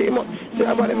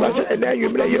sra bole fache na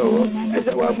nyumre yo e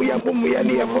se wa mu ya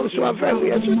ni e fonso afa mu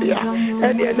yesu dia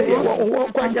eni ye wo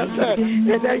kwanya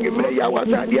se na nyumre ya wa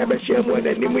sa dia be shemu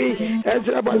na ni mu e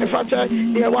sra bole fache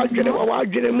ni wa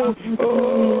dwene mu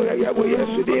oh ya wo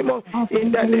yesu ni mu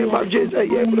in the name of Jesus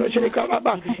ye bro sheka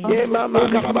baba ye mama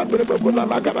kalaba brebo kuna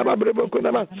makalaba brebo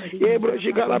kuna ma ye bro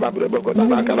sheka baba brebo kuna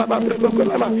makalaba brebo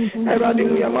kuna ma eradi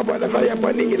mu ya mabo na fa ya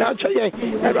bani ina chaye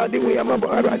eradi mu ya mabo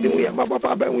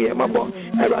pa ba mu ya mabo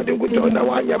eradi kuto na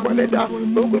wanya boneda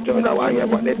kuto na wanya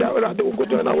boneda eradi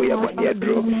kuto na wanya boneda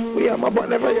dro mu ya mabo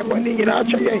na fa ya bani ina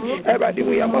chaye eradi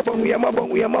mu ya mabo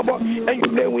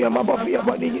enyumle mu ya mabo fa ya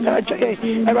bani ina chaye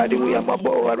eradi mu ya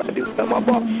mabo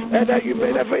eda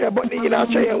yumle na fa ya bani ina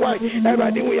chaye why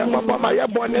eradi mu ya mabo ma ya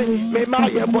bone me ma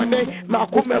ya bone ma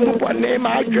kuma mu bone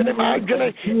ma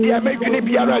adwene dia me dwene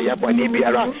biara ya bone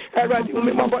biara eradi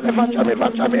mu mabo na fa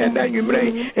cha me enda yumle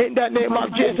in the name of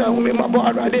Jesus mu mabo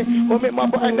eradi mu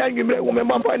mabo enda yumle mu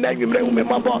mabo enda yumle mu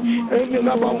mabo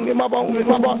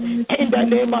in the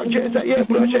name of Jesus ye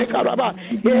bro she karaba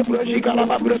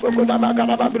brebo ko na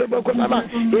karaba brebo ko na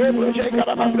ye bro she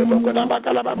karaba brebo ko na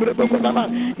karaba brebo ko na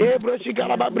ye bro she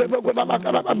karaba brebo ko na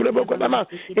karaba brebo ko na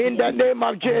in the name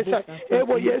of Jesus e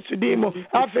wo yesu dimo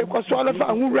afi ko so na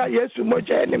fa nwura yesu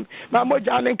moja enim ma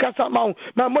moja ne kasa ma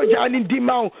ma moja ne di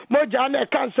ma moja ne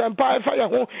cancer pa fa ye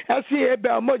ho esi e be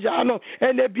moja no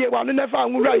ene bie wa no na fa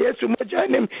nwura yesu moja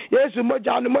enim yesu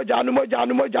moja no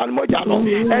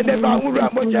ene fa nwura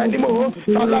moja enim ho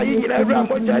fala yi nyina nwura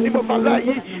moja enim fala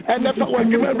yi ene fa wa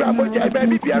dwuma nwura moja be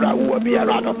bi biara wo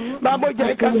biara no ma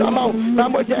moja kasa ma ma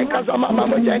moja kasa ma ma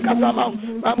moja kasa ma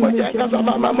ma moja kasa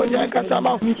ma ma moja kasa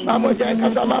ma ma moja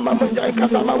kasa ma ma moja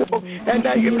kasa ma and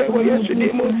then you pray with yesu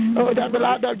dimo oh the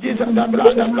blood of Jesus oh the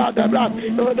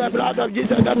blood of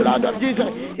Jesus the blood of Jesus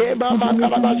e ba ma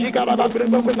karaba shikaraba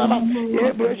brebo ko nama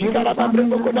e bro shikaraba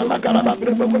brebo ko nama karaba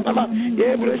brebo ko nama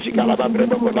e bro shikaraba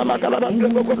brebo ko nama karaba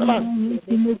brebo ko nama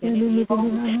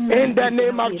in the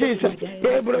name of Jesus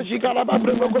e bro shikaraba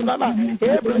brebo ko nama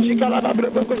e bro shikaraba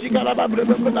brebo ko shikaraba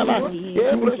brebo ko nama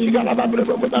e bro shikaraba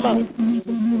brebo ko nama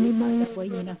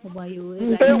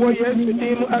e wo yesu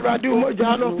dimo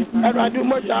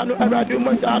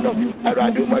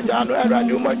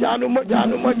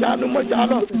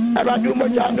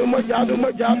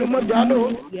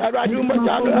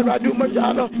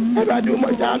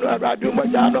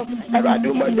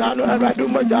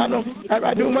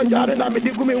aradu mojano na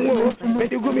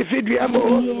medigumi fidua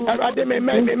mo arade me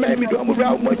do mo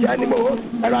bra mojani mo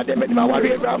arade me ma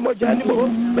wari bra mojani mo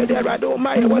me de arade o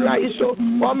mai wala iso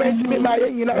o me ti me ma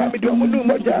yin na me do mo du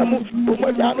mojanu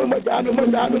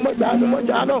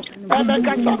mojano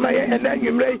ameka sama ye ena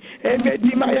yumre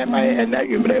emedi ma ye ena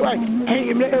yumre wa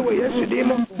yumre ewo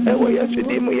yesu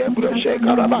dimo ye bro she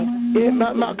karaba e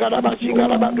ma karaba shi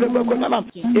karaba brebo ko nama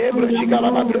e bro shi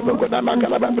karaba brebo ko nama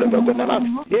karaba brebo ko nama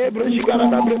e bro shi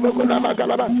karaba brebo ko nama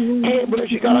karaba e bro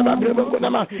shi karaba brebo ko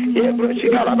nama e bro shi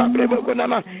karaba brebo ko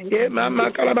nama e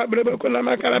ma karaba brebo ko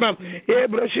nama karaba e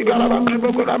bro shi karaba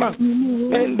brebo ko nama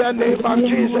in the name of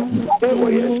Jesus ewo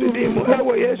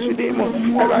yesu dimo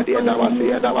eradi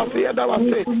da wase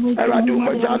eradi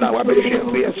umojana wa be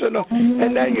shefu yesu no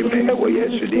and then you bring ewo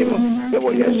yesu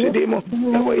dimo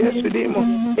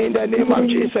in the name of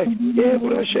Jesus e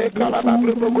bro she karaba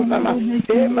brebo ko nama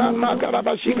e ma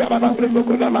karaba shi karaba brebo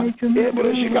ko nama e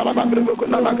bro shi karaba brebo ko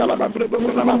nama karaba brebo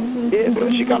ko nama e bro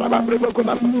shi karaba brebo ko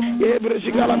nama e bro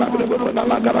shi karaba brebo ko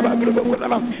nama karaba brebo ko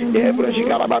nama e bro shi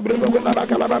karaba brebo ko nama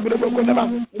karaba brebo ko nama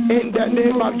in the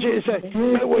name of Jesus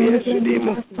ewo yesu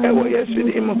dimo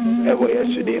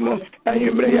and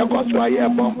you bring your gospel ye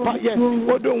bompa ye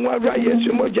odo nwa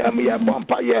yesu moja mi ye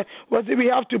bompa ye was we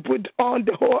have to put on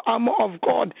the whole armor of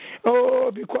God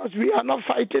because we are not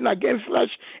fighting against flesh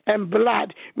and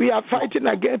blood, we are fighting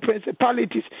against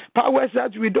principalities, powers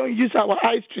that we don't use our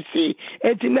eyes to see.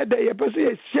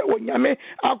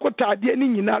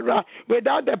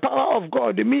 Without the power of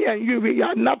God, me and you, we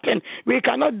are nothing. We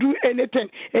cannot do anything everything.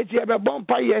 It's a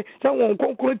bompaye, someone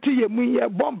concrete mu ye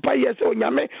bompaye, so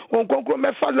yame, on concrete me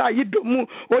fala yidumu,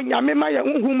 on yame maya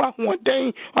unhuma one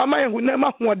day, or my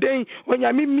hunema one day, on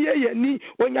yami mia ni,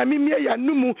 on yami mia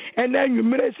numu, and then you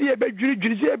may see a bedri,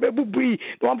 a baby,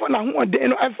 one for one day,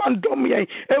 no, I found Domia,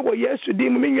 ever yes to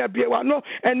dim me a beer one,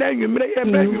 and then you may,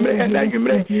 and then you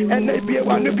may, and then be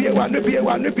one to be one to be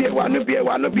one to be one to be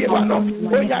one to be one. Oh,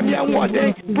 yami one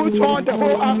day, put on the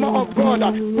whole armor of God,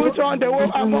 put on the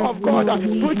whole armor of God,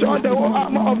 put on the whole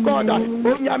armor of God.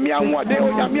 Oh, yami one day,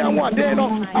 oh, yami one day,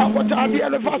 no, I got to be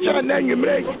the fashion, and then you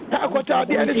may, I got to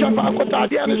be the shop, I got to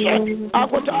be the shop, I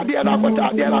got to be the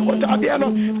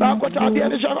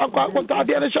shop, I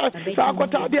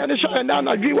got to be the shop, and then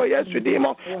I drew yesterday, I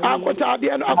got to be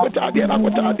the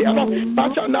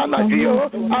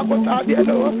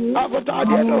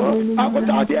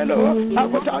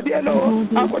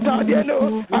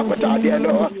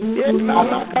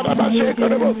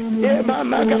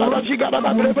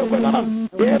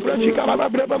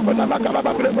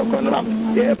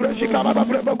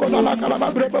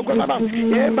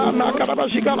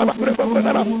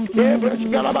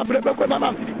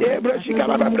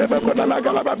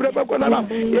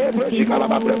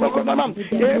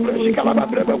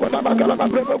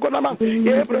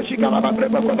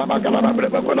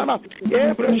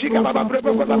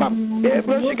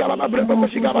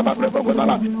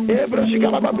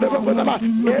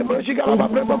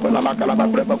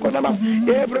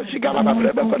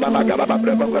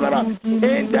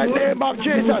in the name of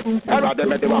Jesus, I rather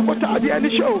make the Wakota the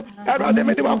end show. I rather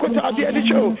make the Wakota the end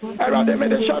show. I rather make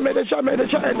the Shame, and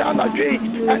down the tree,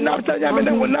 and after Yaman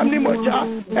and Namni Moja,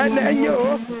 and then you,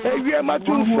 we are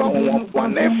two from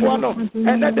one F1,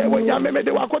 and then they were Yaman,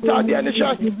 the Wakota the end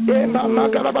show. Mama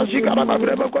Karabashika,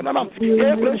 Brebokonama,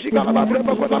 Ebreshika,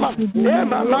 Brebokonama,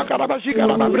 Mama Karabashika,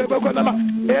 Brebokonama,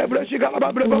 Ebreshika,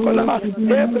 Brebokonama,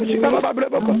 Ebreshika,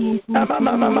 Breboko,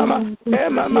 Mama,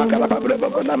 Mama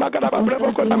Karababrebokonama,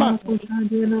 Karababrebokonama.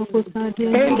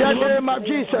 In the name of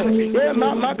Jesus,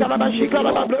 Mama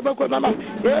Karabashika, Brebokonama,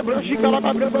 Ebreshika,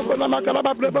 Brebokonama,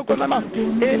 Karababrebokonama.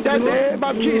 In the name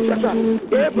of Jesus,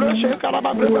 Ebreshika,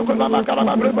 Brebokonama,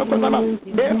 Karababrebokonama,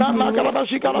 Mama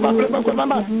Karabashika,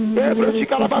 Brebokonama,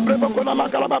 Ebreshika, Brebokonama,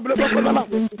 Karababrebokonama,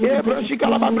 Ebreshika,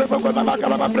 Brebokonama,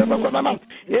 Karababrebokonama,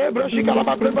 Ebreshika,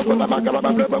 Brebokonama,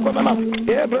 Karababrebokonama,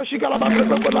 Ebreshika,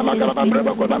 Brebokonama,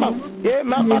 Karababrebokonama,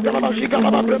 Mama Karabashika,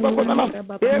 Brebokonama,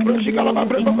 Ebreshika,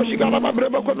 Brebokoshika,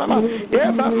 Brebokonama,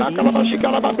 Mama Karabashika,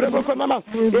 Brebokonama,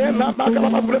 Mama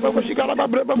Karababrekoshika,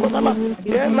 Brebokonama,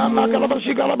 Mama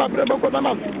Karabashika,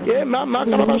 Brebokonama, Mama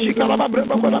Karabashika,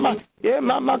 Brebokonama,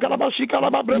 Mama Karabashika,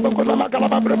 Brebokonama,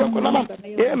 Brebokonama,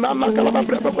 Mama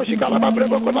Karababrekoshika,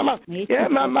 Brebokonama,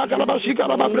 Mama Karabashika,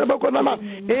 Brebokonama.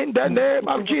 In the name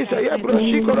of Jesus,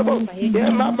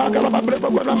 Mama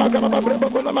Karababrekoshika,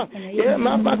 Brebokonama,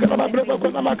 Mama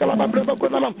Karababrekoshika,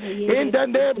 Brebokonama.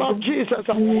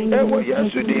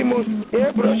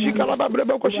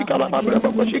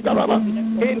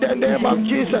 In the name of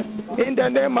Jesus, in the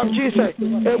name of Jesus,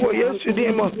 in the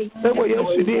name of Jesus,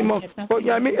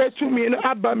 Oyami etumi no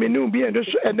abaminu bi endo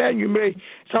so and then you may.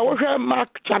 So we have Mark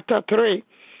chapter 3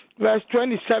 verse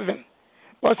 27.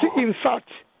 But in fact,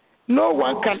 no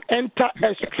one can enter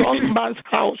a strong man's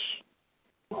house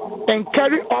and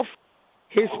carry off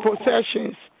his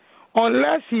possessions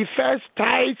unless he first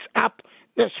ties up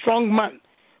the strong man.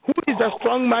 Who is the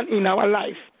strong man in our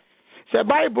life? The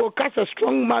Bible casts a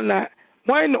strong man.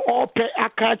 When all pay a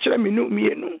catcher,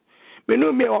 minu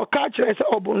or catcher as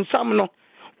obunsam no.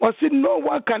 Or see, no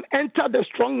one can enter the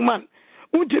strong man.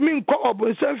 What do you mean call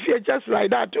obunsam fear just like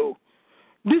that too?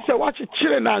 This is what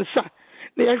children answer.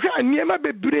 They are near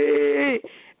bebre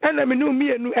and I minu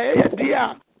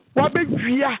dear. What be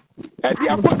via a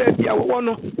dear baby one.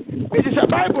 It is a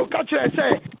Bible catcher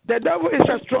say the devil is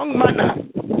a strong man.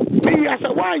 Me as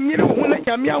a one year when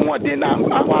Yamian what dinner,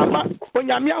 when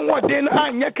Yamian what dinner,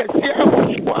 and Yakasia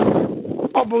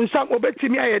Obunsam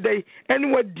Obetimia a day,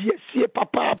 and what dear see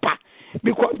papa,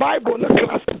 because Bible not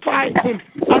classify him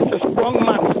as a strong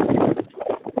man.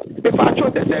 If I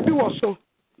told the debut was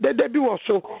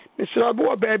so, Mr.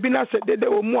 Abu Baby said that they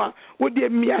were more with the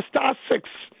Mia star 6.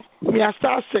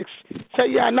 Say,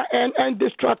 yeah, and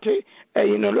distracted,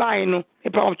 line,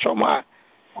 if I'm Choma.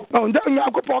 Now, the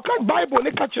Bible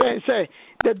and say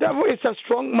the devil is a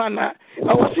strong man. I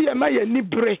will see a man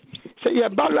libre. Say a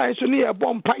balance near a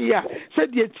bompire.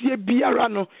 Said yet ye be a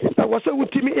rano. I was a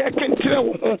with me. I can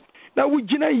tell. Now we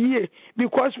jina ye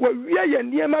because we are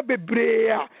near my baby.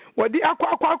 What the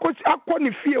aqua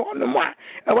ni fear on the one.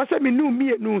 I was a me no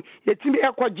yet me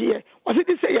aqua dear. Was it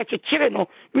to say at a channel?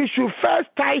 We should first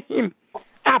tie him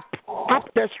up. up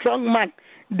the strong man,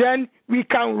 then we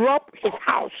can rob his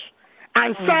house.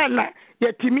 And Sana,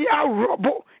 yetimi rob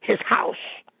his house.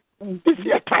 This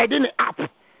is tidying it up.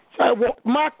 So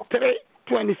Mark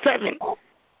 3:27.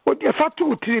 What the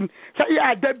fatu trim? Say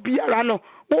ya that be arano.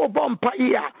 O bompa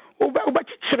ya. O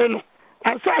chichireno.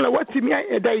 And Sana, what me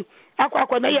a day?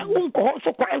 Aqua na ya unko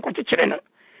so kwa enko chichireno.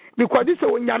 Because this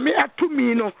when yame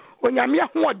atumi no, when yame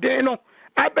ahoden no,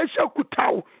 abesha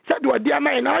kutaw. Said what dear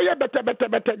man, na ya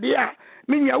better dear.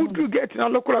 Minya udu get na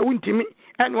lokura wuntimi.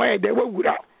 And why they were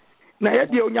wura. Na ya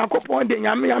de Onyankopon de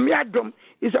yame adom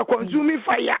is a consuming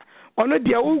fire. Ono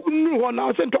de unu ho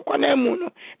na so ntokwa na emu no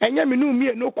enya me no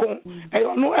mie no kon e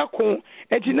ono ekon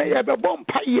enti na ye be bom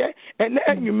paye ena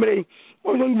anwumre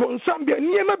ono bonsam bia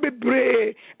niema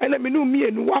bebre ena me no mie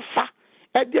no wafa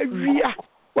e de wia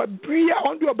wa bria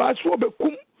ondo obaso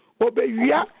obekum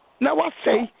obewia na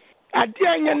wasei ade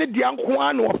anya ne de anko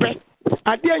an ope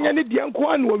ade anya ne de anko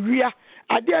an owia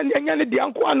ade anya ne de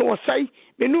anko an osei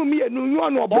me no mie no nyu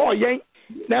an obo yen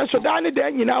na so da ne da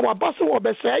nyina wa baso wo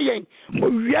be say yen o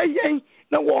wia yen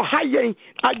na wo ha yen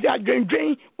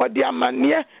adwendwen wo de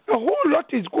amane a whole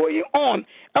lot is going on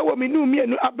awo me nu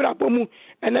mienu abrabomu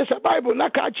and as a bible na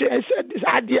ka che said this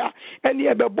idea and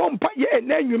ye be bompa ye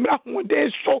na nwumra ho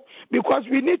de so because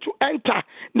we need to enter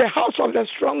the house of the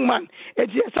strong man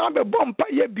et ye sa be bompa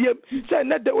ye biem say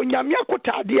na de onyame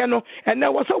akotade no and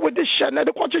na wo so wo de hye na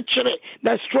de kwachekere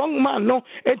the strong man no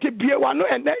et bie wa no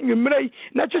and na nwumra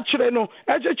na chekere no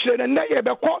echekere na ye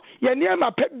be ko ye ne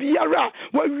ma pa biara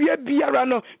wa wie biara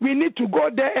no we need to go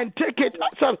there and take it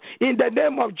ourselves in the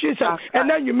name of Jesus and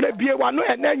then you may be one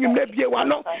and then you may be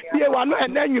one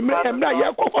and then you may emra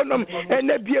ye kokonom and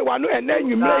then be one and then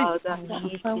you may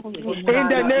in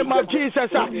the name of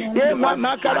Jesus ye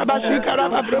mama karabashi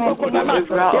karaba breboko nama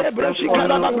ye broshi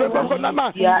karaba breboko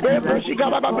nama ye broshi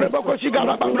karaba breboko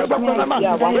shikaraba breboko nama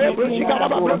ye broshi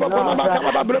karaba breboko nama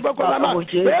karaba breboko nama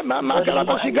ye mama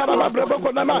karabashi karaba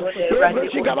breboko nama ye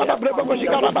broshi karaba breboko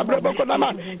shikaraba breboko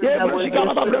nama ye broshi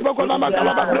karaba breboko nama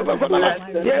karaba breboko nama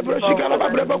ye broshi karaba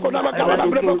breboko nama karaba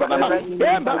breboko nama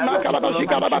ye mama karabashi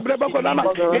karaba breboko nama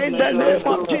in the name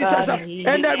of Jesus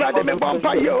and then rather me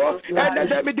bompa yo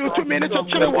and then me do 2 minutes of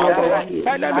chile wamo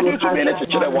and then me do 2 minutes of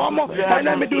chile wamo and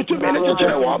then me do 2 minutes of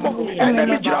chile wamo and then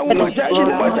me jira umojano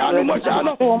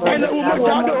and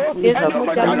umojano and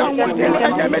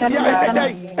then me dia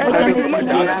and then me do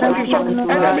umojano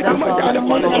and then me do umojano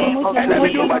and then me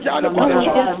do umojano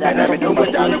and then me do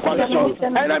umojano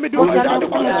and then me do umojano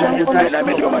and then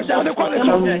me do umojano and then me do umojano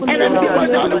and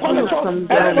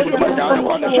then me do umojano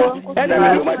and then me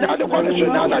do umojano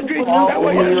na na dri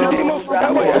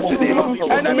and we yesterday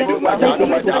and then me do umojano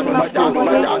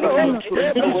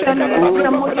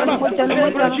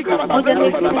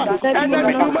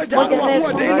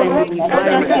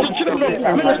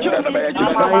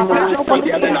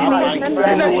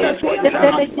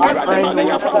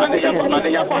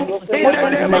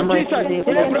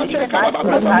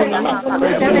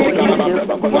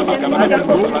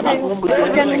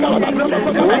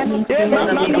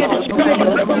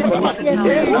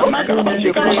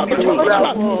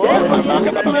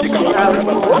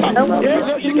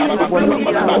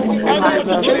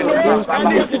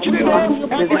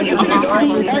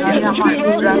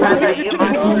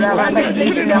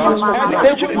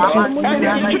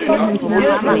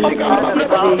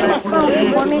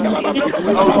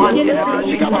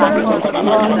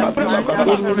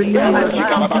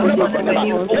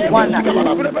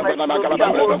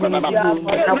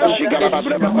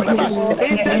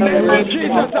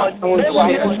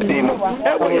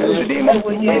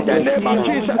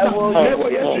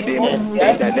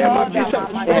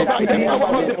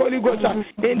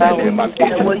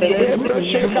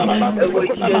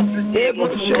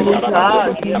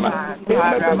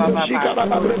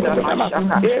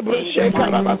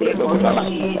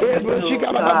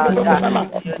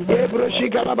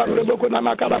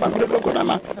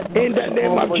in the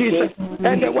name of Jesus.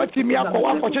 And then what me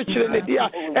akwa chechire ne dia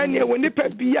and ye woni pa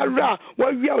biara wa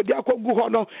wia odi akogu ho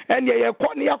no and ye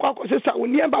kwone akwa sesa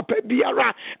woni emba pa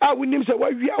biara a wonim se wa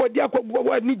wia odi akogu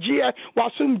wa nigye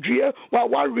wa somdue wa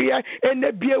waria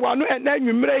and bie wa no and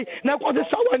anwumre na kwa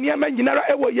sesa woni ema nyinara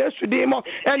e wo Yesu de mo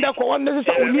and kwa woni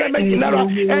sesa woni ema nyinara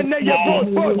and ye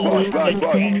God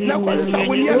na kwa sesa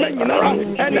woni ema nyinara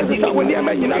and sesa woni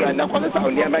ema nyinara na kwa sesa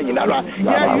woni ema nyinara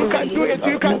yeah you can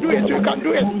do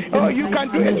it oh you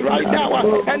can do it right now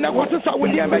power and what is our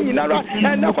name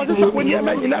and what is our name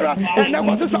and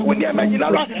what is our name and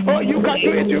oh, you can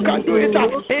do it, you can do it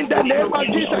in the name of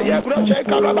Jesus. Yeah, bro, check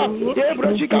Kalaba, yeah,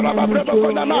 bro, Chikalaba,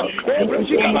 Brebokonama, yeah, bro,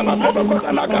 Chikalaba,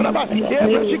 Brebokonama, Kalaba, yeah,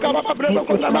 bro, Chikalaba,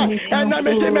 Brebokonama, and I'm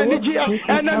a Geminigia,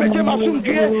 and I'm a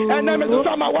Gemasumgia, and I'm a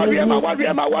Sama warrior,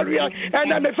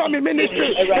 and I'm a family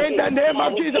ministry in the name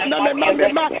of Jesus. And I'm a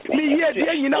mamma, me here,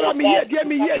 dear, you know, me here,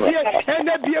 dear, and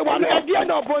there be one idea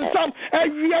of some,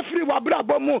 and we are free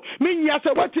Wabrabomo, me, yes,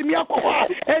 what to me,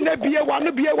 and there be one,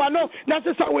 that's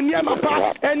a sound near my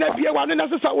part, and there be one,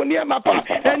 that's a sound near my part,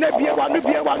 and there be one,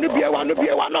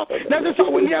 that's a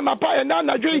sound near my part, and now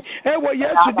I drink, and we're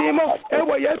yes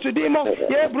to demo,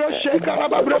 yeah, bro, shake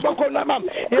Kalaba Brebokonama,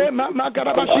 yeah,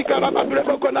 Makaraba Shikaraba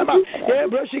Brebokonama, yeah,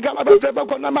 bro, Shikaraba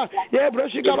Brebokonama, yeah, bro,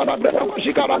 Shikaraba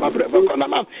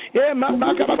Brebokonama, yeah,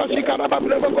 Makaraba Shikaraba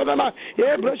Brebokonama,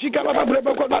 yeah, bro, Shikaraba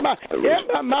Brebokonama,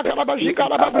 yeah, Makaraba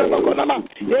Shikaraba Brebokonama,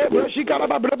 yeah, bro,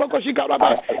 Shikaraba Brebokonama,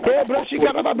 yeah, bro,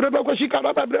 Shikaraba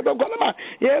Brebokonama,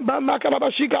 yeah, Makaraba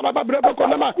Shikaraba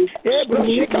Brebokonama, yeah, bro,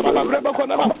 Shikaraba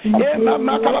Brebokonama, yeah,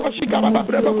 Makaraba Shikaraba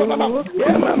Brebokonama,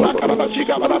 yeah, Makaraba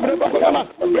Shikaraba Brebokonama,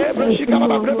 yeah, bro,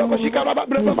 Shikaraba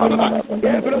Brebokonama,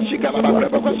 yeah, bro, Shikaraba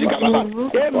Brebokonama,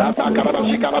 yeah, Makaraba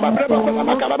Shikaraba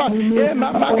Brebokonama, yeah,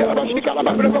 Makaraba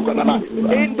Shikaraba Brebokonama,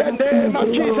 in the name of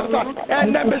Jesus,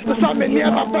 and then Mr. Simon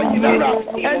near my Painara,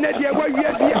 and then there were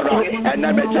years here, and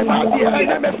then and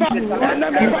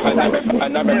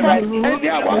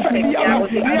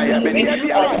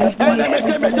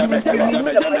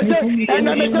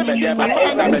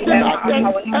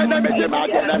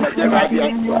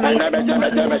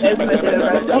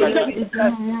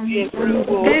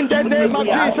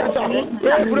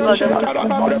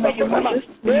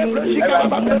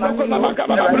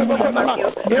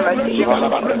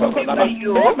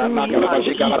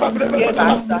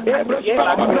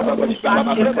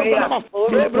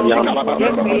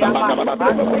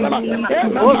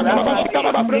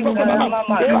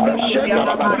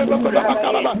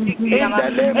in the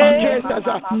name of Jesus,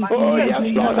 oh yes,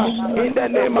 Lord, in the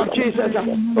name of Jesus,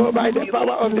 oh by the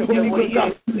power of the Holy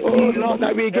Ghost, oh Lord,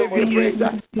 that we give you praise.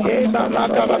 In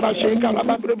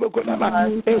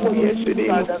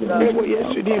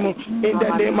the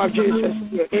name of Jesus,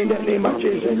 in the name of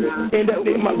Jesus, in the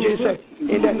name of Jesus,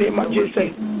 in the name of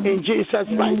Jesus, in Jesus'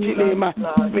 mighty name,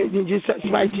 in Jesus'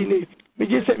 mighty name. We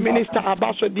just minister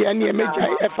about the enemy major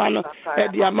efano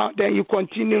at the amount, then you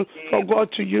continue for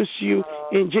God to use you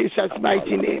in Jesus'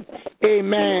 mighty name.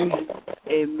 Amen.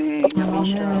 Amen.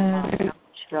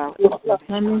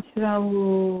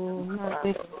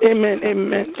 Amen.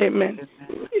 Amen. Amen.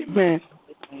 Amen.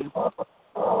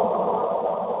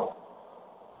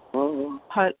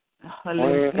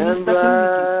 Hallelujah.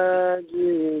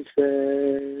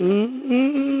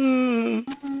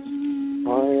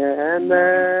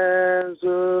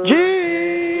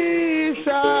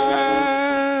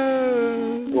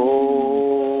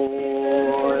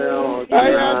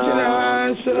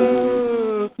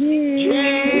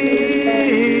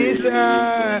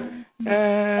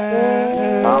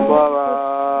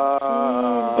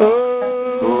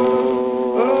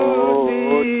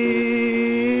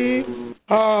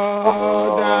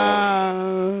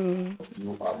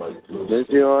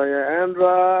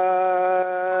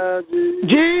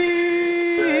 Jesus.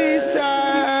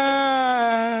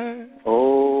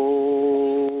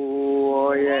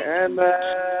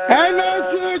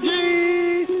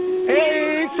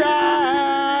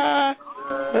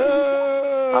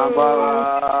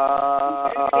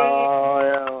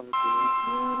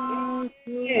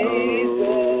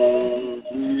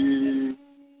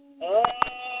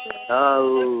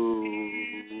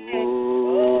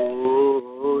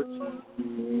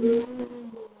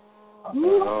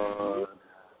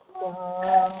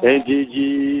 Thank you,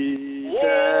 Jesus.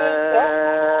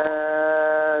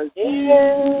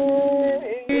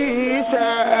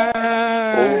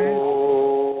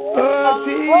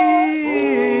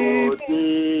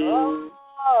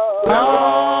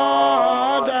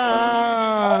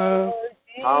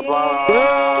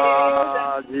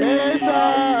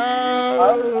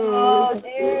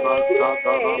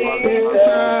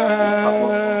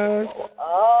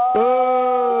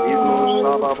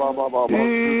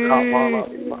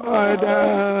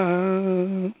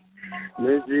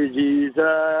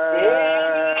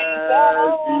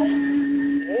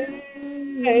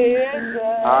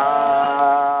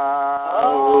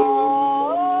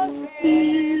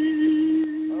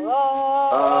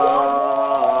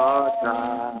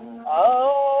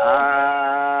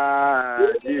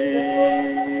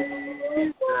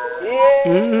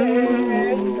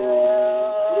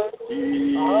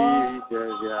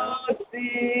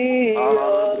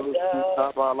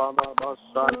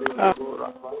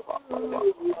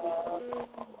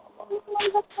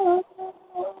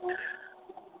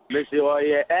 Missy, oh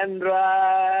yeah,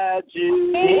 Andra,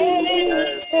 Jesus,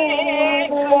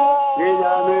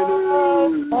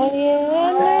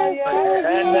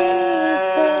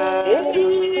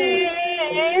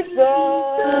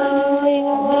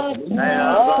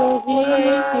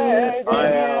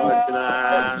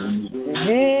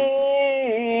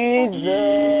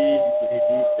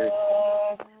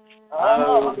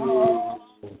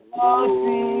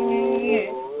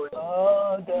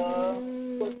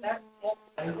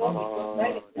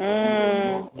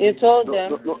 You told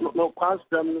them. No,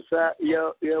 question, sir.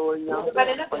 You will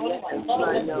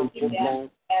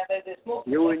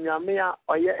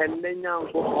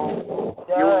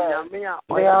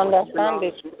they understand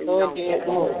it.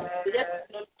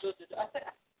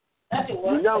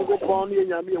 Young go on in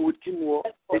Yami with Timo,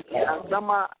 and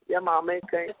Sama Yama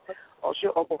or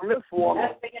show of a left one,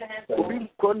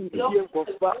 we couldn't hear for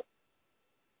far.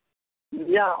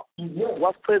 Yeah,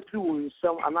 what first two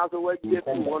some another way get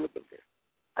to one of them.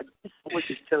 I just want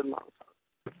to tell now.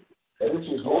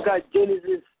 Okay,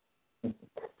 Genesis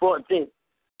 14.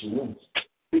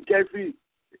 Be careful.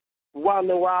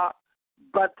 1 hour,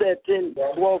 but 10,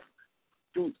 12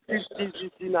 to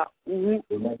 15 now.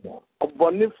 A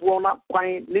bonnet for not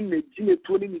pine, limit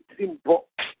 20 simple.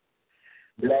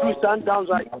 The 2 sundowns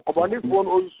like a bonnet for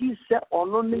or she said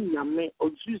on only Yame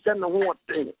or she said no one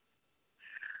thing.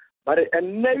 But a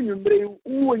name you may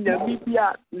woo in your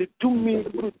media, the 2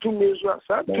 minutes, 2 minutes,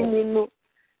 2 minutes,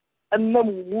 and no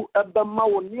woo at the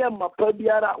mouth near my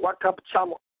Perbiara, walk up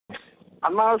channel.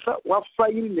 And also, what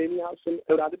flying many house and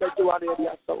rather better what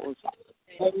area so.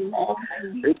 And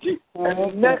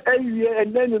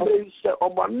then you say, oh,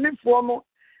 my nipple,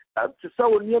 to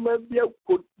so near maybe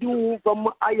could do from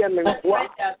iron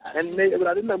and they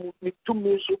rather than me 2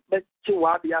 minutes, but to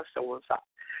what the answer.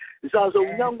 It's also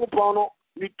young upon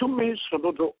me 2 minutes, so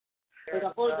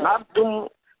not to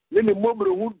many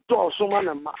mobile wood door, so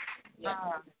man.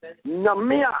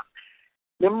 Namia,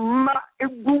 the ma a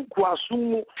book was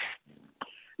soon.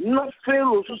 Not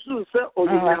fail to say, or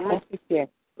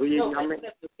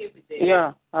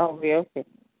yeah, I'll be okay.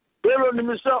 Pero ni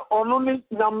misa ononi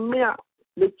namia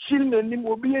the children ni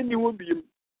will be any will be.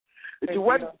 It's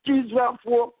what Jesus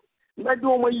for na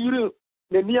do my yiri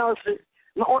the near say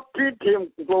na o treat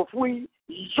him go free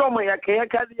show my akaya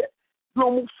dia do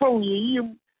mu phone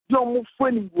yim do mu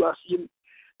phone buasim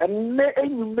and na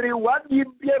enyumre what ye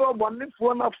biero bonne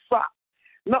for na fa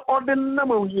na orden na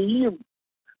ma yim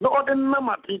no other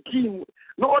number team,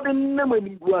 no other number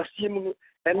in Guasim,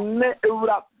 and ne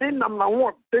Ura, then I'm not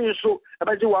one thing so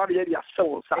about you are the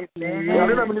souls. I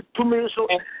remember 2 minutes so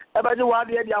about you are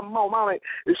the mamma.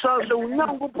 It sounds so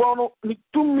now go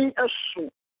to me as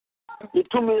soon. The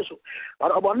 2 minutes,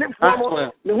 but about next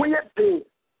one, the way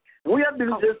we have been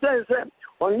the same.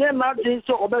 On your margin,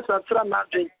 so better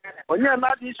nothing. On your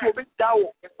margin, so big down.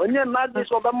 On your margin,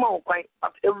 so the mountain.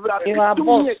 But every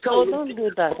don't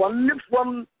do that. One lift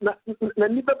one,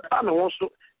 never pan also.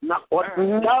 Not what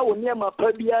down near my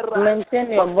Perbiara.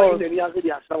 Maintain your voice.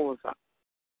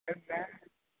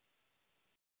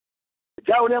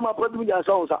 Down near my Perbiara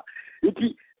songs. It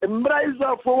is embrace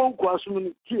for one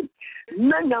question.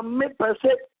 Nanya me per se,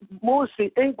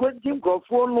 mostly encouraging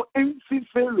for in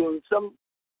failure some.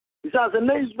 It has a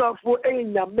nice for a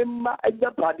member at the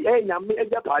party, a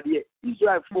major party,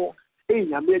 Israel for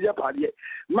a major party.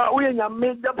 My way a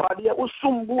major party was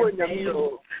some boy in the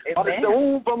middle. The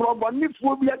home from a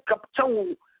boniphobia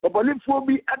captain, a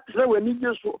boniphobia at the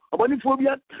a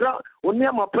boniphobia or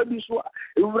near my public.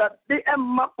 They am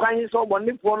my pines or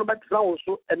boniphobia back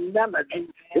also, and then I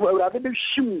think it will rather be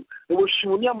shoe. It was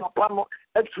shoe near my partner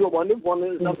at your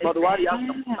boniphobia and not what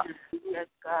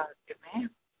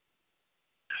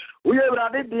we are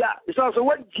ready there. It's also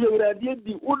what you ready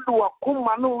the Udu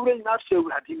Kumano rain as you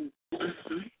ready.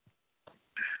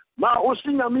 Ma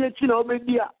Osina Miachino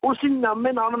Media, Osina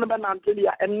men on the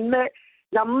Banantelia, and ne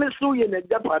Yamisu in a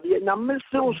Japadi,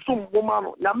 Yamisu Sum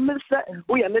Bomano, Yamisa,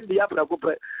 we are not the Apra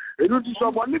Copre. It would be so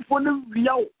wonderful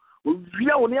Via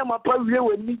near my Pavio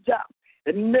and Nija,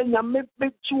 and then Yamip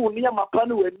you near my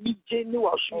Panu and Nija knew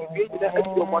I should get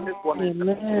the wonderful.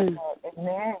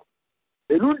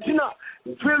 Eludina,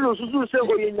 fellows who say,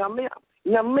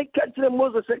 Yammy catch the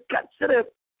Moses, catch the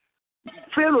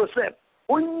fellow said,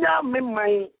 Unya me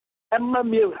my Emma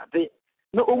Mirade,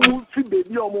 no Omu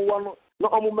baby or one, no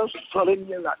Omu Solemn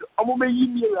Yard, Omu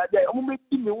Yimira, Omu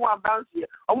give me one dance here,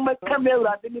 Omu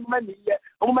camera, any money here,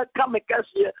 Omu come a cash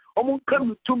here, Omu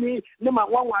come to me, Nema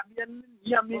one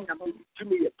Yammy to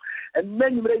me. and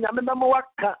many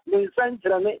Yamamawaka, the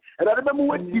Sanctuary, and I remember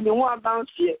what you want down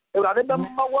here, and I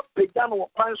remember what began or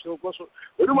Pancho was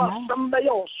somebody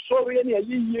else, sorry, any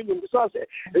union, so I said,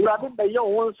 rather by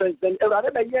your own sense, and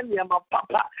rather by my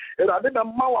papa, and rather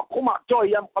than Mawa Kuma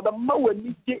Toyam, or the Mawa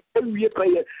Niki, and we pay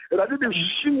it, rather than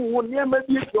Shim will never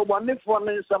be your one for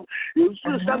some. You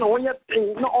should stand on your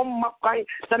thing, not on my pie,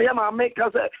 Sanayama make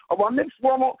us a one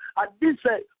form. I did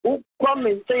say, who come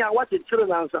and say, I watch it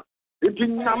children answer. It did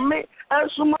not make as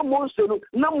some most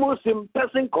in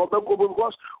person called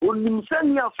because when you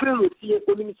send your favorite here,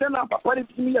 when you send up a party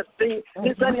to me a thing,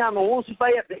 it's any other won't see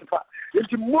fire paper. It's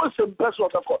the most in person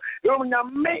of the court. You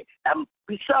may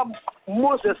be some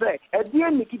most say, at the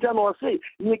end, Nikita or say,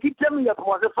 Nikita me up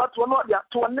was a fat one or the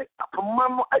actual a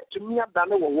mamma to me at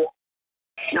the war.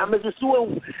 Now, Mrs.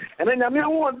 Swoon, and then I mean,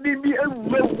 what did be a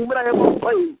room I ever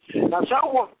play. Now,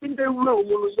 someone in the room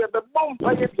will get the bomb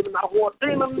fire in our water,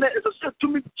 and it's a set to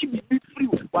me, she be free,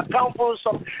 what town for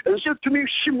some, and said to me,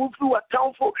 she moved through a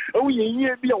town for, and we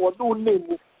hear be our own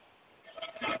name.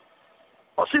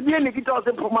 Or see, be any guitars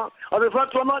in Puma, or the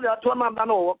first one, or the other one, I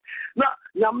know.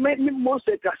 Now, make me most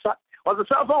a cassa. Or the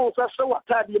South also so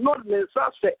tired, you know, the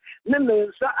sunset, then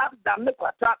the South damn the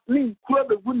quarter, me, queer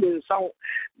the women sound.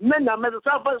 Men are made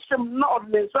South some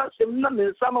not the sun, none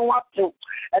in summer water,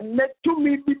 and let to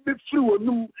me be through a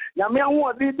new Yamia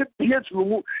what did the Piers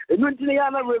room, and when the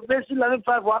other reversing and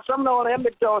 5 or some or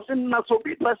amateur or sin, so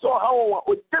people saw how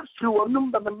with this through a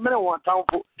number of men or town.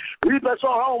 We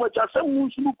saw how much as some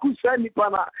who could send me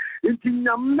pana into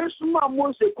Yamma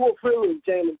most a co fair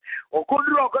in or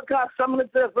could rock a car, some of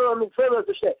the favor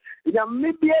to say.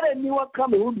 Maybe any one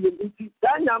coming who be in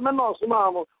Yamano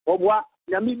Smamo or what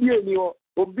Yamibia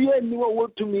or be any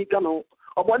word to me, Cano.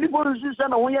 Or what if you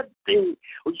said, oh, yet thing,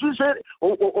 you said,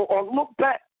 or look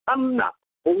back, I'm not,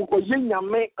 or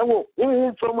Yam make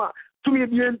from to me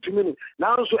bien to me.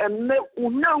 Now, so and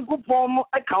now go form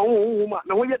a cow,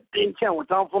 no yet think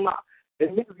without for now.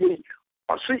 And maybe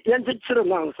or see, enter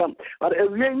children some, but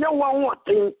if you know one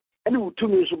thing. And it will to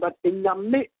me, but in the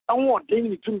May, I want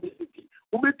daily to me.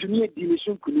 Who be to me a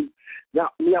division could now,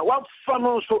 me are what fun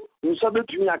also, who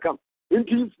subject to me. I come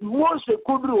into most a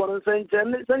good one and saying,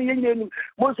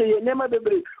 most a name of the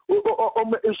break, or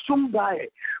soon by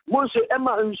most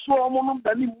Emma and so on,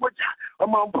 than in what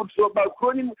amount of about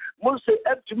chronic, most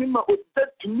up to me, or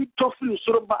that to me, toffee,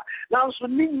 so bad. Now, so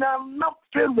me now not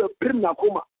fail the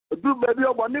Prinacoma. Do baby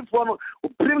or one for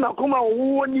Prinacoma,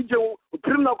 who need you.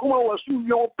 Prinacoma was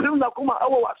your Prinacoma,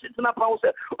 our sitting up house.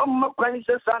 Oh, my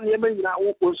princess, and Yemen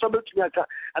will subject to me.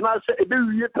 And I said, a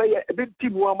bit pay a bit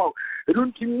team warm out. I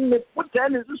don't think what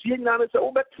time is this year now? It's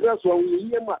over that's what we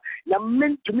hear. You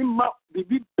meant to me,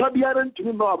 be Pabian to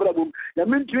me, my brother. You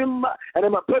meant to him, and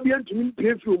I'm a Pabian to me,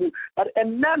 pay for me. But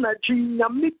and Nana, you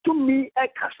meet to me, a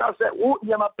Casa said, oh,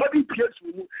 you're my Pabi Pierce.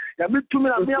 You meet to me,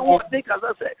 I mean, what they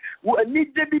Casa said, who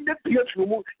need to be the Pierce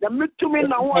room. You meet to me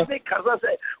now, what they Casa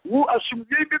said, who assume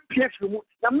they be Pierce room.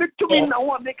 You meet to me now,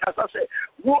 what they Casa said,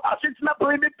 who are sitting up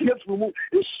in the Pierce room.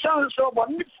 It sounds so, but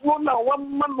if one now,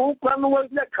 one man who can work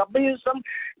like a basin,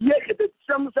 yet the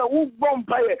sums are who bomb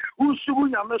by who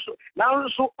soon now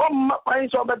so my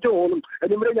pines over to home,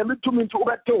 and they made to me to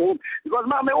over to home because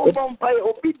my own bomb by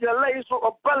obedient lace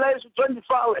or palace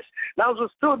 24 hours. Now so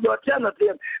still the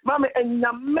alternative. Mamma and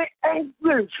Yame ain't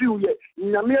very few yet.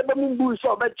 Yamia Bambu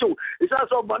saw that too. It's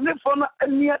also Bonifona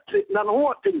and near than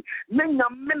water. Men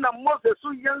are more the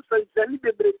so young and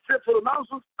celebrate now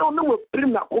so still no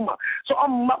Prima Kuma. So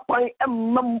on my pine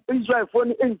and Mum Israel for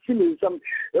any some.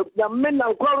 The men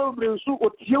are probably so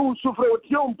you suffer with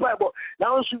your Bible.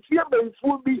 Now, she fear by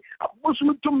food be a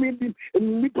Muslim to me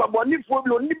and Nipa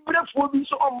Boniphobia or Nibra phobia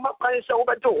so on my pines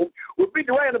over to home. Will be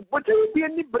the way of butter, will be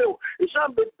any bro. It's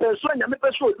not the person, I'm a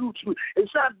person who do.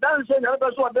 It's not dancing, I'm a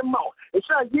person at the mouth. It's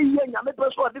not ye, I'm a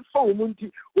person at the phone.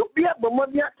 Will be a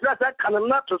Bomonia Trata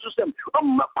Canada system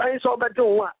on my pines over to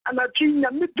one. And I change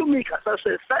to make as I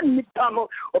say, send me tunnel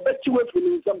or bet you with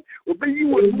some. Obey you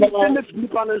with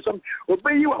Nipanism.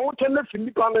 Obey you, I want to live in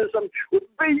Nipanism.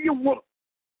 Obey you what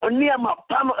near my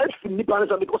panel as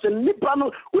Nipanism because a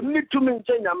Nipano would need to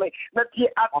maintain a man that ye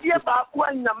appear back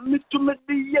when you meet to make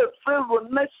the year favor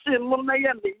next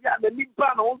Monaya and the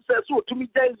Nipano says so to me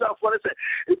days of what I say.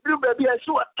 If you baby, I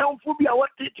saw a town for me, I want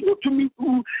it to me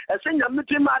who I say I'm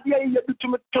meeting my idea to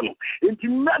me tunnel. Into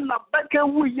men are back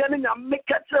and we yelling and make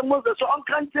it so on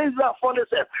can't say that for the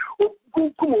same.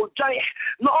 Kukumo giant.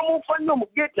 No more fun no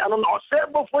get and on our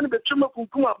several funny between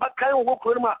Kukuma back kind of work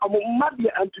with my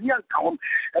Madia and Tunian Town.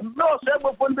 And no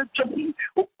several funny between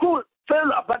who could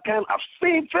Failure abakan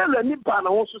afei failure nipa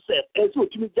na won so say ese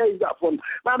otumi jai za fon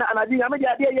na na di am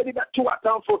dia ye di to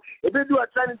atamfo e be do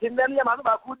atani tin na ya ma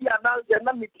ba ku di announce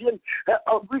na meeting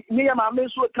ni ya ma me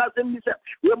so ka sem ni say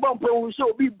we bon po we so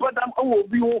obi bodam o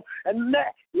obi ho and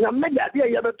na me dia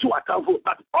ye be to atamfo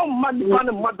but on man nipa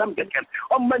na madam keken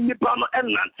on man nipa no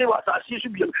en na se wa sa si su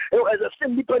bi e as a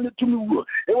sem nipa ni tumi wo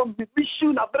e won bi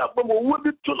shu na bra bo wo bi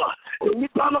to no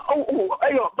nipa no o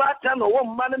ayo ba ta no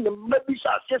won man na me bi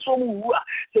sa se so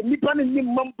se nipa ni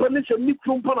mampa ni se ni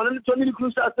krumpa na ni to ni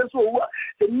krusa se so wa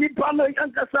se nipa na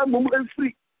ankasa mo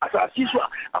free asasi so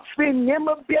afei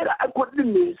nyema biara akodi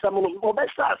ni samono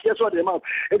obesa asie so de ma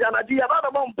e na dia ba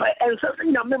ba mpa ensese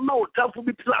nyame ma otafu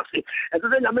bi plase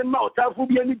ensese nyame ma otafu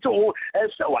bi ani to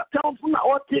ese watafu na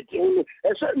otete no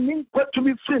ese ni kwatu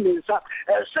bi free ni sa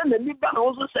ese na ni ba na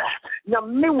wo so se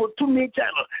nyame wo tu mi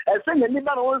channel ese na ni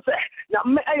ba na wo se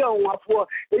nyame ayo nwafo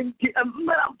enti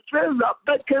mera treza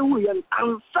bekewu yan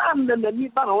ansan na ni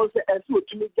ba na wo se ese wo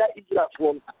tu mi ja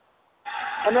igirafo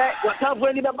ana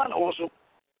watafu ni ba na wo so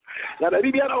na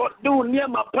bibia na do near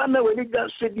my partner when it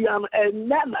does sit down and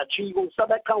nana chigo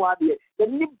sabaka wade the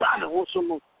ni bana also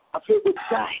no after good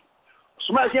die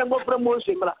so ma say go from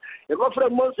Moses mara e go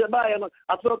from Moses ba ya no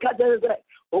after ka je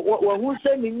wo hu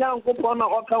say ni nyankopon na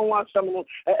o kan wa sam no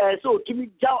so timi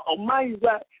ja o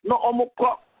maiza no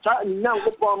omukọ ta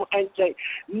nyankopon enche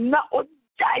na o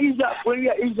Isa for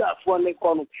you, Isa for the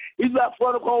corner. Isa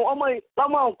for the corner.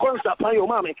 Come on, concept, your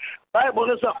mommy.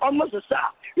 Bible is almost a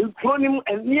star. You clone him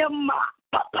and near my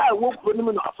papa will put him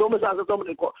in a famous as a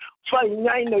somebody called Fine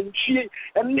Nine and she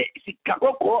and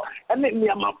Chicago and then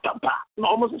near my papa,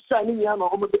 almost a signing young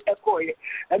almost echo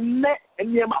and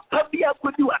near my puppy. I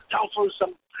could do a town for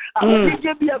some. I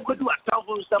could be a good town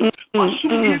for some. I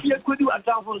should be a good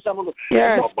town for some.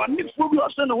 But if we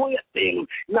are sent away a thing,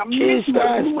 now me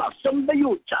somebody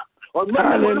you chat.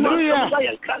 Hallelujah.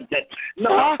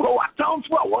 Now, go a town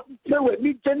for what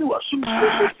me tell you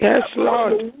yes,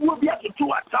 Lord. We'll be able to do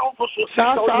a town for so.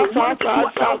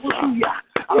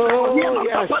 Oh,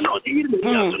 yes.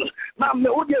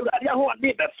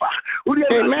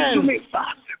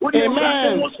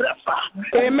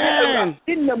 Amen.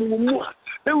 Amen.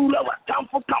 They will have a town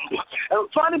for camp. And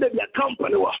finally, the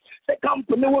company was the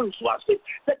company was Swasi,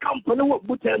 the company was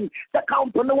Buten, the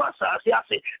company was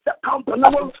Sasiasi, the company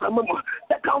was Samama,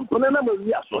 the company was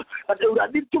Yaso. But they would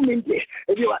have did to me.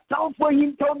 If you are town for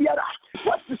him, Tobiara,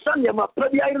 what's the son of my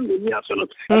pretty iron in Yaso?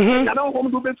 And I don't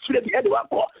want to be free at the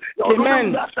airport.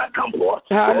 Amen. That's a camp.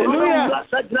 Hallelujah.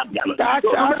 That's a grab. That's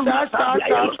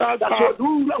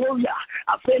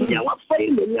I think you are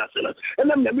failing Yaso. And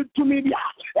then you to me,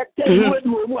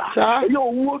 you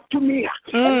work to me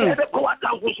and the co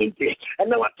account was in there. And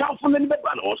now a town from the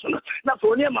banner also. Not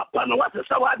for near my panel, what a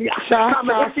Sawadia. Amen.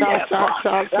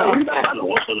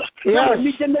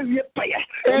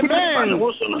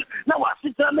 Now I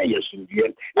sit on the yes.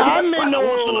 Amen.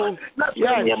 Not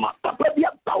near my papa, the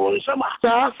power in summer.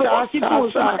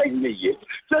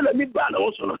 So let me ban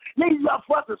also. Ladies are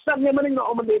for the sun, name on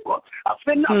the court. I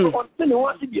think not on the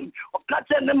one him or cut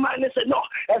the minus and no,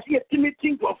 as he Timmy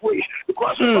think of way.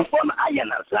 Because we go for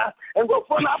iron and go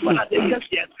for up on the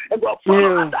question and go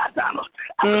for that time.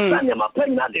 I understand my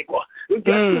pen that they go. You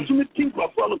get to think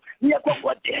of one. Near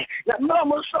what day. That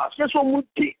normal stuff just one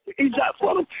is that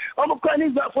for them. I'm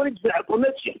is that for example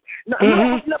connection. Now,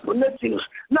 not connecting.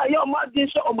 Now, your margin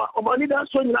or my leader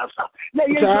so you have. Now,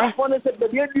 you're for the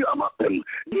baby, I'm up.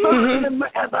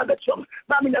 Ever the chum.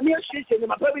 I mean, the mere shit in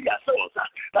my baby, that's so.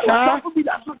 That would be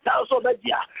that so that,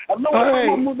 yeah. I'm not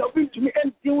going to me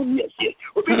and yes.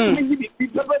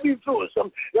 Probably through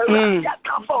some.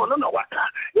 Can't fall. I don't know what.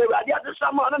 You're right.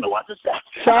 Someone I don't know what to say.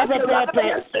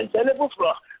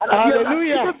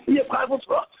 Hallelujah. Be a private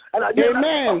floor. And I did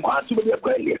not to be a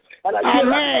great. And I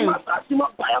did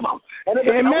not buy a mouth. And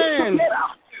amen.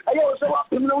 I also want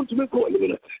to know to be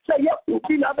calling. Say, yes, you'll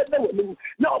be not better with me.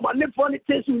 No, my lip on it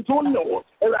says you don't know.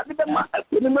 And I didn't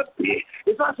put him up here.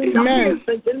 It's not saying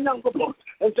that and young couple.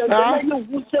 And so you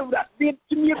would say that did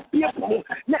to me people.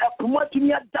 Now, promote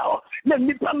me at down. Let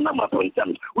me put number point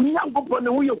them. We young couple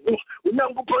who you go. We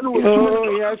young couple who you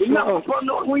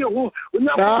know who you who. We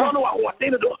young couple what they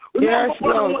do. We young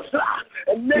couple what's that.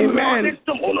 And then this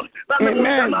tomorrow.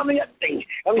 Amen.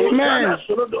 Amen.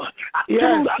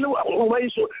 I know what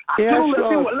so. Amen.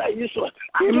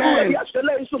 Amen.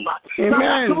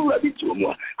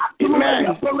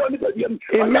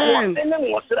 Amen.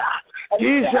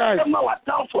 Jesus.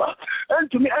 And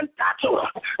to me and touch her.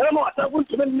 And I'm not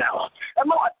to me now. I'm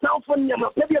not down for them.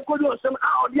 Maybe I could do some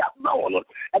out. Yeah, no, one,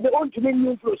 and they want to make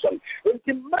new fruition. It's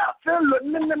in my fellow,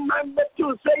 man, but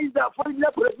you say that for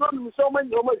example, so many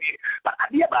normally. But I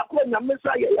hear about when I'm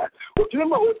Messiah, who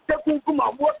remember was taking from my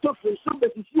water for some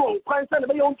that is you on Christ and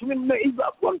they want to make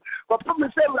Israel one. But from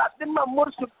the same, I think my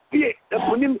most to be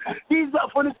upon him, Israel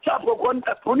for the chapel one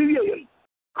upon him.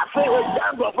 I feel a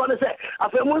damn of what I say. I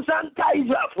feel Musan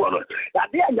Kaiser for it.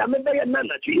 That day I remember your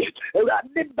nanachi. I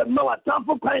did the more time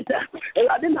for Quinta.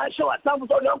 I didn't show a time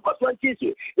for young person.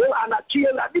 You are not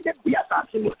chill. I didn't be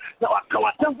assassin. Now I come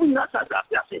at some for us as I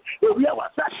say. We are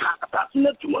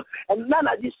assassinate to us. And none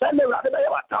of this Sunday rather than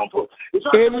our town for. It's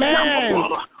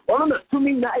all the to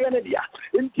me, Nayandia.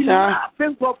 Until I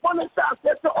think for one of us,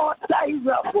 that's all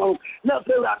Kaiser for. Now,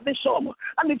 the show.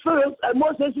 And the first,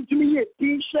 most sensitive to me,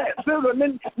 T-shirt,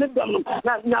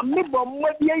 na me bo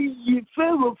mmodi yi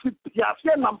fero fi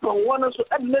afia na mpon wona so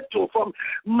adleto from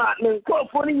ma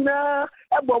nkofo ni na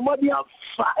e bo mmodi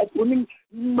afa eponi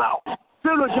ma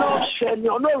fero jino she ni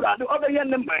ono rade obeya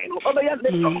ne man no obeya ne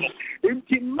to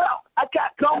inti ma aka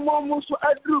kan mo mo so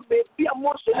adru be bia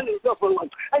mo so ne so for one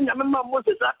anya me ma mo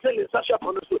se sa tele sa sha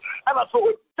for no so aba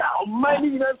so ta o mani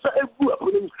ni na so ebu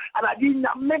aponi ana di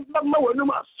na me ma wonu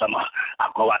ma sama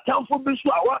akwa tamfo bi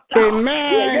so awa ta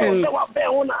amen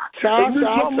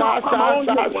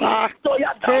so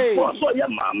ya da so ya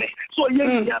mame so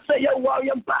ya say ya wa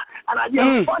ya pa ana di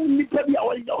fun mi te bi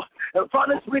awo yo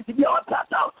fun spirit bi awa ta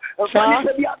fun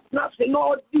bi na se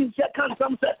no this ya can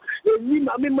some say ni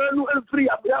mame manu el free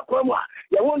abia kwamwa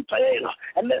ya won taye no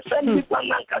and the send me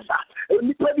panankasa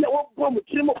ni te bi awo bom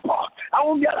trimo po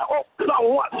awon bi ala o kla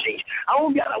wo ati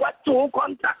awon bi ala wa to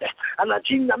contact ana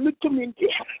chin na mituminti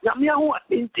na mi awo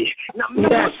atinti na mi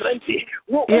strength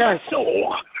wo so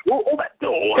wo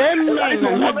obeto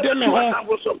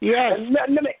yes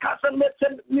me kasan me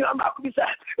send me am akubisa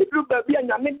edu ba bia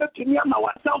nya me betumi ama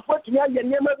wa sanfo tumi aye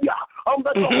nema bia on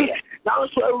beto na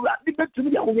so awura di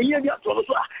betumi ya wo ye bia to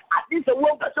so adi se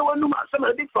wo ka se wonu ma se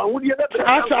ma di fa wo di be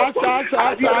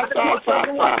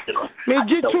me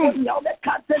jitu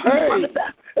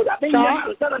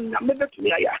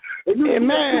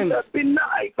amen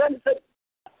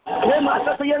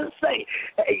say,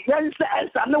 yes,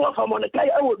 I know if I'm on the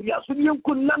Kaya would be a Sudian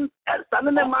Kunam and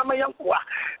Sanan and Mama Yankwa.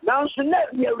 Now, she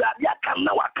never Rabia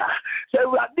Kamawaka.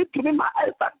 So, Rabbi to me, my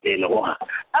Alpha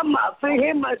I'm not for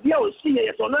him, my dear, see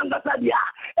it on Andasadia,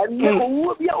 and you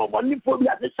will be our money for me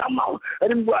at the summer,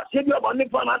 and what said your money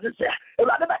for us to say,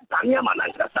 rather than Tanya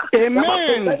Manangasa.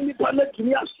 Amen. To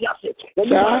me, and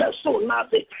so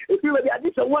nothing. If you were at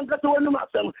this, one got to one of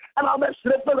them, and I'll be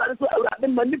slipper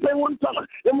and money pay one ton.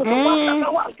 Amen.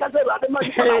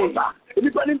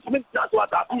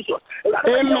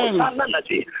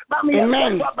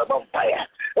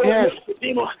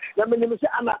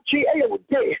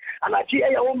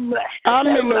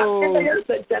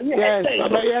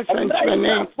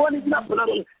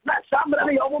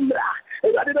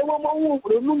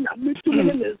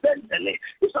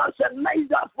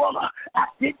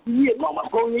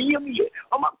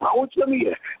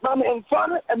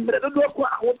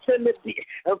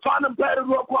 And found a better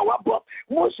rock while I bought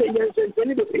more sayings than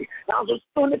anybody. Now, so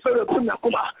stone for a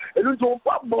Punakuma, a little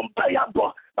Bompaya,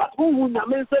 but who would not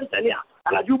mention Tania,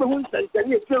 and I do the ones and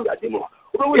Tania feel that you know.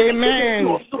 Amen.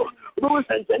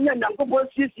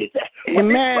 Amen. Amen.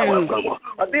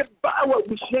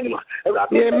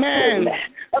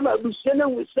 I'm a Lucian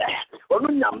will say, or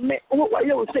what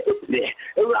you say,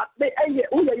 you are the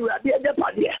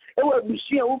party, and what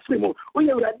Lucian will film, when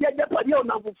you are the party on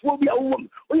Phobia woman,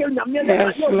 when you're not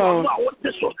what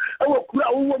this one, I will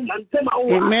cry woman and tell my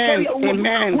amen.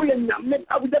 Amen. We are not met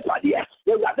out with the party,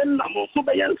 you are the number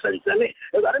surveillance and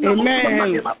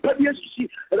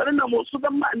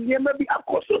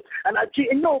and I see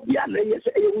no beyond a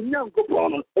young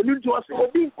couple, and you just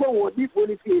be cold before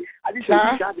the fee. I didn't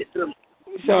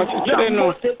so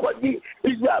no take what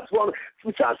is that for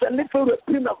and little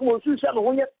prima who one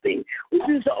thing. This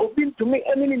is open to me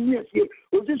any news here.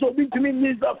 This is open to me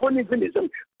news of funny feminism.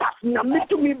 Passing a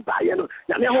to me by to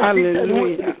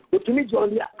me,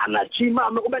 John, and a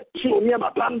chima, near my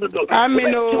panda dog. I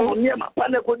mean, near my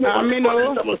panda, but you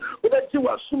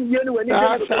are soon when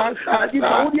hallelujah.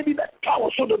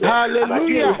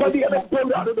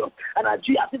 And I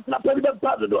see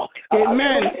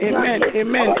amen, amen,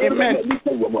 amen, amen.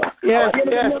 Yes, yes,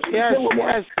 yes, yes,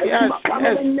 yes, yes.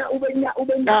 Hallelujah.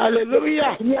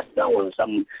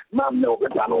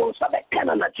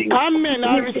 Amen. I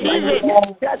receive it.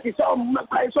 That is all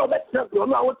my saw that I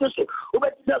want to say.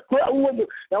 What is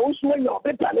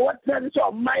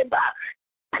on my back?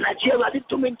 And I hear that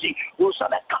to me, you saw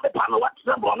that come upon what's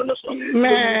the one on the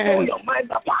your mind,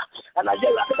 Papa. And I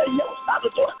hear that you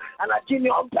started to, and I Jimmy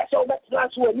on Paso, that's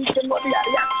last one. You can not be a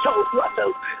so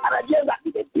and I did that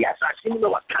the assassin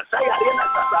of Casaya,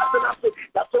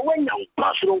 that's the way young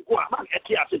partial Guaman at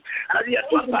Tiasin. And I did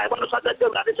one by one of the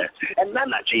and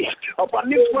Nanaji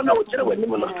upon this one of this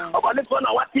one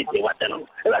of what people what then.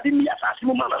 And I didn't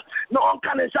assassin mama. No one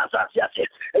can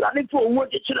assassin, and I didn't for what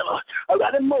it's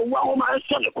I didn't know one my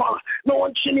son. No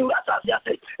one chinny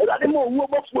assassin, and I didn't know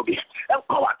what will be. And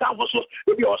call a town for so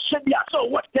if you're so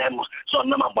what them so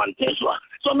number one Tesla,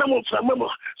 so number so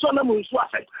number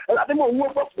swasing, and I didn't know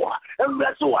what before, and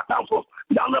that's what I'm for.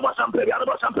 Down about some pay,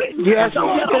 yes, and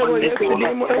let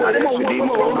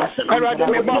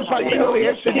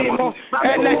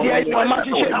the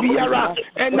information be around,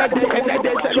 and let the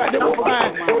right of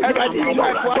fire, and let the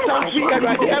right what I'm free, and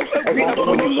let the everything of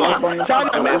the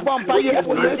China may bomb by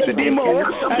yesterday more,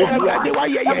 and let the way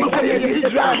you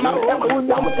Israel,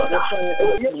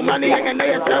 money and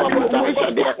they tell me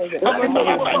there.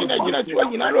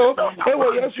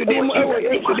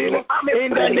 I'm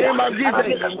in the name of Jesus.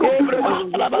 In the name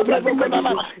of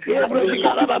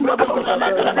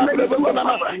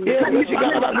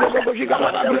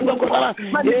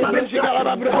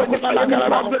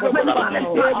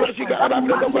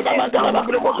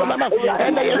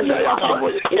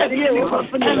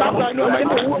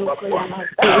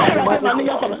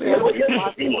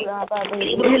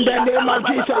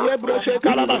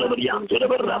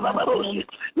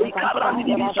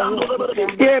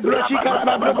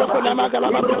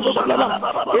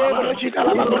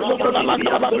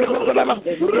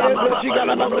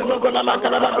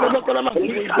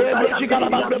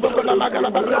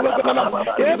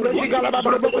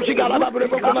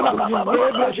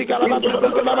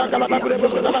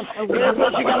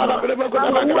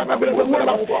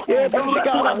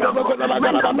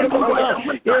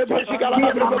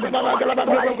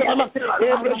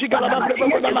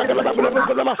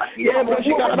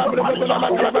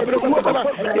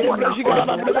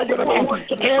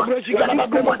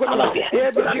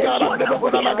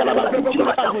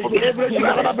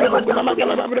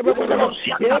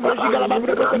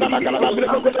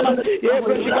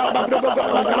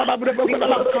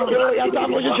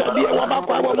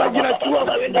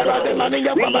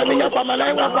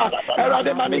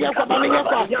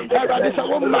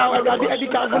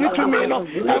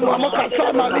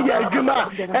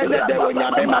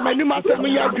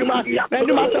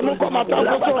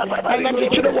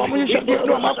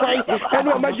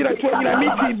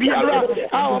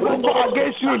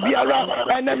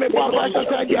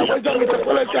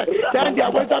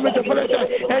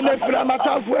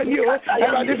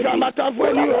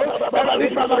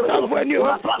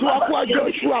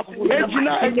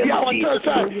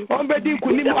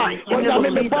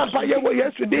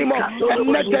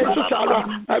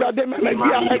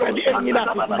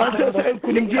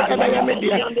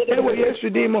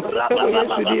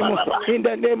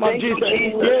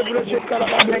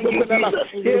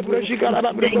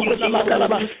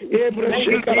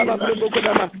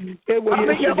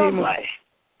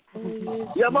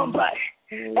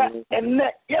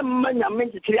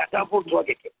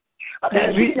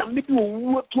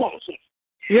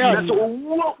yes,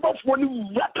 what for you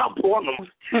that come for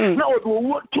now do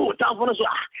what to town for us.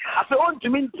 I say on to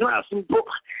me trans book.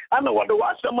 I know what the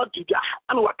was summer to that.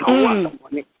 I know what can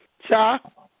money. Sir,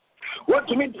 what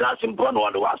to me trans in Bono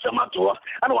or the was summer to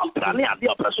I know what planning at the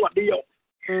opera so the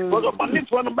because of this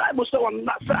one Bible so on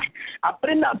that side. I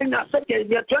bring up in a second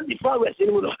year 24 hours in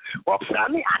or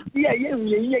planning at the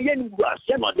yen was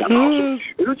sent on the house.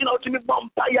 Looking out to me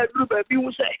vampire group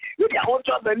you say you want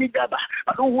to have a leader.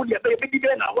 I don't want your baby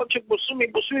and I want you to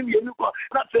swim you look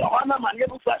not the honor man you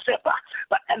for sepa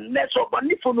but unless of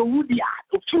money for the woody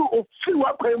to feel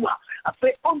up I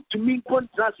say on to me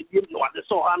contrast you know what the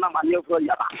so honor man you for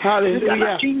ya.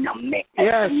 Hallelujah.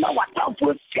 Yes. Now what time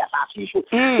for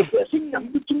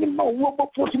to me more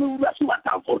for me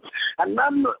and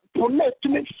I'm connect to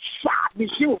me sad be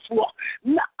sure for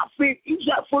not afraid is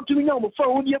that for to me now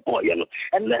for your boy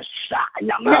and let's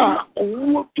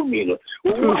to me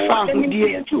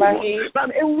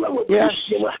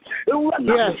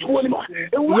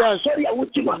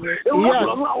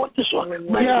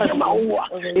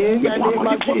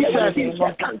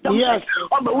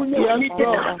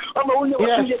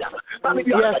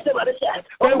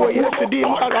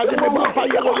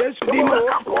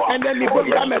and then we go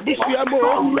down at this year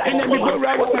more, and then we go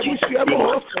round at this year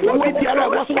more. When we get our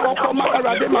was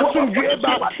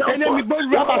and then we go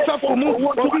grab ourselves for move,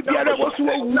 when we get biara wo so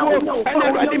wo ene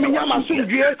awurade me nya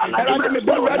masomdue awurade me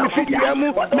bo awurade fidie mu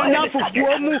me nya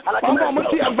fufuo mu omo mo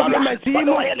ti environment yi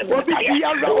mu obi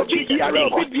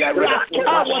biara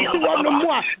a wo si wo no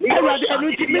mu a awurade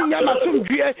enu ti me nya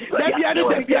masomdue da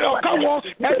biara ka wo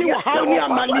edi wo ha ni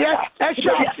amane e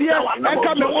hyasie e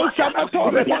ka me won sam e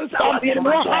to me won sam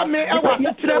wo ha me e wa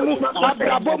tere mu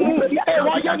abrabo mu e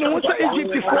wo ya no so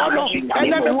Egypt fo no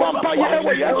ene me bompa ye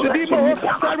wo Yesu di mo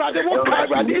awurade wo ka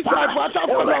awurade Israel fo ata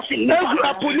fo no ezu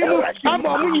apuni mu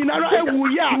ama mu nyinara ewu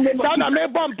ya da na me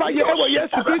bompa ye wo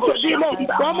Yesu Kristo di mo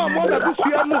ama mo na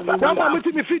busua mu ama mo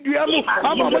ti mi fidua mu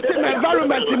ama mo ti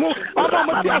environment mu ama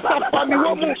mo ti asafa mi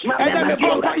wo mu ene me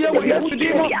bompa ye wo Yesu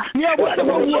di mo ni e wo se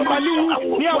wo wo mani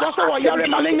ni e wo se wo yare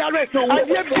mani yare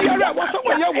adie biara wo se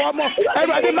wo ye wo mo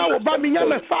awurade ma wo ba mi nya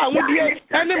me fa ahudie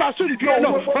ene ma so ndue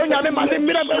no onya me mani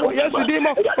mire wo Yesu di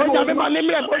mo onya me mani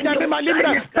mire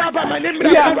baba mani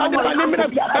mire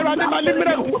awurade mani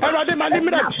mire awurade mani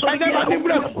mire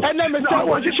ene me se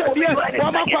wo hihye die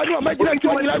wo ma kwa ni o ma gina tu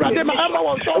ni awurade ma ama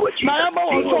wo so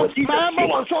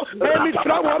mi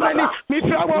tra wo mani me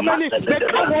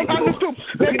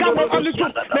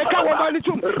ka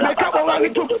wo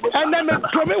anitum ene me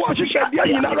promi wo hihye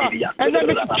die nyinara ene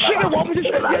me chire wo mo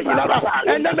hihye die nyinara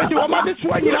ene me di wo ma de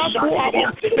so nyina so wo me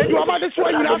di wo ma de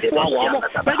so nyina so wo mo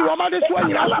me di wo ma de so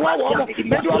nyina so wo mo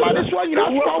me di wo ma de so nyina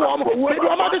so wo mo me di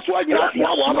wo ma de so nyina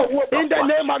so wo mo in the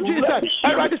name of Jesus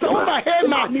everybody say over here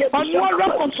man on one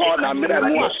rock control na mire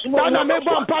mu a na me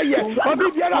bo mpa ye obi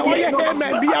biara wo ye he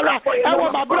man biara e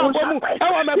wo ma bra bo mu e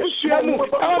wo ma busua mu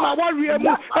e wo ma warrior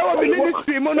mu e wo mi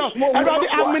ministry mu no everybody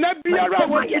amina biara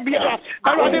wo ti biara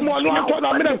everybody mo no ato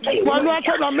na mire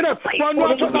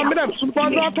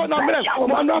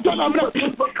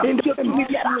in the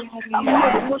media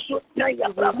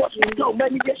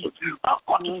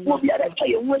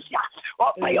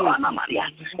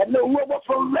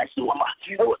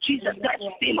Jesus Christ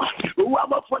tema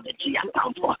whoever for the tea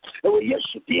account for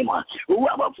Yesu tema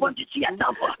whoever for the tea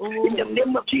account for in the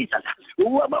name of Jesus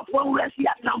whoever for resi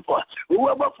account for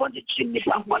whoever for the chini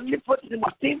for the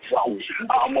machine for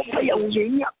mo pay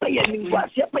you pay ni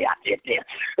kwase pay atete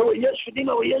Yesu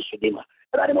tema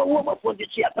that whoever for the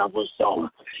tea account for so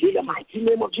in the mighty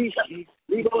name of Jesus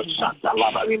we go shut the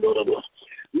lava window the door.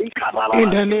 In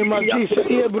the name of Jesus,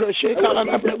 Ebro Shekala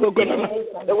Brabogona,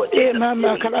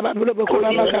 Mama Kalaba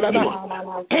Brabogona,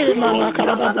 Mama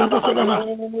Kalaba Brabogona,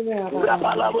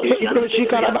 Ebro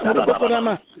Shikala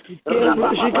Brabogona,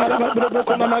 Ebro Shikala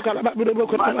Brabogona, Kalaba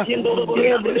Brabogona,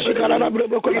 Ebro Shikala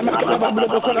Brabogona, Kalaba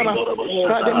Brabogona,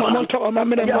 Rade Momonto,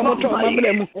 Mamre,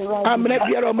 I'm not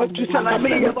here on what to say, I'm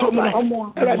not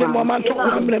Tomo, Rade Momonto,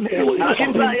 Mamre,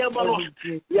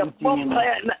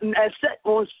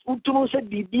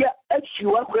 Bibia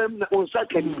afiwa kwam na onsa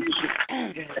kan bisu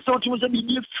so timo se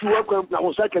bibia afiwa kwam na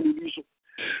onsa kan bisu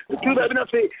tu ba na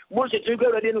fe mo se tu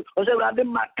ga de no o se ra de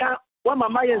maka wa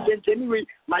mama ye senteni we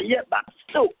ma ye ba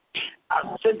so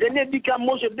senteni bi ka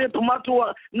mo se de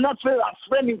tomato na fe a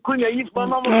friend nkunya yi fa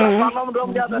mama do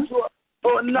ga da so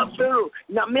o na fero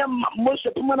na me mo se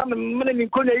puma na me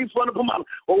nkunya yi fa no puma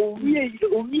o wie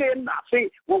na fe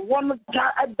wo won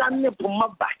ga adan ne puma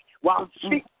ba wa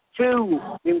fi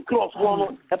Pharaoh in cross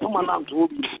one permanent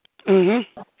obi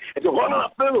the one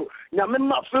of Pharaoh na me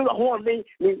ma Pharaoh ho ni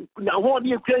na ho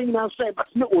ni ekwa nyina say but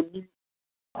me oni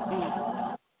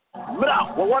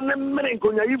bra one me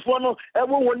nkonya yifo no e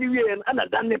wo woni wie na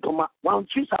dan ne poma one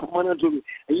fi sa permanent obi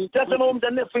yi tete no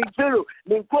dan ne Pharaoh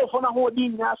ni crofo na ho di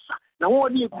nyasa na ho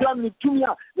ni ekwa ni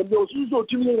tumia na be osuzo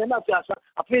tumia na fi asa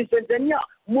afi sentenia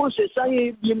Moses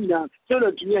sai bi mina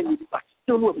Pharaoh tumia ni ba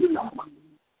to no bi na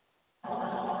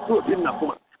so bin na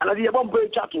kuma ana dia bombo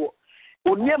chato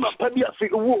onyema pa bia fi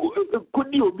wo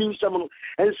kodi obi nsam no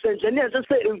ensenjene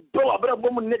se bro abra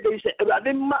bom ne dey se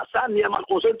awade ma sa ne ma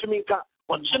o so tumi nka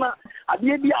ochina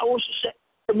ade bia wo hye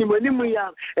nimanimu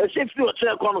ya se fi o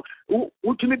tere kono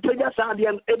wutumi pega sa ade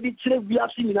e bi kire bia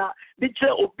si nyina bi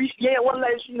kire obi ye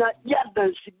wallahi si na ya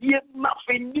dansi bi ma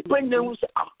fe ni panyan se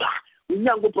ampa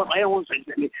nyango pa aye won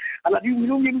sentene ala bi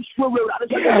winu ngi suwe we ala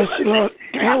se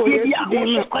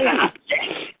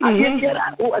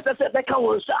o asa se beka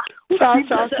won sa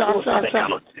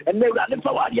and me ra the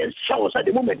power yes show sa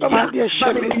the moment wa ye se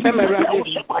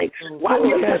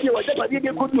wa se ba die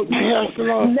ko do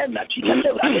na chi ka se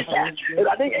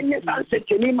ra de enye san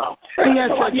sentene ma enye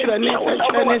sa chira ni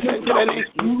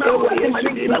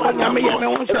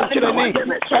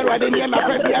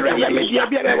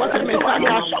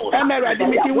Erade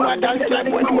mi di wa dan se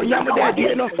mo ni mo nyam da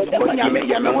die no o nyame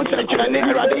ya me won san chirane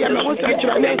erade ya me won san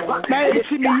chirane na e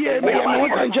si mi ye me ya me won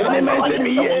san chirane na se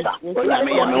mi ye o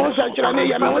nyame ya me won san chirane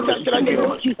ya me won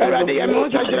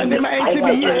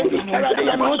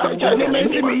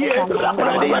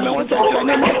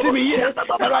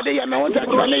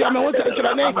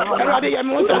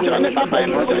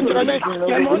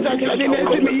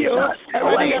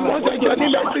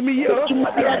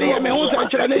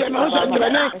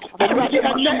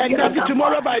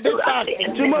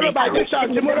Tomorrow by this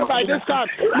time, tomorrow by this time, tomorrow by this time.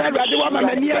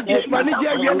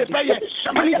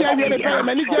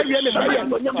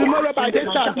 Tomorrow by this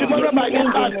time, tomorrow by this time,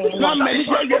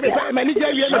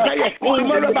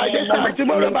 tomorrow by this time,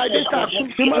 tomorrow by this time,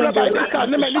 tomorrow by this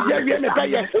time,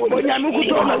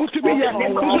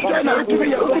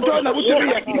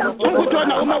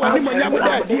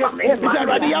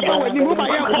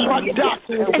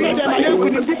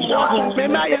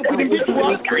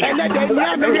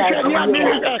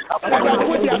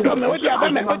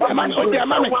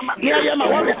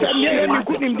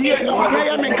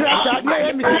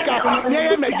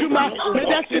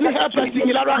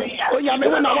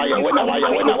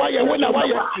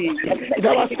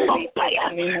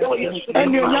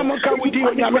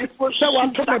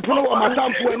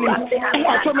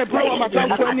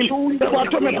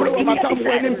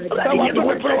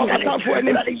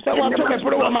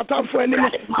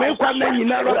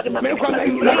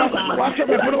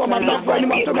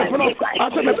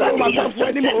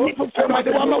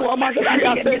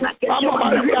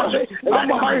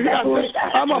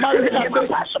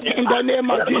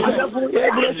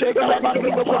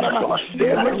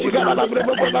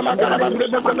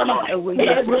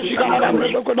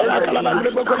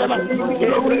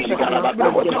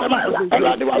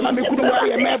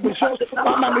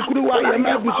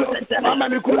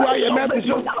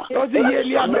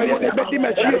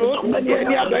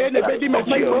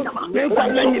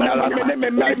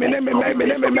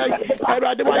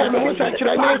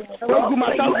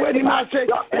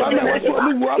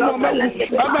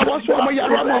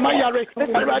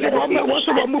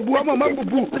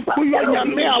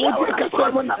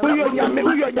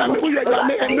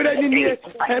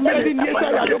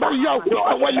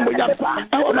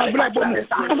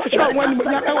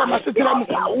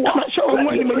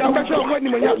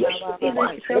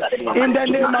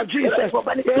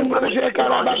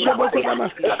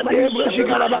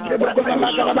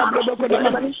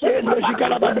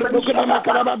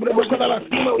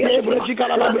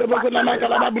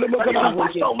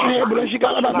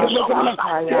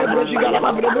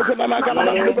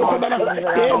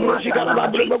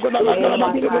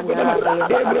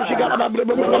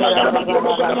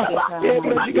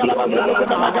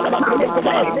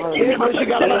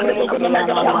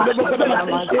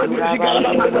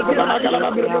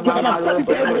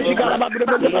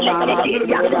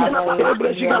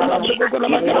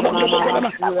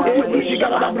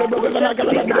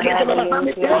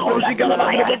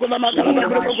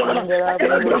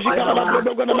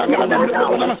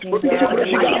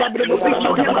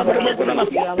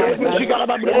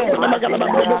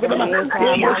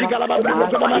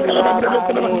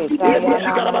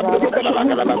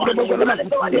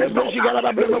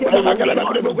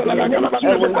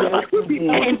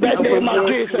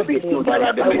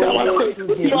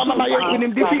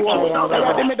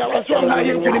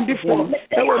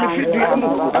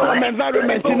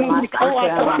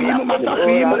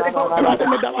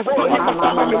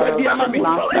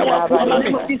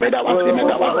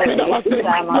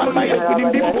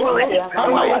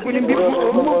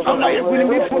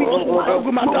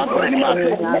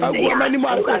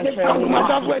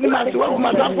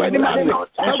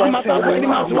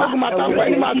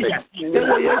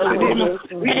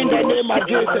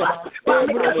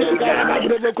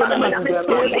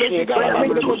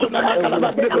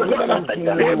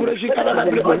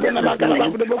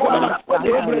 in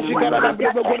the name of Jesus.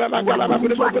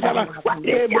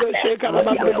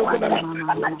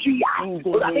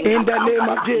 In the name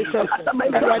of Jesus.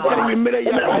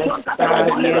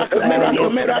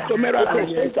 Miracle.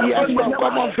 Yes, Lord,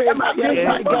 come on, favor. Yes,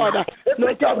 my God.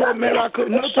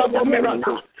 Notable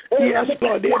miracle. Yes,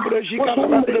 God.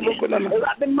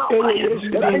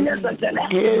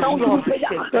 Yes,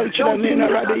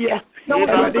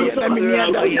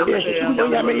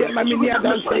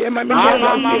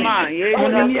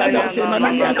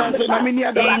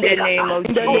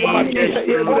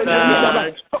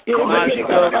 Lord.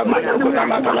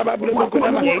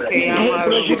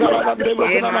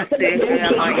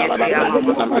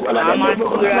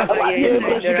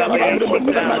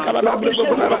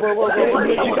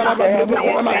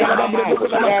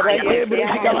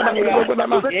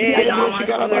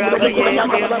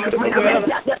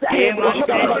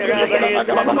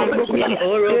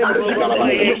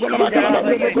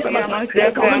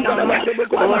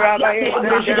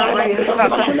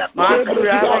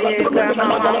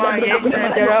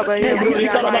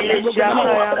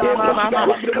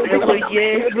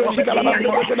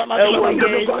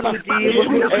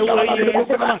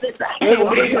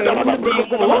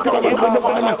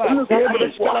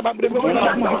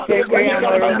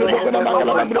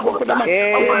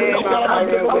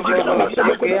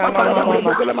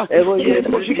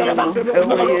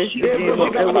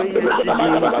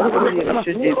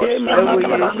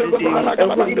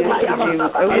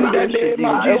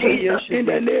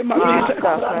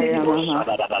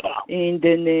 In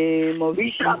the name of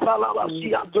Jesus.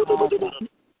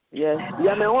 Yes.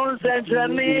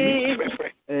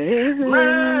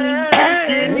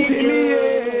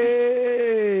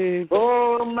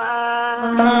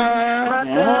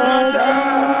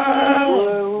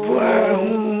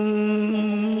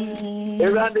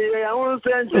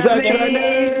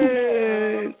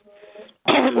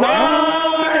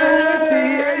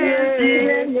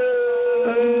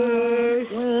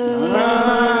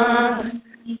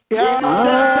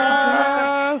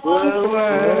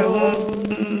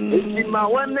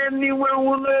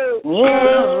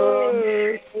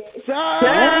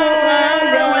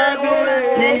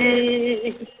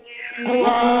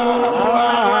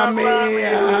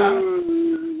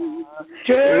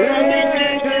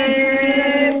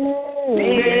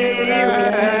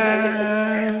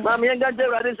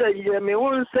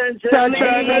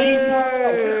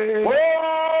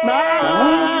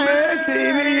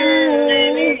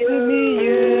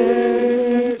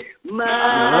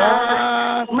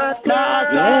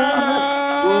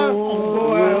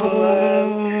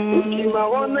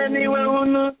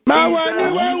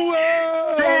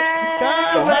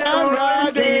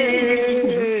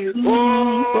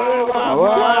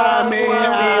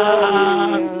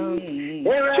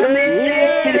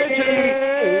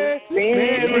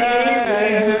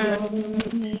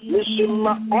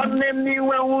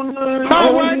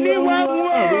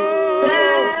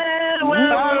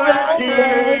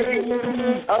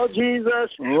 Oh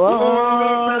Jesus.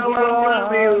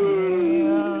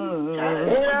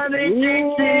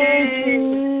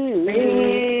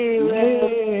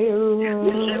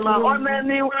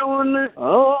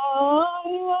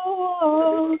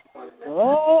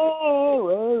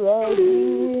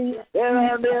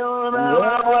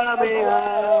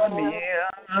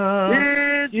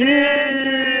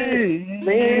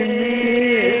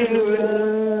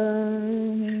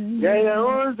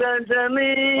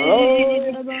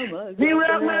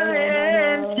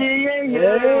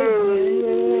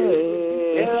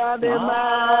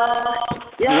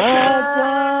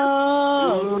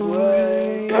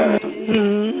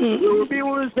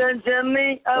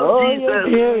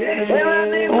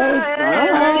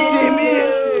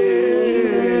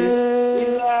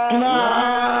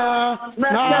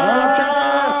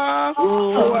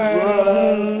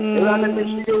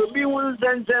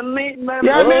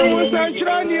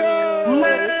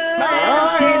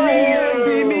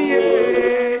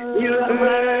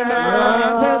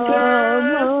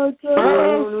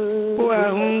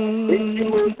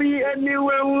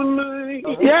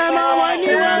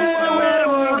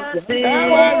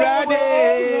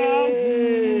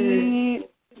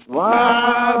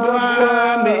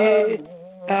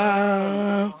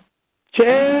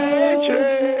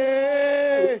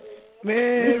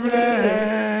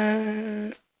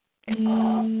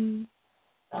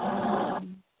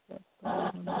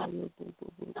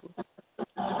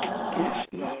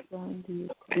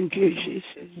 Thank you, Jesus.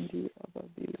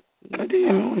 Erade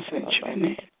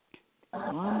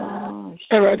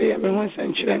me won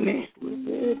senchirani.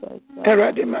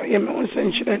 Erade ma ye me won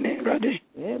senchirani.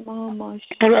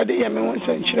 Erade ye me won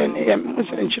senchirani. Ye me won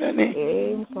senchirani.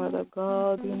 Father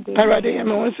God, Erade ye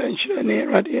me won senchirani.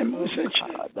 Erade ye me won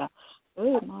senchirani.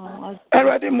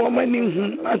 Erade mo mani hu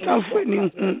asanfo ni hu.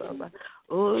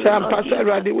 Sam pastor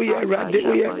erade we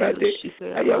erade.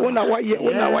 Aya wona waye.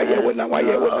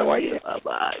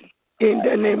 In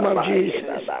the name of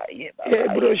Jesus.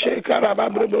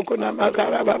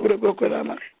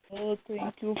 Oh,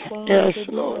 thank you, Father. Yes,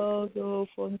 Lord.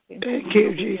 Thank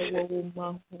you, Jesus.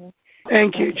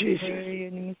 Thank you, Jesus.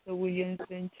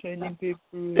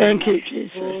 Thank you,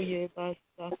 Jesus.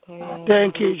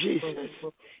 Thank you, Jesus.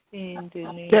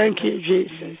 Thank you,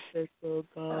 Jesus.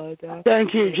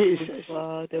 Thank you, Jesus.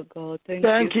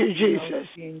 Thank you, Jesus.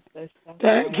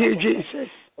 Thank you, Jesus.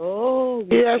 Oh,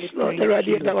 yes, Lord. We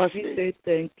say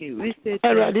thank you. We say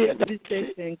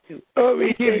thank you. Oh,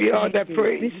 we give you all the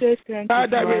praise. We say thank you.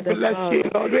 Father, we bless you,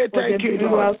 Lord. We thank you,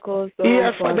 Lord.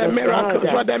 Yes, for the miracles,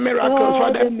 for the miracles,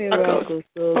 for the miracles.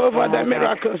 Oh, for the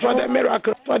miracles, for the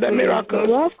miracles, for the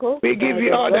miracles. We give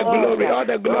you all the glory, all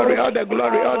the glory, all the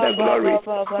glory, all the glory.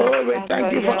 Oh, we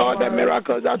thank you for all the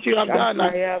miracles that you have done,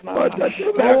 for the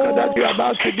miracles that you are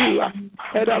about to do.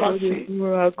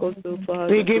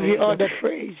 We give you all the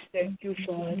praise. Thank you,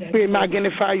 Father. We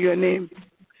magnify your name.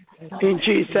 In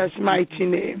Jesus' mighty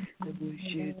name.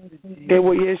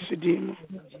 Ewo Yesu dimu.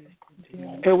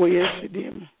 Ewo Yesu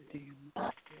dimu.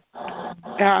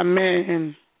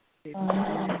 Amen.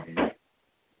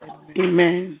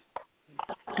 Amen.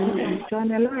 Amen.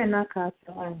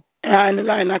 And the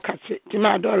line I cut it.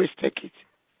 The Doris take it.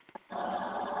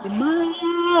 The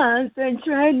man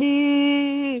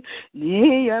centrally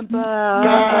near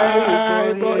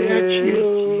by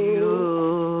you.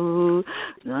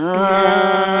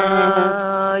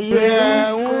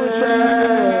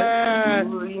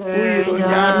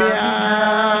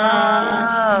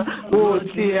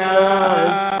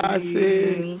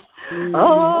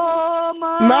 Oh,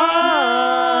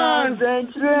 man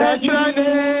centrally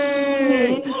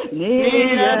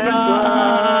near by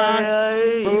you.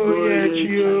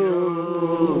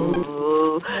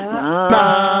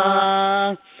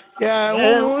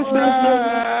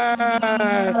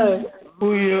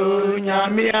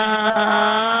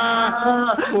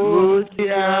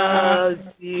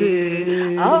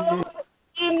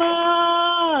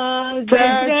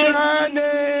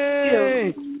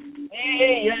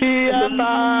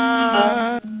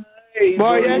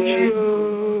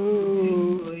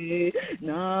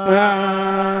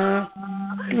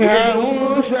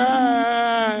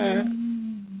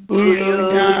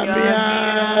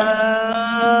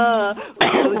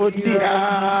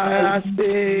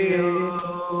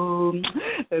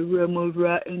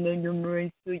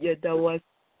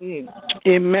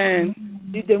 Amen.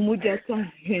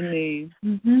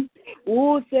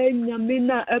 Oh, say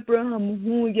Namina Abraham,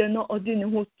 who you're not ordinary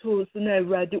who told so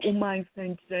ready, oh, my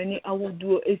friend, I will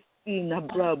do a scene a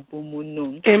brabo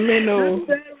mono. Amen.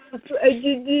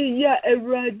 Yeah, a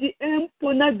ready and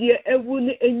Ponadia, a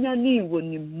woman, and Yanni,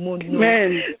 one mono.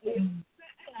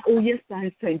 Oh, yes,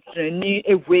 I'm sending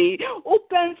away.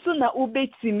 Open soon,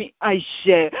 obey me, I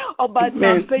share. About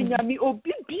Nampany,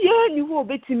 Obibian, you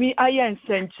obey me, I am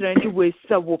sending away,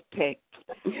 so peg.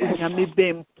 Yami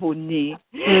bem pony,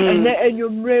 and you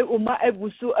may Uma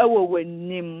Ebusu our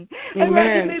name. And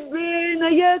I may bring a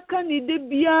year canny de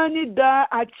biani da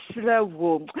at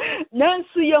travel. Nancy,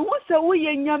 you want to way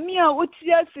and Yamia, what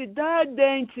yes, da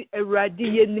dainty a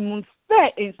radiant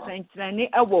in Saint Rani,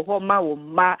 our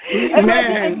homa,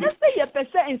 and just say a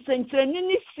person in Saint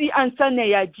Rani, see and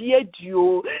Sanaya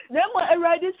Gio. Then what a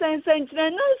radi Saint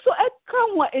Rani, so I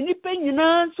come any penny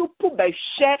so put by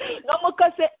share. No more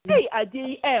say, hey, I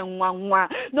did and one.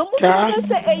 No more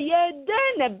say a year,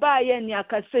 then a buy any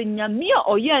Acasenia Mia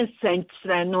or Yan Saint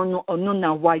Rani, or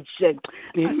no, white shed.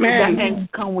 And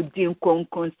come with the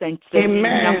consent.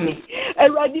 Amen. A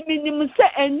radi minimum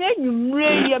say, and then you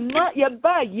ray your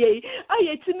buy ye.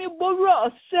 I to me borrow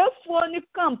a self one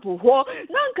camp who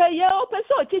Nanka ya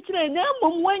person teaching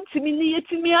and went to me near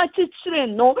to me at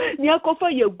teaching no near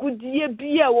cover your good year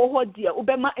beer or what dear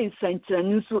Obama in Saint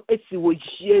Nusu Essi was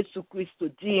Jesu Christo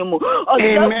Dimo or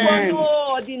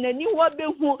the new one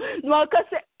who no I can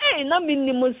say, eh, no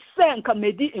minimum sank a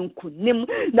medi in Kunim,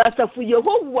 that's a for your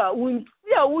whole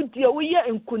yeah, would dear, we are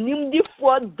in Kunim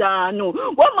before Dano.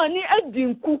 What money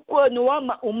Edin Kuko, no one,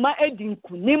 my Edin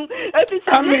Kunim, every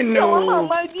time no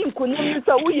my Edin Kunim,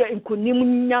 so we are in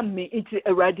Kunim Yami, it's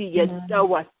a radi yet, that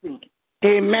was think.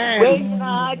 Amen. When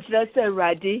I just a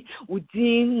radi, would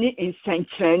deem in Saint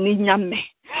Chani Yame.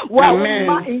 Well,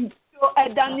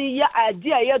 Adania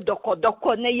idea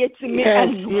doko na yetimi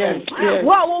enu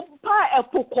wa wo pa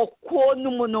epokoko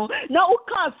no no na wo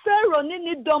ka fero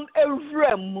ni dom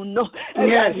ewrem no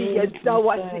edi yeda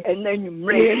wasi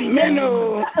enanumre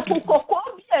meno epokoko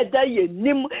bi eda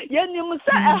yenim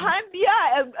sa ehan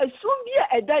bia esum bia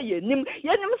eda yenim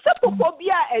sa pokoko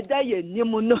bia eda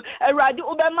yenim no erade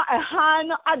obema ehan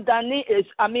no adane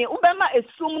obema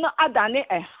esum no adane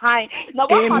ehan na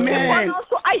wo ma no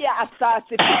so aye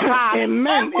asase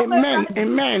Amen. Yo,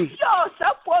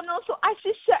 Sapo no so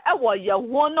asise ewo ye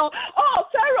wono. Oh,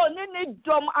 Pharaoh ne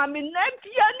dom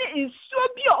nebia ne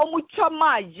insuobia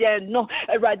omuchama ye no.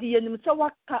 Erade ye nim se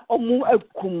waka omu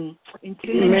akum.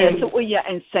 Nti ne so oya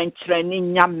ensantre ne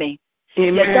nyame.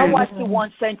 Yɛda wase wɔn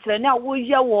nsɛnkyerɛnne a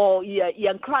woyɛ wɔ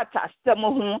yɛn kratasɛm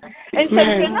ho,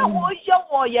 nsɛnkyerɛnne a woyɛ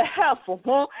wɔ yɛ health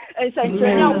ho,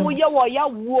 nsɛnkyerɛnne a woyɛ wɔ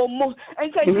yɛawoɔ mu,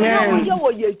 nsɛnkyerɛnne a woyɛ wɔ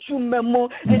yɛ adwuma mu,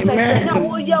 nsɛnkyerɛnne a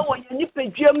woyɛ wɔ yɛ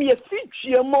nipadua mu, yɛ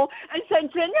fidua mu,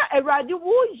 nsɛnkyerɛnne a Awurade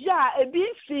woyɛ a ebi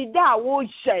mfiri da a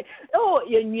wohyɛ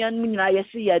yɛn nuanom nyinaa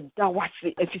yɛsɛ yɛda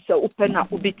wase ɛfiri sɛ wopɛ na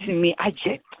wobɛtumi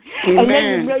agye. ɛnɛ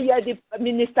nwummerɛ yɛde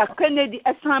Minister Kennedy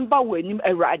ɛsan ba wɔ anim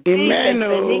Awurade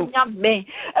ɛsɛne nyame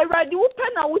Awurade wopɛ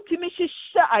na wotumi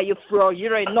hyehyɛ ayeforo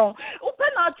yere no wopɛ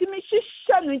na wotumi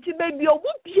hyehyɛ no nti baabi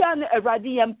ɔwo bia no Awurade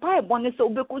yɛn mpaebɔ ne sɛ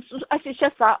wobɛkɔ so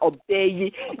ahyehyɛ saa ɔbaa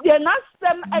yi deɛ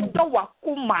n'asɛm ɛdɔ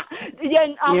wakoma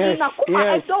yɛn nakoma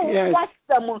ɛdɔ wo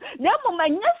wasɛm na mmom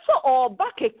ɛnyɛ sɛ ɔba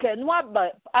kɛkɛ no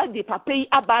aba ade papa yi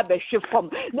aba abɛhwe fam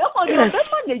na mmom deɛ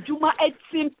ɔbɛma n'adwuma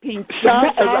ɛtim pinti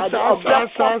na Awurade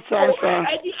ɔbɛkɔ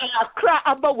ɛde akra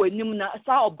aba wɔ anim na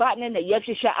saa ɔba ne na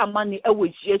yɛhyehyɛ ama ne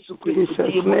ɛwɔ Yesu Kristo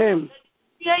dim.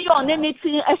 Yɛyɛ ɔne ne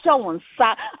tin ɛhyɛ wɔn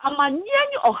nsa amanneɛ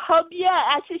ne ɔhaw biara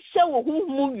ahyehyɛ wɔ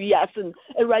honhom wiase no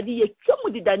Awurade yɛtwa mu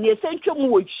deda ne yɛsɛntwa mu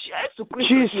wɔ Yesu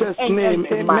Kristo amen.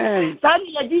 Saa ne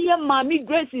yɛde yɛ maame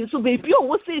Grace nso baabi a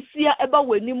ɔwɔ sɛsia ɛba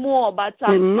wɔ anim ɔbata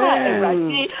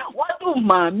Awurade wadom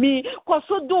maame kɔ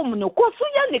so dom no kɔ so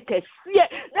yɛ ne kɛseɛ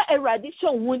na Awurade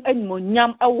hyɛ wo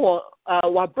animonyam ɛwɔ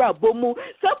wabrabɔ mu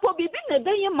sɛ po bibi na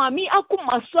ɛbɛyɛ maame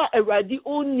akoma so a Awurade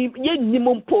ɔnim yɛnnim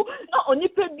mpo na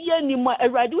onipa bi anim a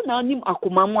Awurade na onim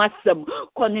akoma mu asɛm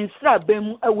kɔ ne nsraba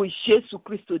mu ɛwɔ Yesu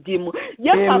Kristo dim mu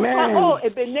yɛ papa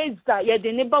Ebenezer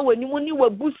yɛde ne ba wɔ anim ne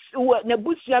na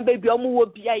busua baabi a ɔmo wɔ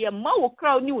bia yɛ ma wo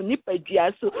kra ne wo nipa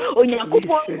dua so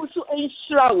Onyankopɔn mu so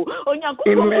nhyira wo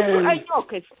Onyankopɔn mu so ayɛ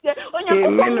ɔkɛseɛ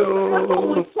Onyankopɔn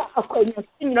mu so akɔnya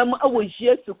nyina mu ɛwɔ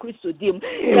Yesu Kristo dim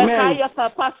yɛ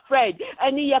papa Fred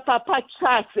ani ya papa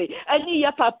Charles ani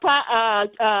ya papa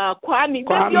Kwame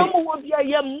bebi omo wo bia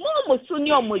ye mo so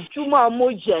ni omo dwuma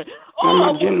omo je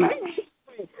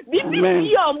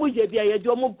bibi ya omo je bia ye de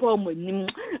omo ba omo nim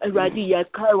Awurade ye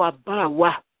kai wa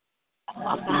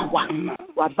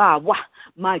ba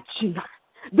ma china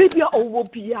Baby owo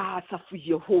bia asafu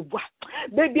Yehova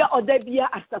baby oda bia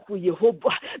asafu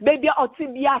Yehova baby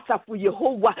otibia asafu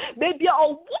Yehova baby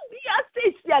owo bia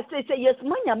say yes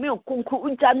manya me okunku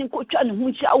unjani nkotwa ne hu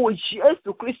hia wo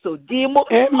Yesu Kristo dimo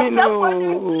amen osafo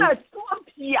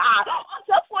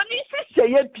ni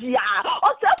seye bia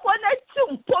osafo na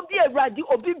tumpo bia Awurade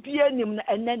obi bia nim na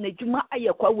enne na dwuma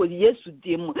ayekwa wo Yesu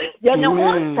dimo ye ne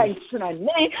ho ntansena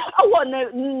ne awo na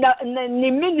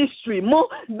ministry mo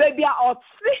baby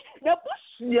na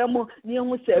busua mu ne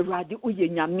hu sɛ Awurade uye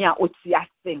nyame a oti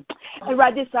ase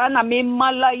Awurade saa na me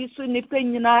mala yi so ne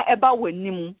panyina eba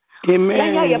w'anim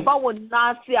amen ya ba wɔ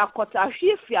nase akɔta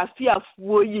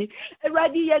hwefiafiafuo yi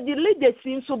Awurade ye de leaders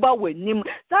nso ba w'anim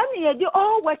saa ne ye de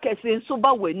all workers nso ba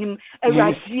w'anim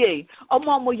Awurade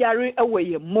ɔmo yare ɛwɔ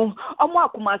ye mu ɔmo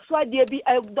akomaso ade bi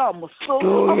ɛda ɔmo so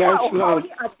ɔmo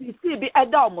atisi bi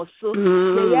ɛda ɔmo so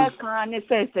ye kan ne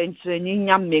sɛnkyerɛni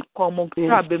nyame kɔmo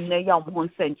problem na ya ɔmo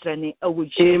sɛnkyerɛni ɛwɔ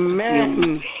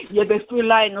amen ye be free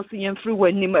line no so ye free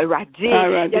w'anim Awurade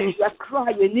ye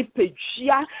kra ye ni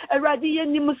pedua Awurade ye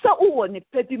nim uwo ne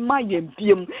pebi ma yem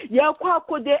biem ye kwa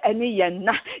akode ene ye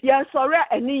na ye sore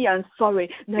ene ye sore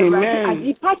na Awurade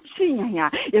adipa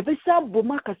chinya ye bisa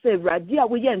boma ka se Awurade a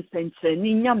wo ye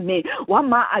nsenkyereni nyame wa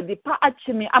ma adipa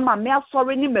achimi ama me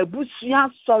asore ni mabusua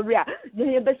sore a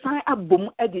ye bisa abom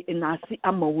ede enase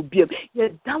ama wo biem ye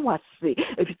dawase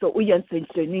efito wo ye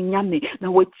nsenkyereni nyame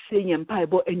na wo tie ye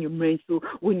mpaebo enwumren so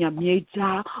wo nyame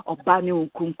agya oba ne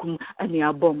nkunkum ane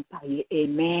abom paye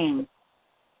amen.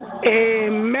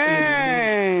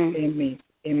 Amen. Amen.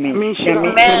 Amen.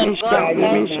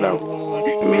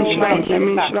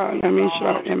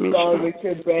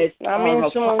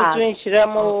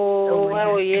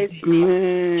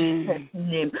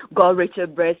 God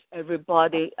Richard bless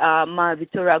everybody. Ma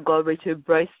Victoria, God Richard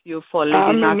bless you for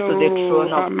leading us to the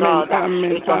throne of God.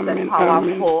 It was a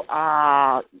powerful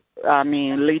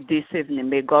lead this evening.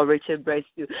 May God Richard bless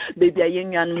you. Baby, I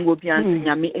am will be answering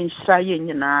in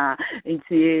Shayina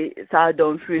into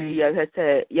Southern Free.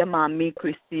 Yamami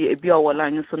Christy, a beer or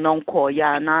line so non call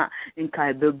Yana in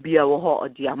Kaiba beer or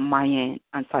dear Mayan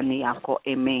and Saniako.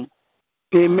 Amen.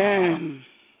 Amen.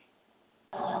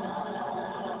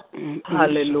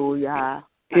 Hallelujah.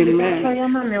 Amen.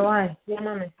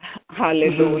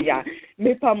 Hallelujah.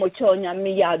 Me pamochonya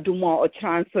me ya dumo o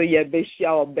chance ye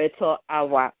besia or better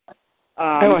hour.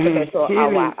 So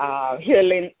our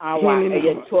healing hour,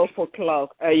 12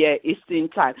 o'clock, Eastern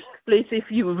time. Please, if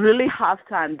you really have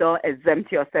time, don't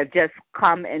exempt yourself. Just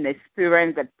come and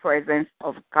experience the presence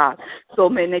of God. So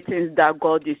many things that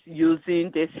God is using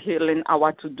this healing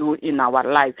hour to do in our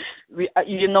life.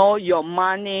 Your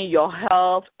money, your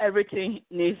health, everything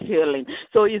needs healing.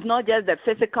 So it's not just the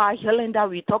physical healing that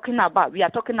we're talking about. We are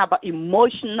talking about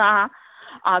emotional,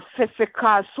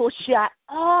 physical, social,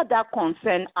 all that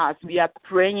concern us. We are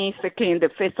praying, seeking the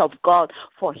face of God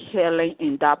for healing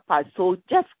in that part. So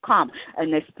just come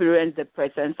and experience the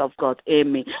presence of God.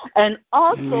 Amen. And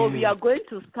also, we are going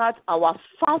to start our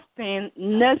fasting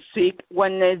next week,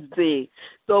 Wednesday.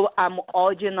 So I'm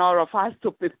urging all of us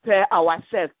to prepare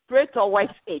ourselves, pray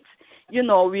towards it.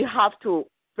 We have to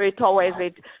pray towards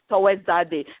that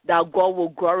day, that God will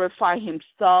glorify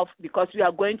himself, because we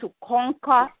are going to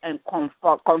conquer and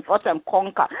comfort and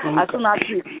conquer. As soon as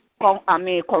we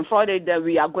confronted that,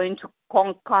 we are going to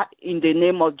conquer in the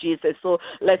name of Jesus. So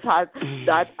let's have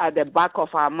that at the back of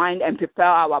our mind and prepare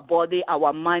our body,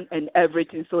 our mind, and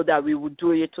everything, so that we will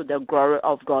do it to the glory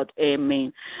of God.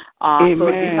 Amen. So these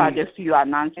are the few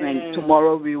announcements. Amen.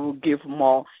 Tomorrow we will give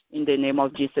more in the name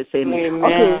of Jesus. Amen.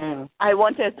 Okay, I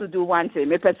wanted to do one thing.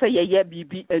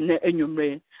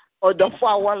 Or the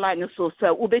 4 line so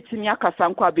ubetimi akasa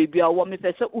nkwa baby awo me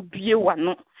pese ubie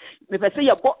wano me pese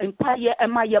yebo empire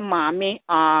emaye mame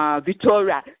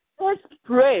Victoria. Just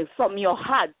pray from your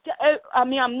heart.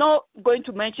 I'm not going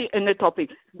to mention any topic,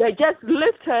 but just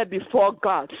lift her before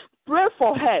God. Pray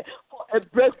for her, for a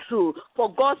breakthrough,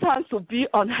 for God's hands to be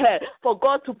on her, for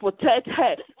God to protect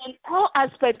her in all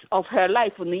aspects of her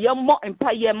life. More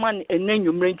empire man and then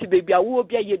you bring to baby. I will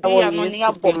be a I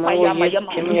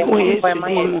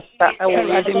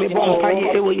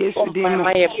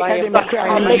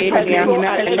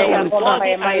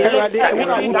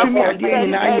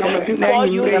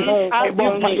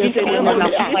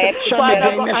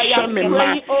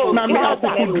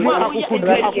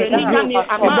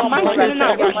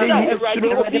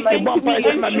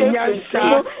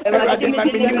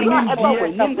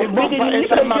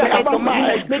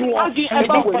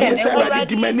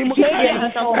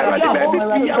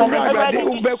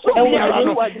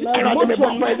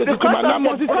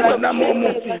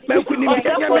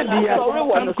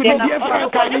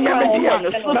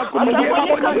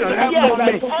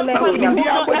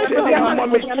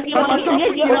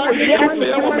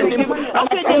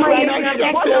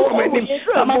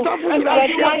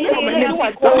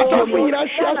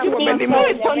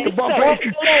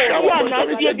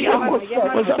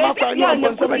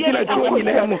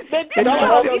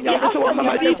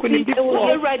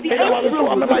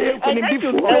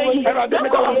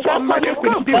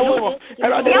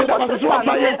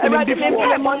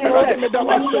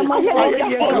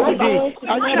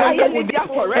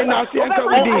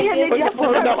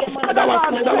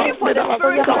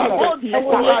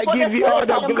give you all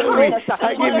the glory.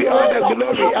 I give you all the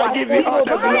glory. I give you all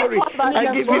the glory. I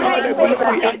give you all the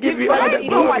glory. I give you all the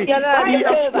glory.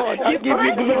 Yes, Lord. I give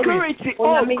you glory.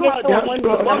 Oh God,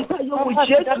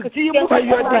 for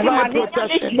your divine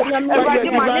protection. For your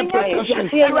divine protection.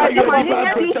 For your divine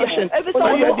protection.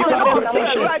 For your divine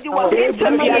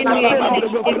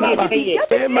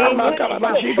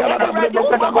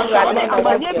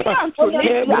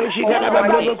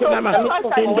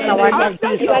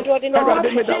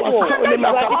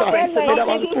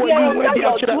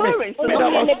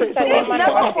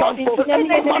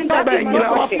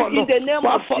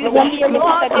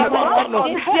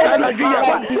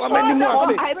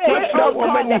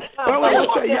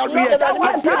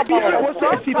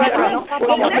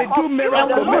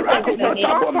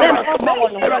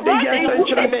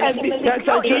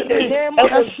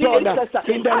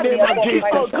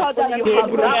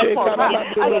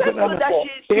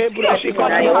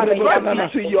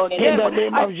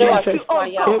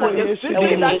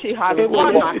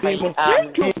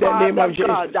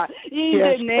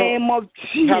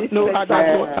have no other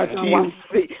God but you.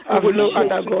 Have no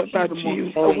other God but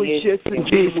you. In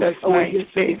Jesus' name.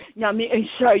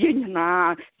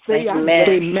 Say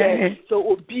amen.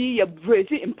 So be a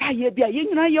brave empire be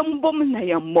a bomb na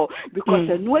yammo because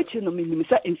the noche no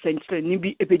minimisa in central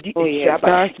nibi ebedi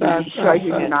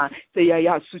na say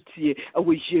ya sutie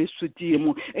awo Jesu die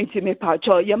mu enti me pa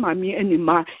cho ya mami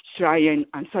anima shrine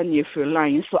ansa ne free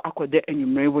line so akode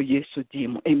anwumre wo Yesu die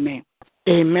mu. Amen.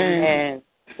 Amen.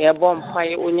 Ya bom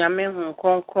pai onyame hu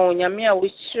konkron onyame a wo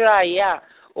shraya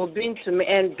obi ntumi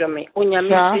endome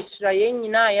onyame hwehira ye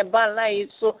nyina ye balai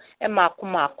so e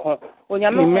makomako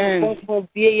onyame konkron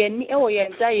bie ye ni e wo ye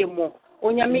ndaye mo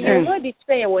onyame ye ho di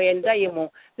kire ye wo ye ndaye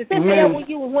mo se se ya wo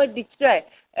yi wo di kire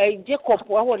Jacob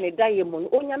wa ne daye mu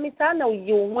onyame saa na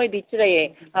oyi wo de kire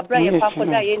ye abra ye papa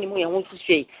daye ni mu ye ho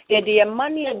hwehwe ye de ye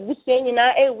mane eguse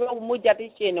nyina ewura wo moja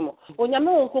de hye ni mu onyame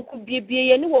won koku biebie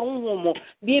ye ni wo honhom mu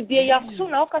biebie ya so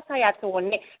na okasa ya te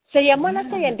woni se ye mana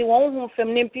se ye de wo honhom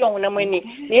fem ne mpio honam ani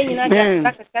na ye nyina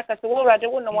ja kaka se wo rade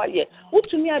wo na wa ye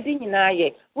utumi ade nyina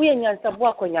ye wo ye nyansabo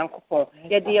akonyankopon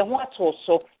ye de ye ho ato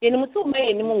so ye ni mu so ma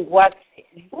ye ni mu ngwa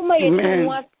wo ma ye ni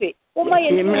mu ase Uma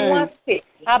yenwase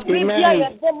abibia ye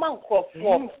boma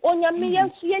nkofo onyame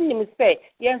yensu yenim se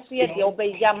yensu ye de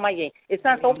obeya maye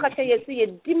esanse wo kache ye si ye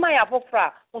dima ya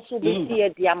fofra nso be si ye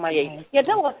de amaye ye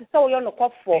da wo se wo yo no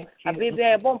kofo abibia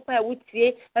ye bompa ya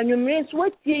wutie anwumire nso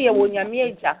watie ye wonyame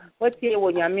agya watie ye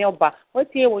wonyame oba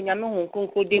watie ye wonyame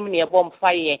honkonko dim ne ye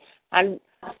bompa ye and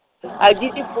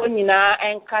agidi fo nyina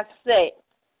enka se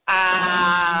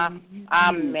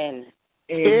amen.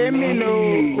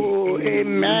 Amen. Oh,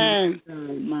 amen.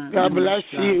 God bless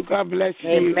you. God bless you.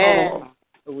 Amen.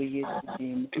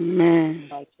 Amen.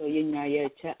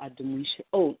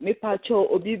 Oh, me pacho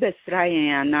obi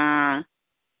besrayen na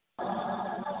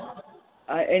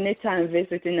anytime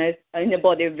visiting us,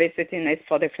 anybody visiting us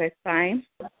for the first time.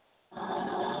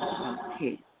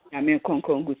 Okay. I mean,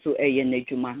 konkongusu eye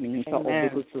nejuma minimsa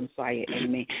obigusu nsaye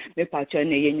eme. Me pacho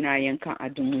ne yenyina yenka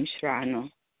adumunshra no.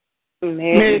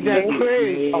 May the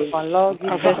grace of our Lord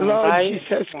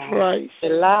Jesus Christ, the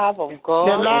love of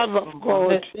God,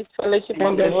 the sweet fellowship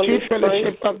of the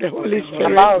Holy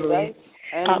Spirit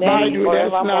abide with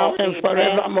us now and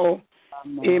forevermore.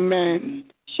 Amen.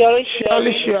 Surely,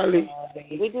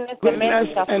 goodness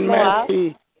and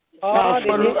mercy shall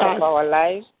follow us our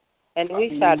lives, and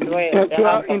we shall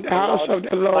dwell in the house of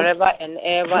the Lord forever and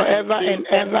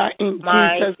ever in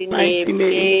Jesus' mighty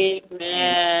name.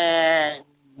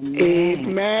 Amen.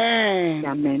 Amen.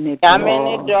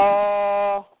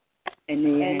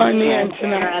 Amen.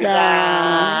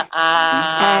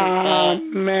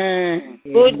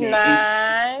 Good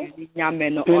night.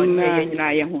 Amen.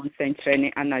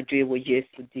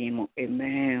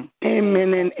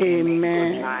 Amen and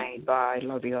amen. Bye.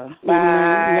 Love you all.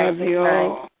 Bye. Love you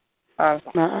all. Bye.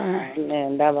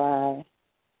 Amen. Bye.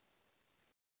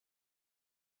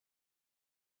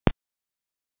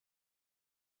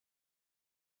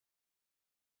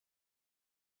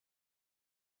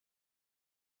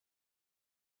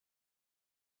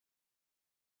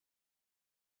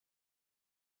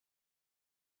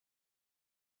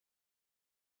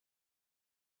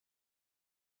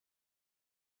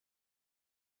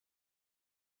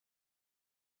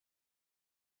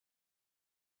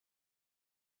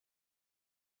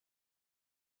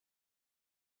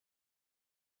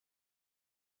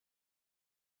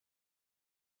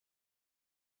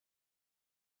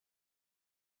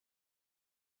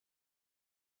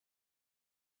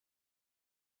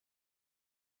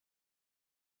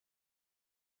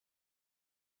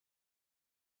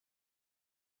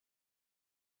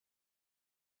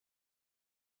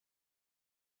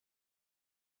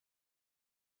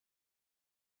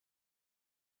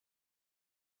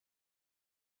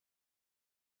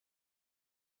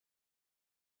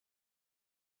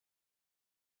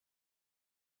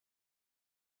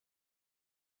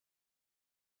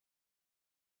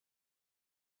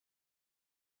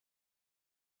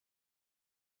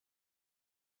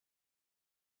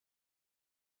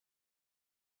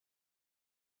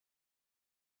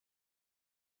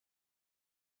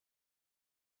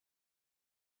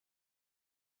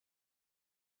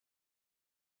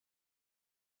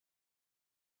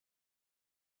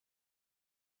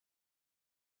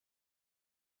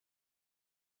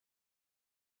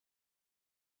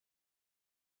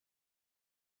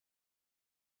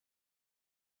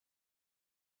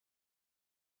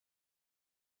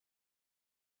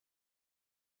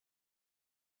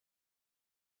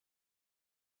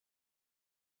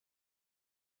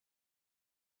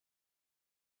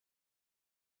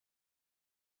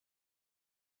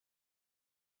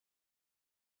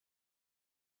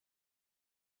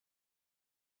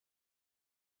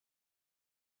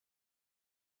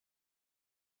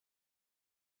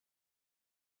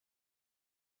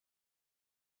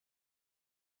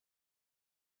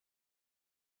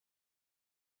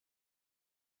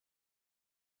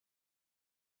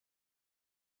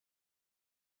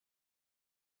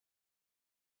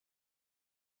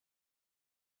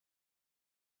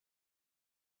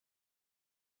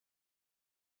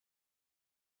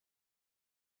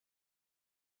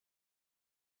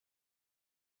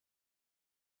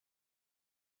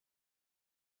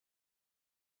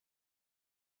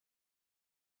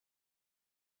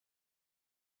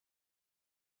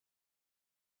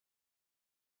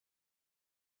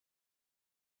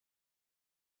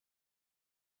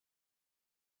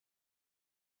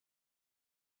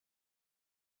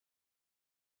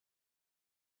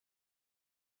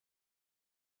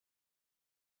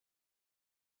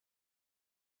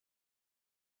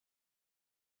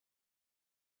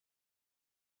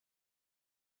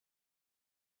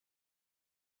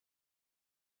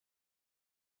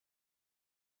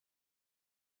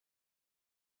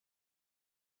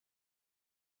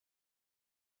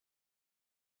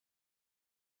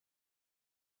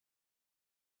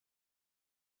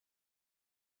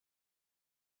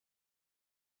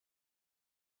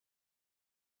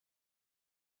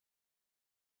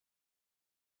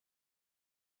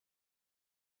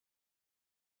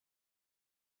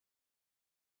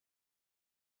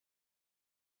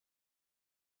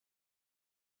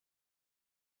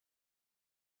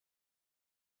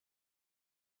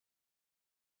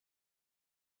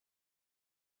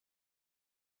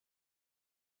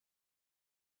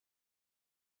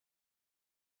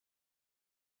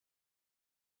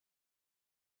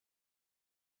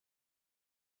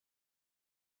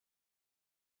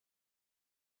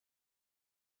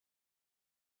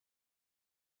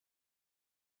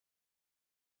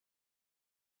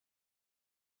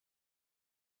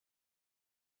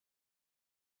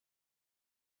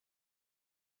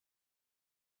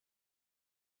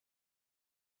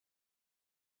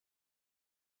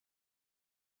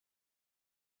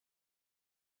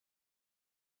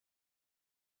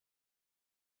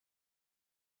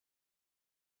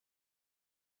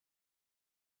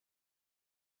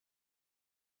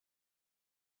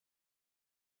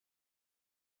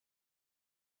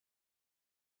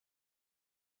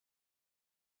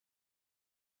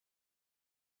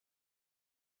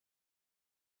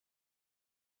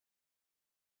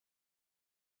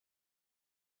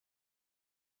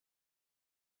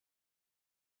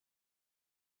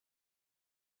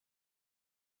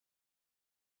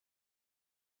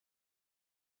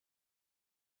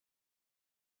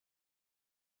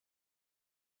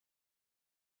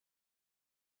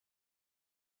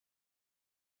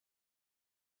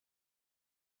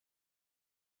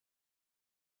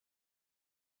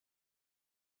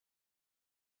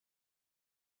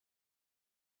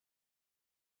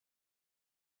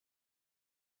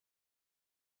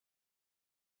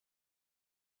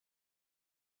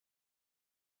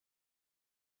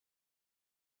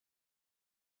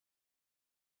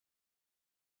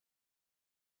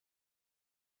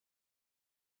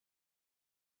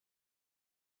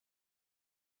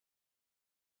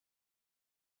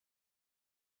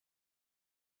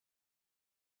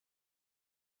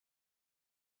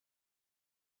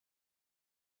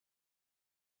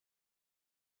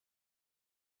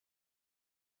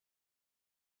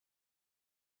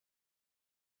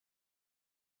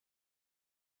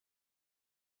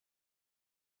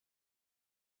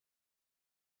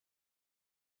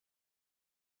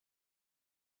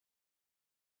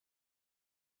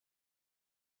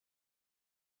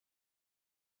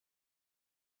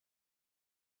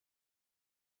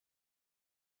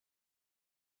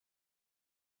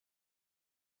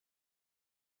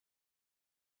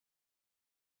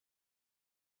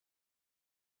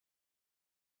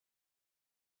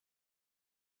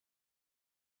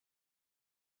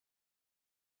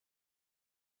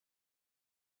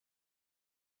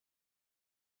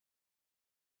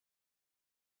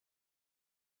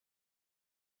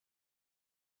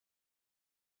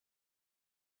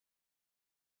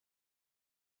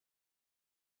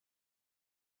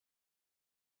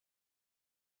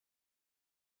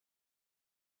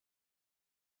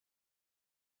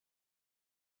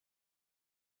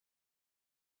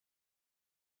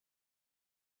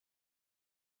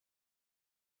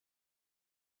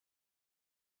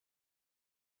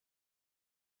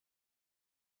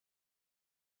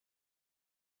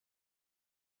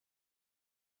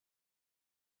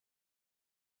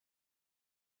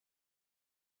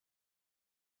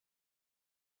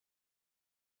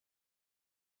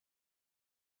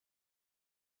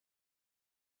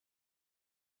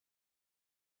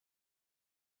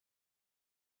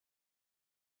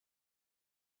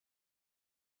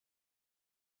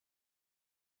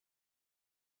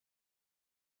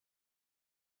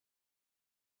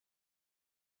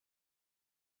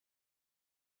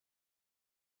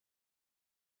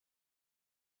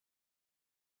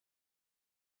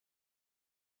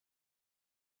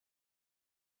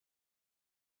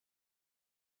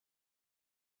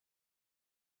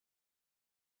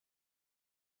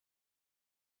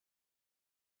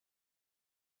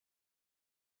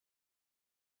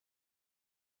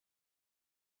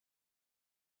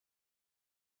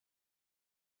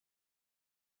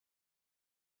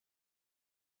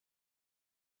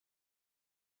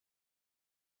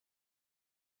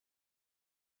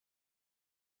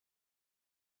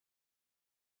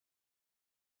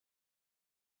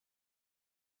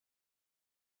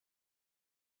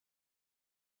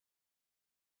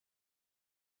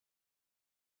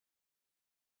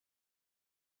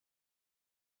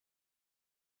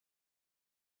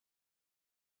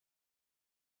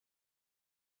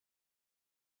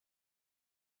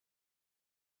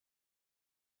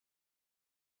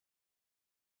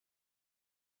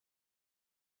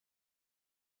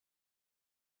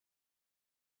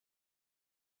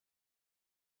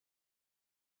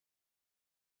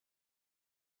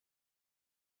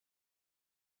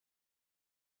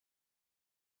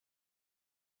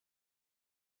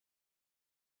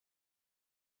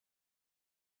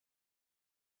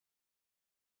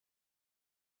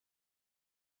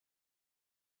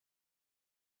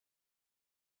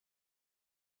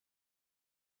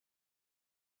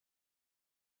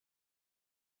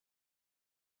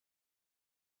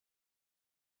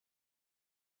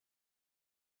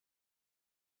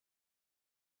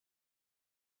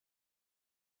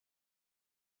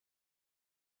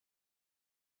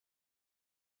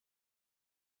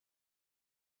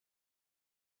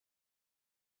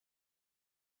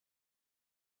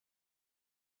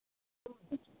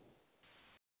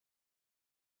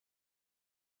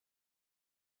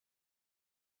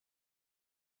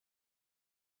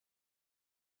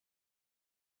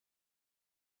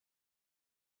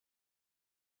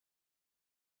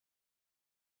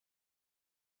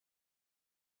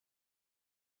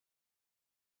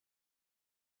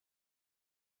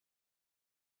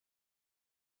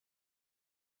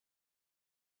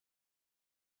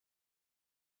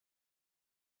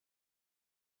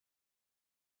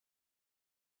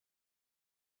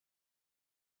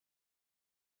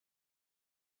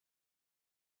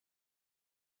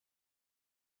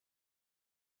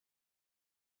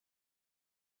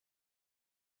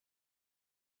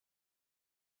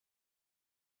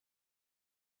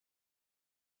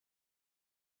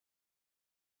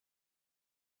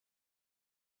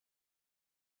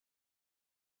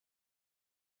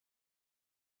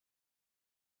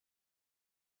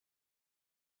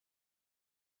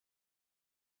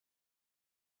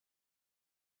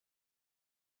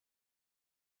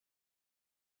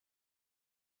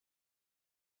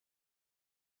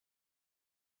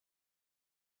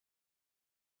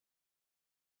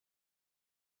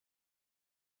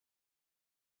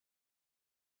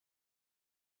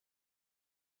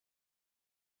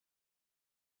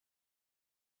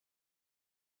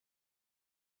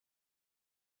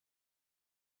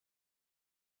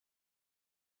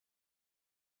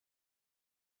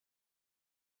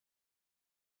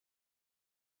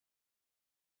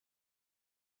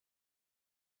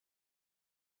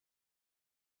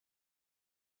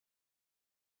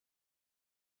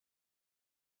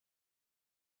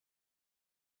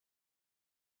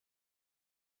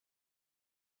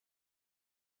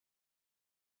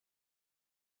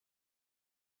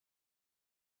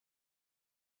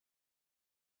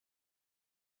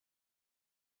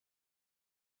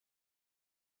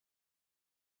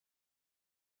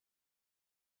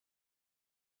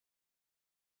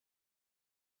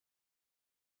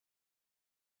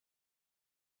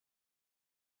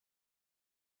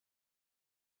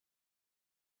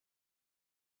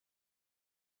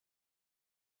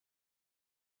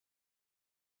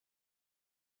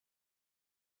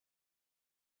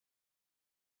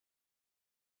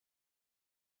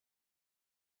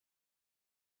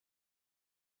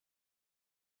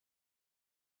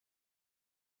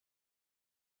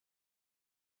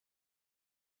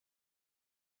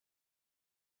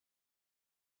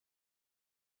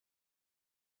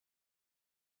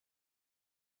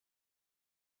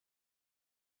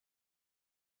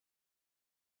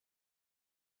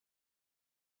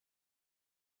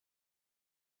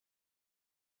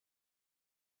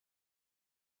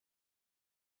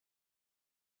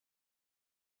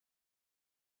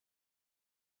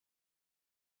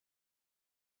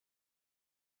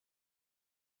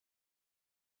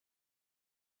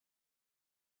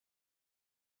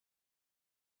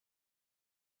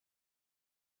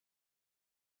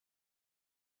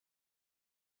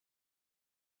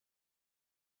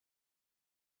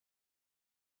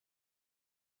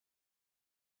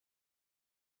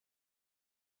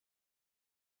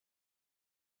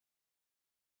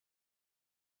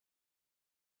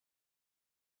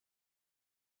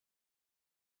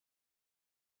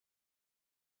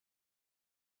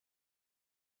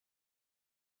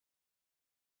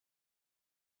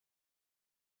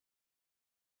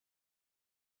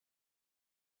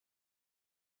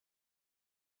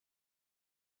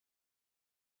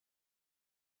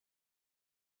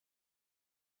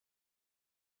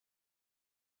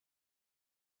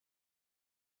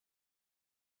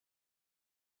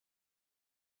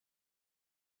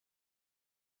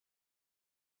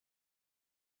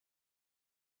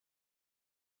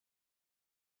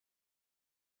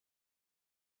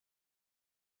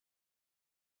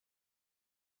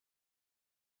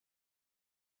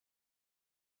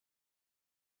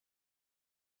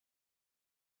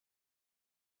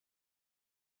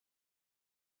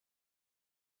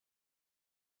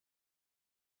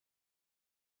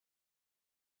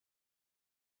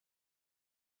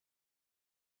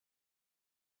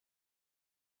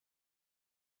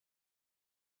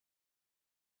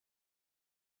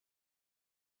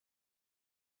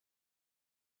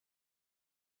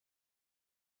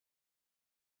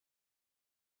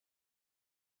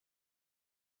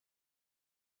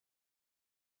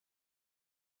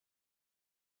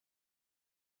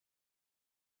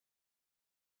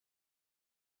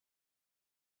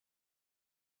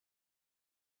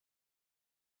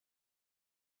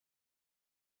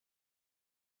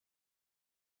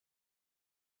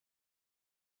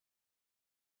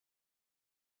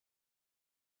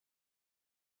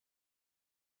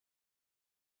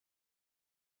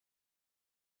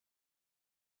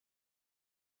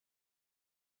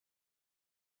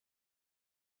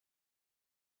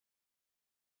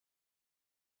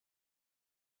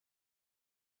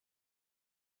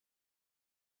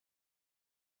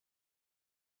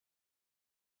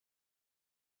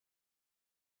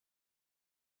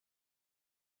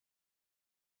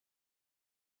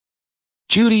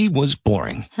 Judy was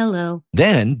boring. Hello.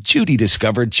 Then Judy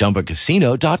discovered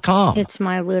ChumbaCasino.com. It's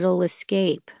my little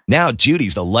escape. Now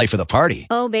Judy's the life of the party.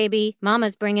 Oh, baby,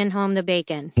 mama's bringing home the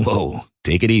bacon. Whoa,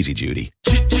 take it easy, Judy.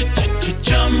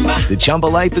 The Chumba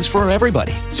life is for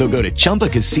everybody. So go to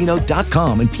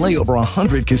ChumbaCasino.com and play over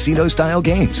 100 casino-style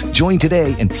games. Join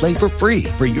today and play for free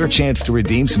for your chance to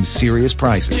redeem some serious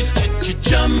prizes.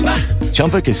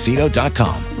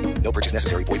 ChumbaCasino.com. No purchase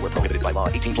necessary. Void where prohibited by law.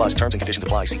 18+ terms and conditions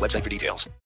apply. See website for details.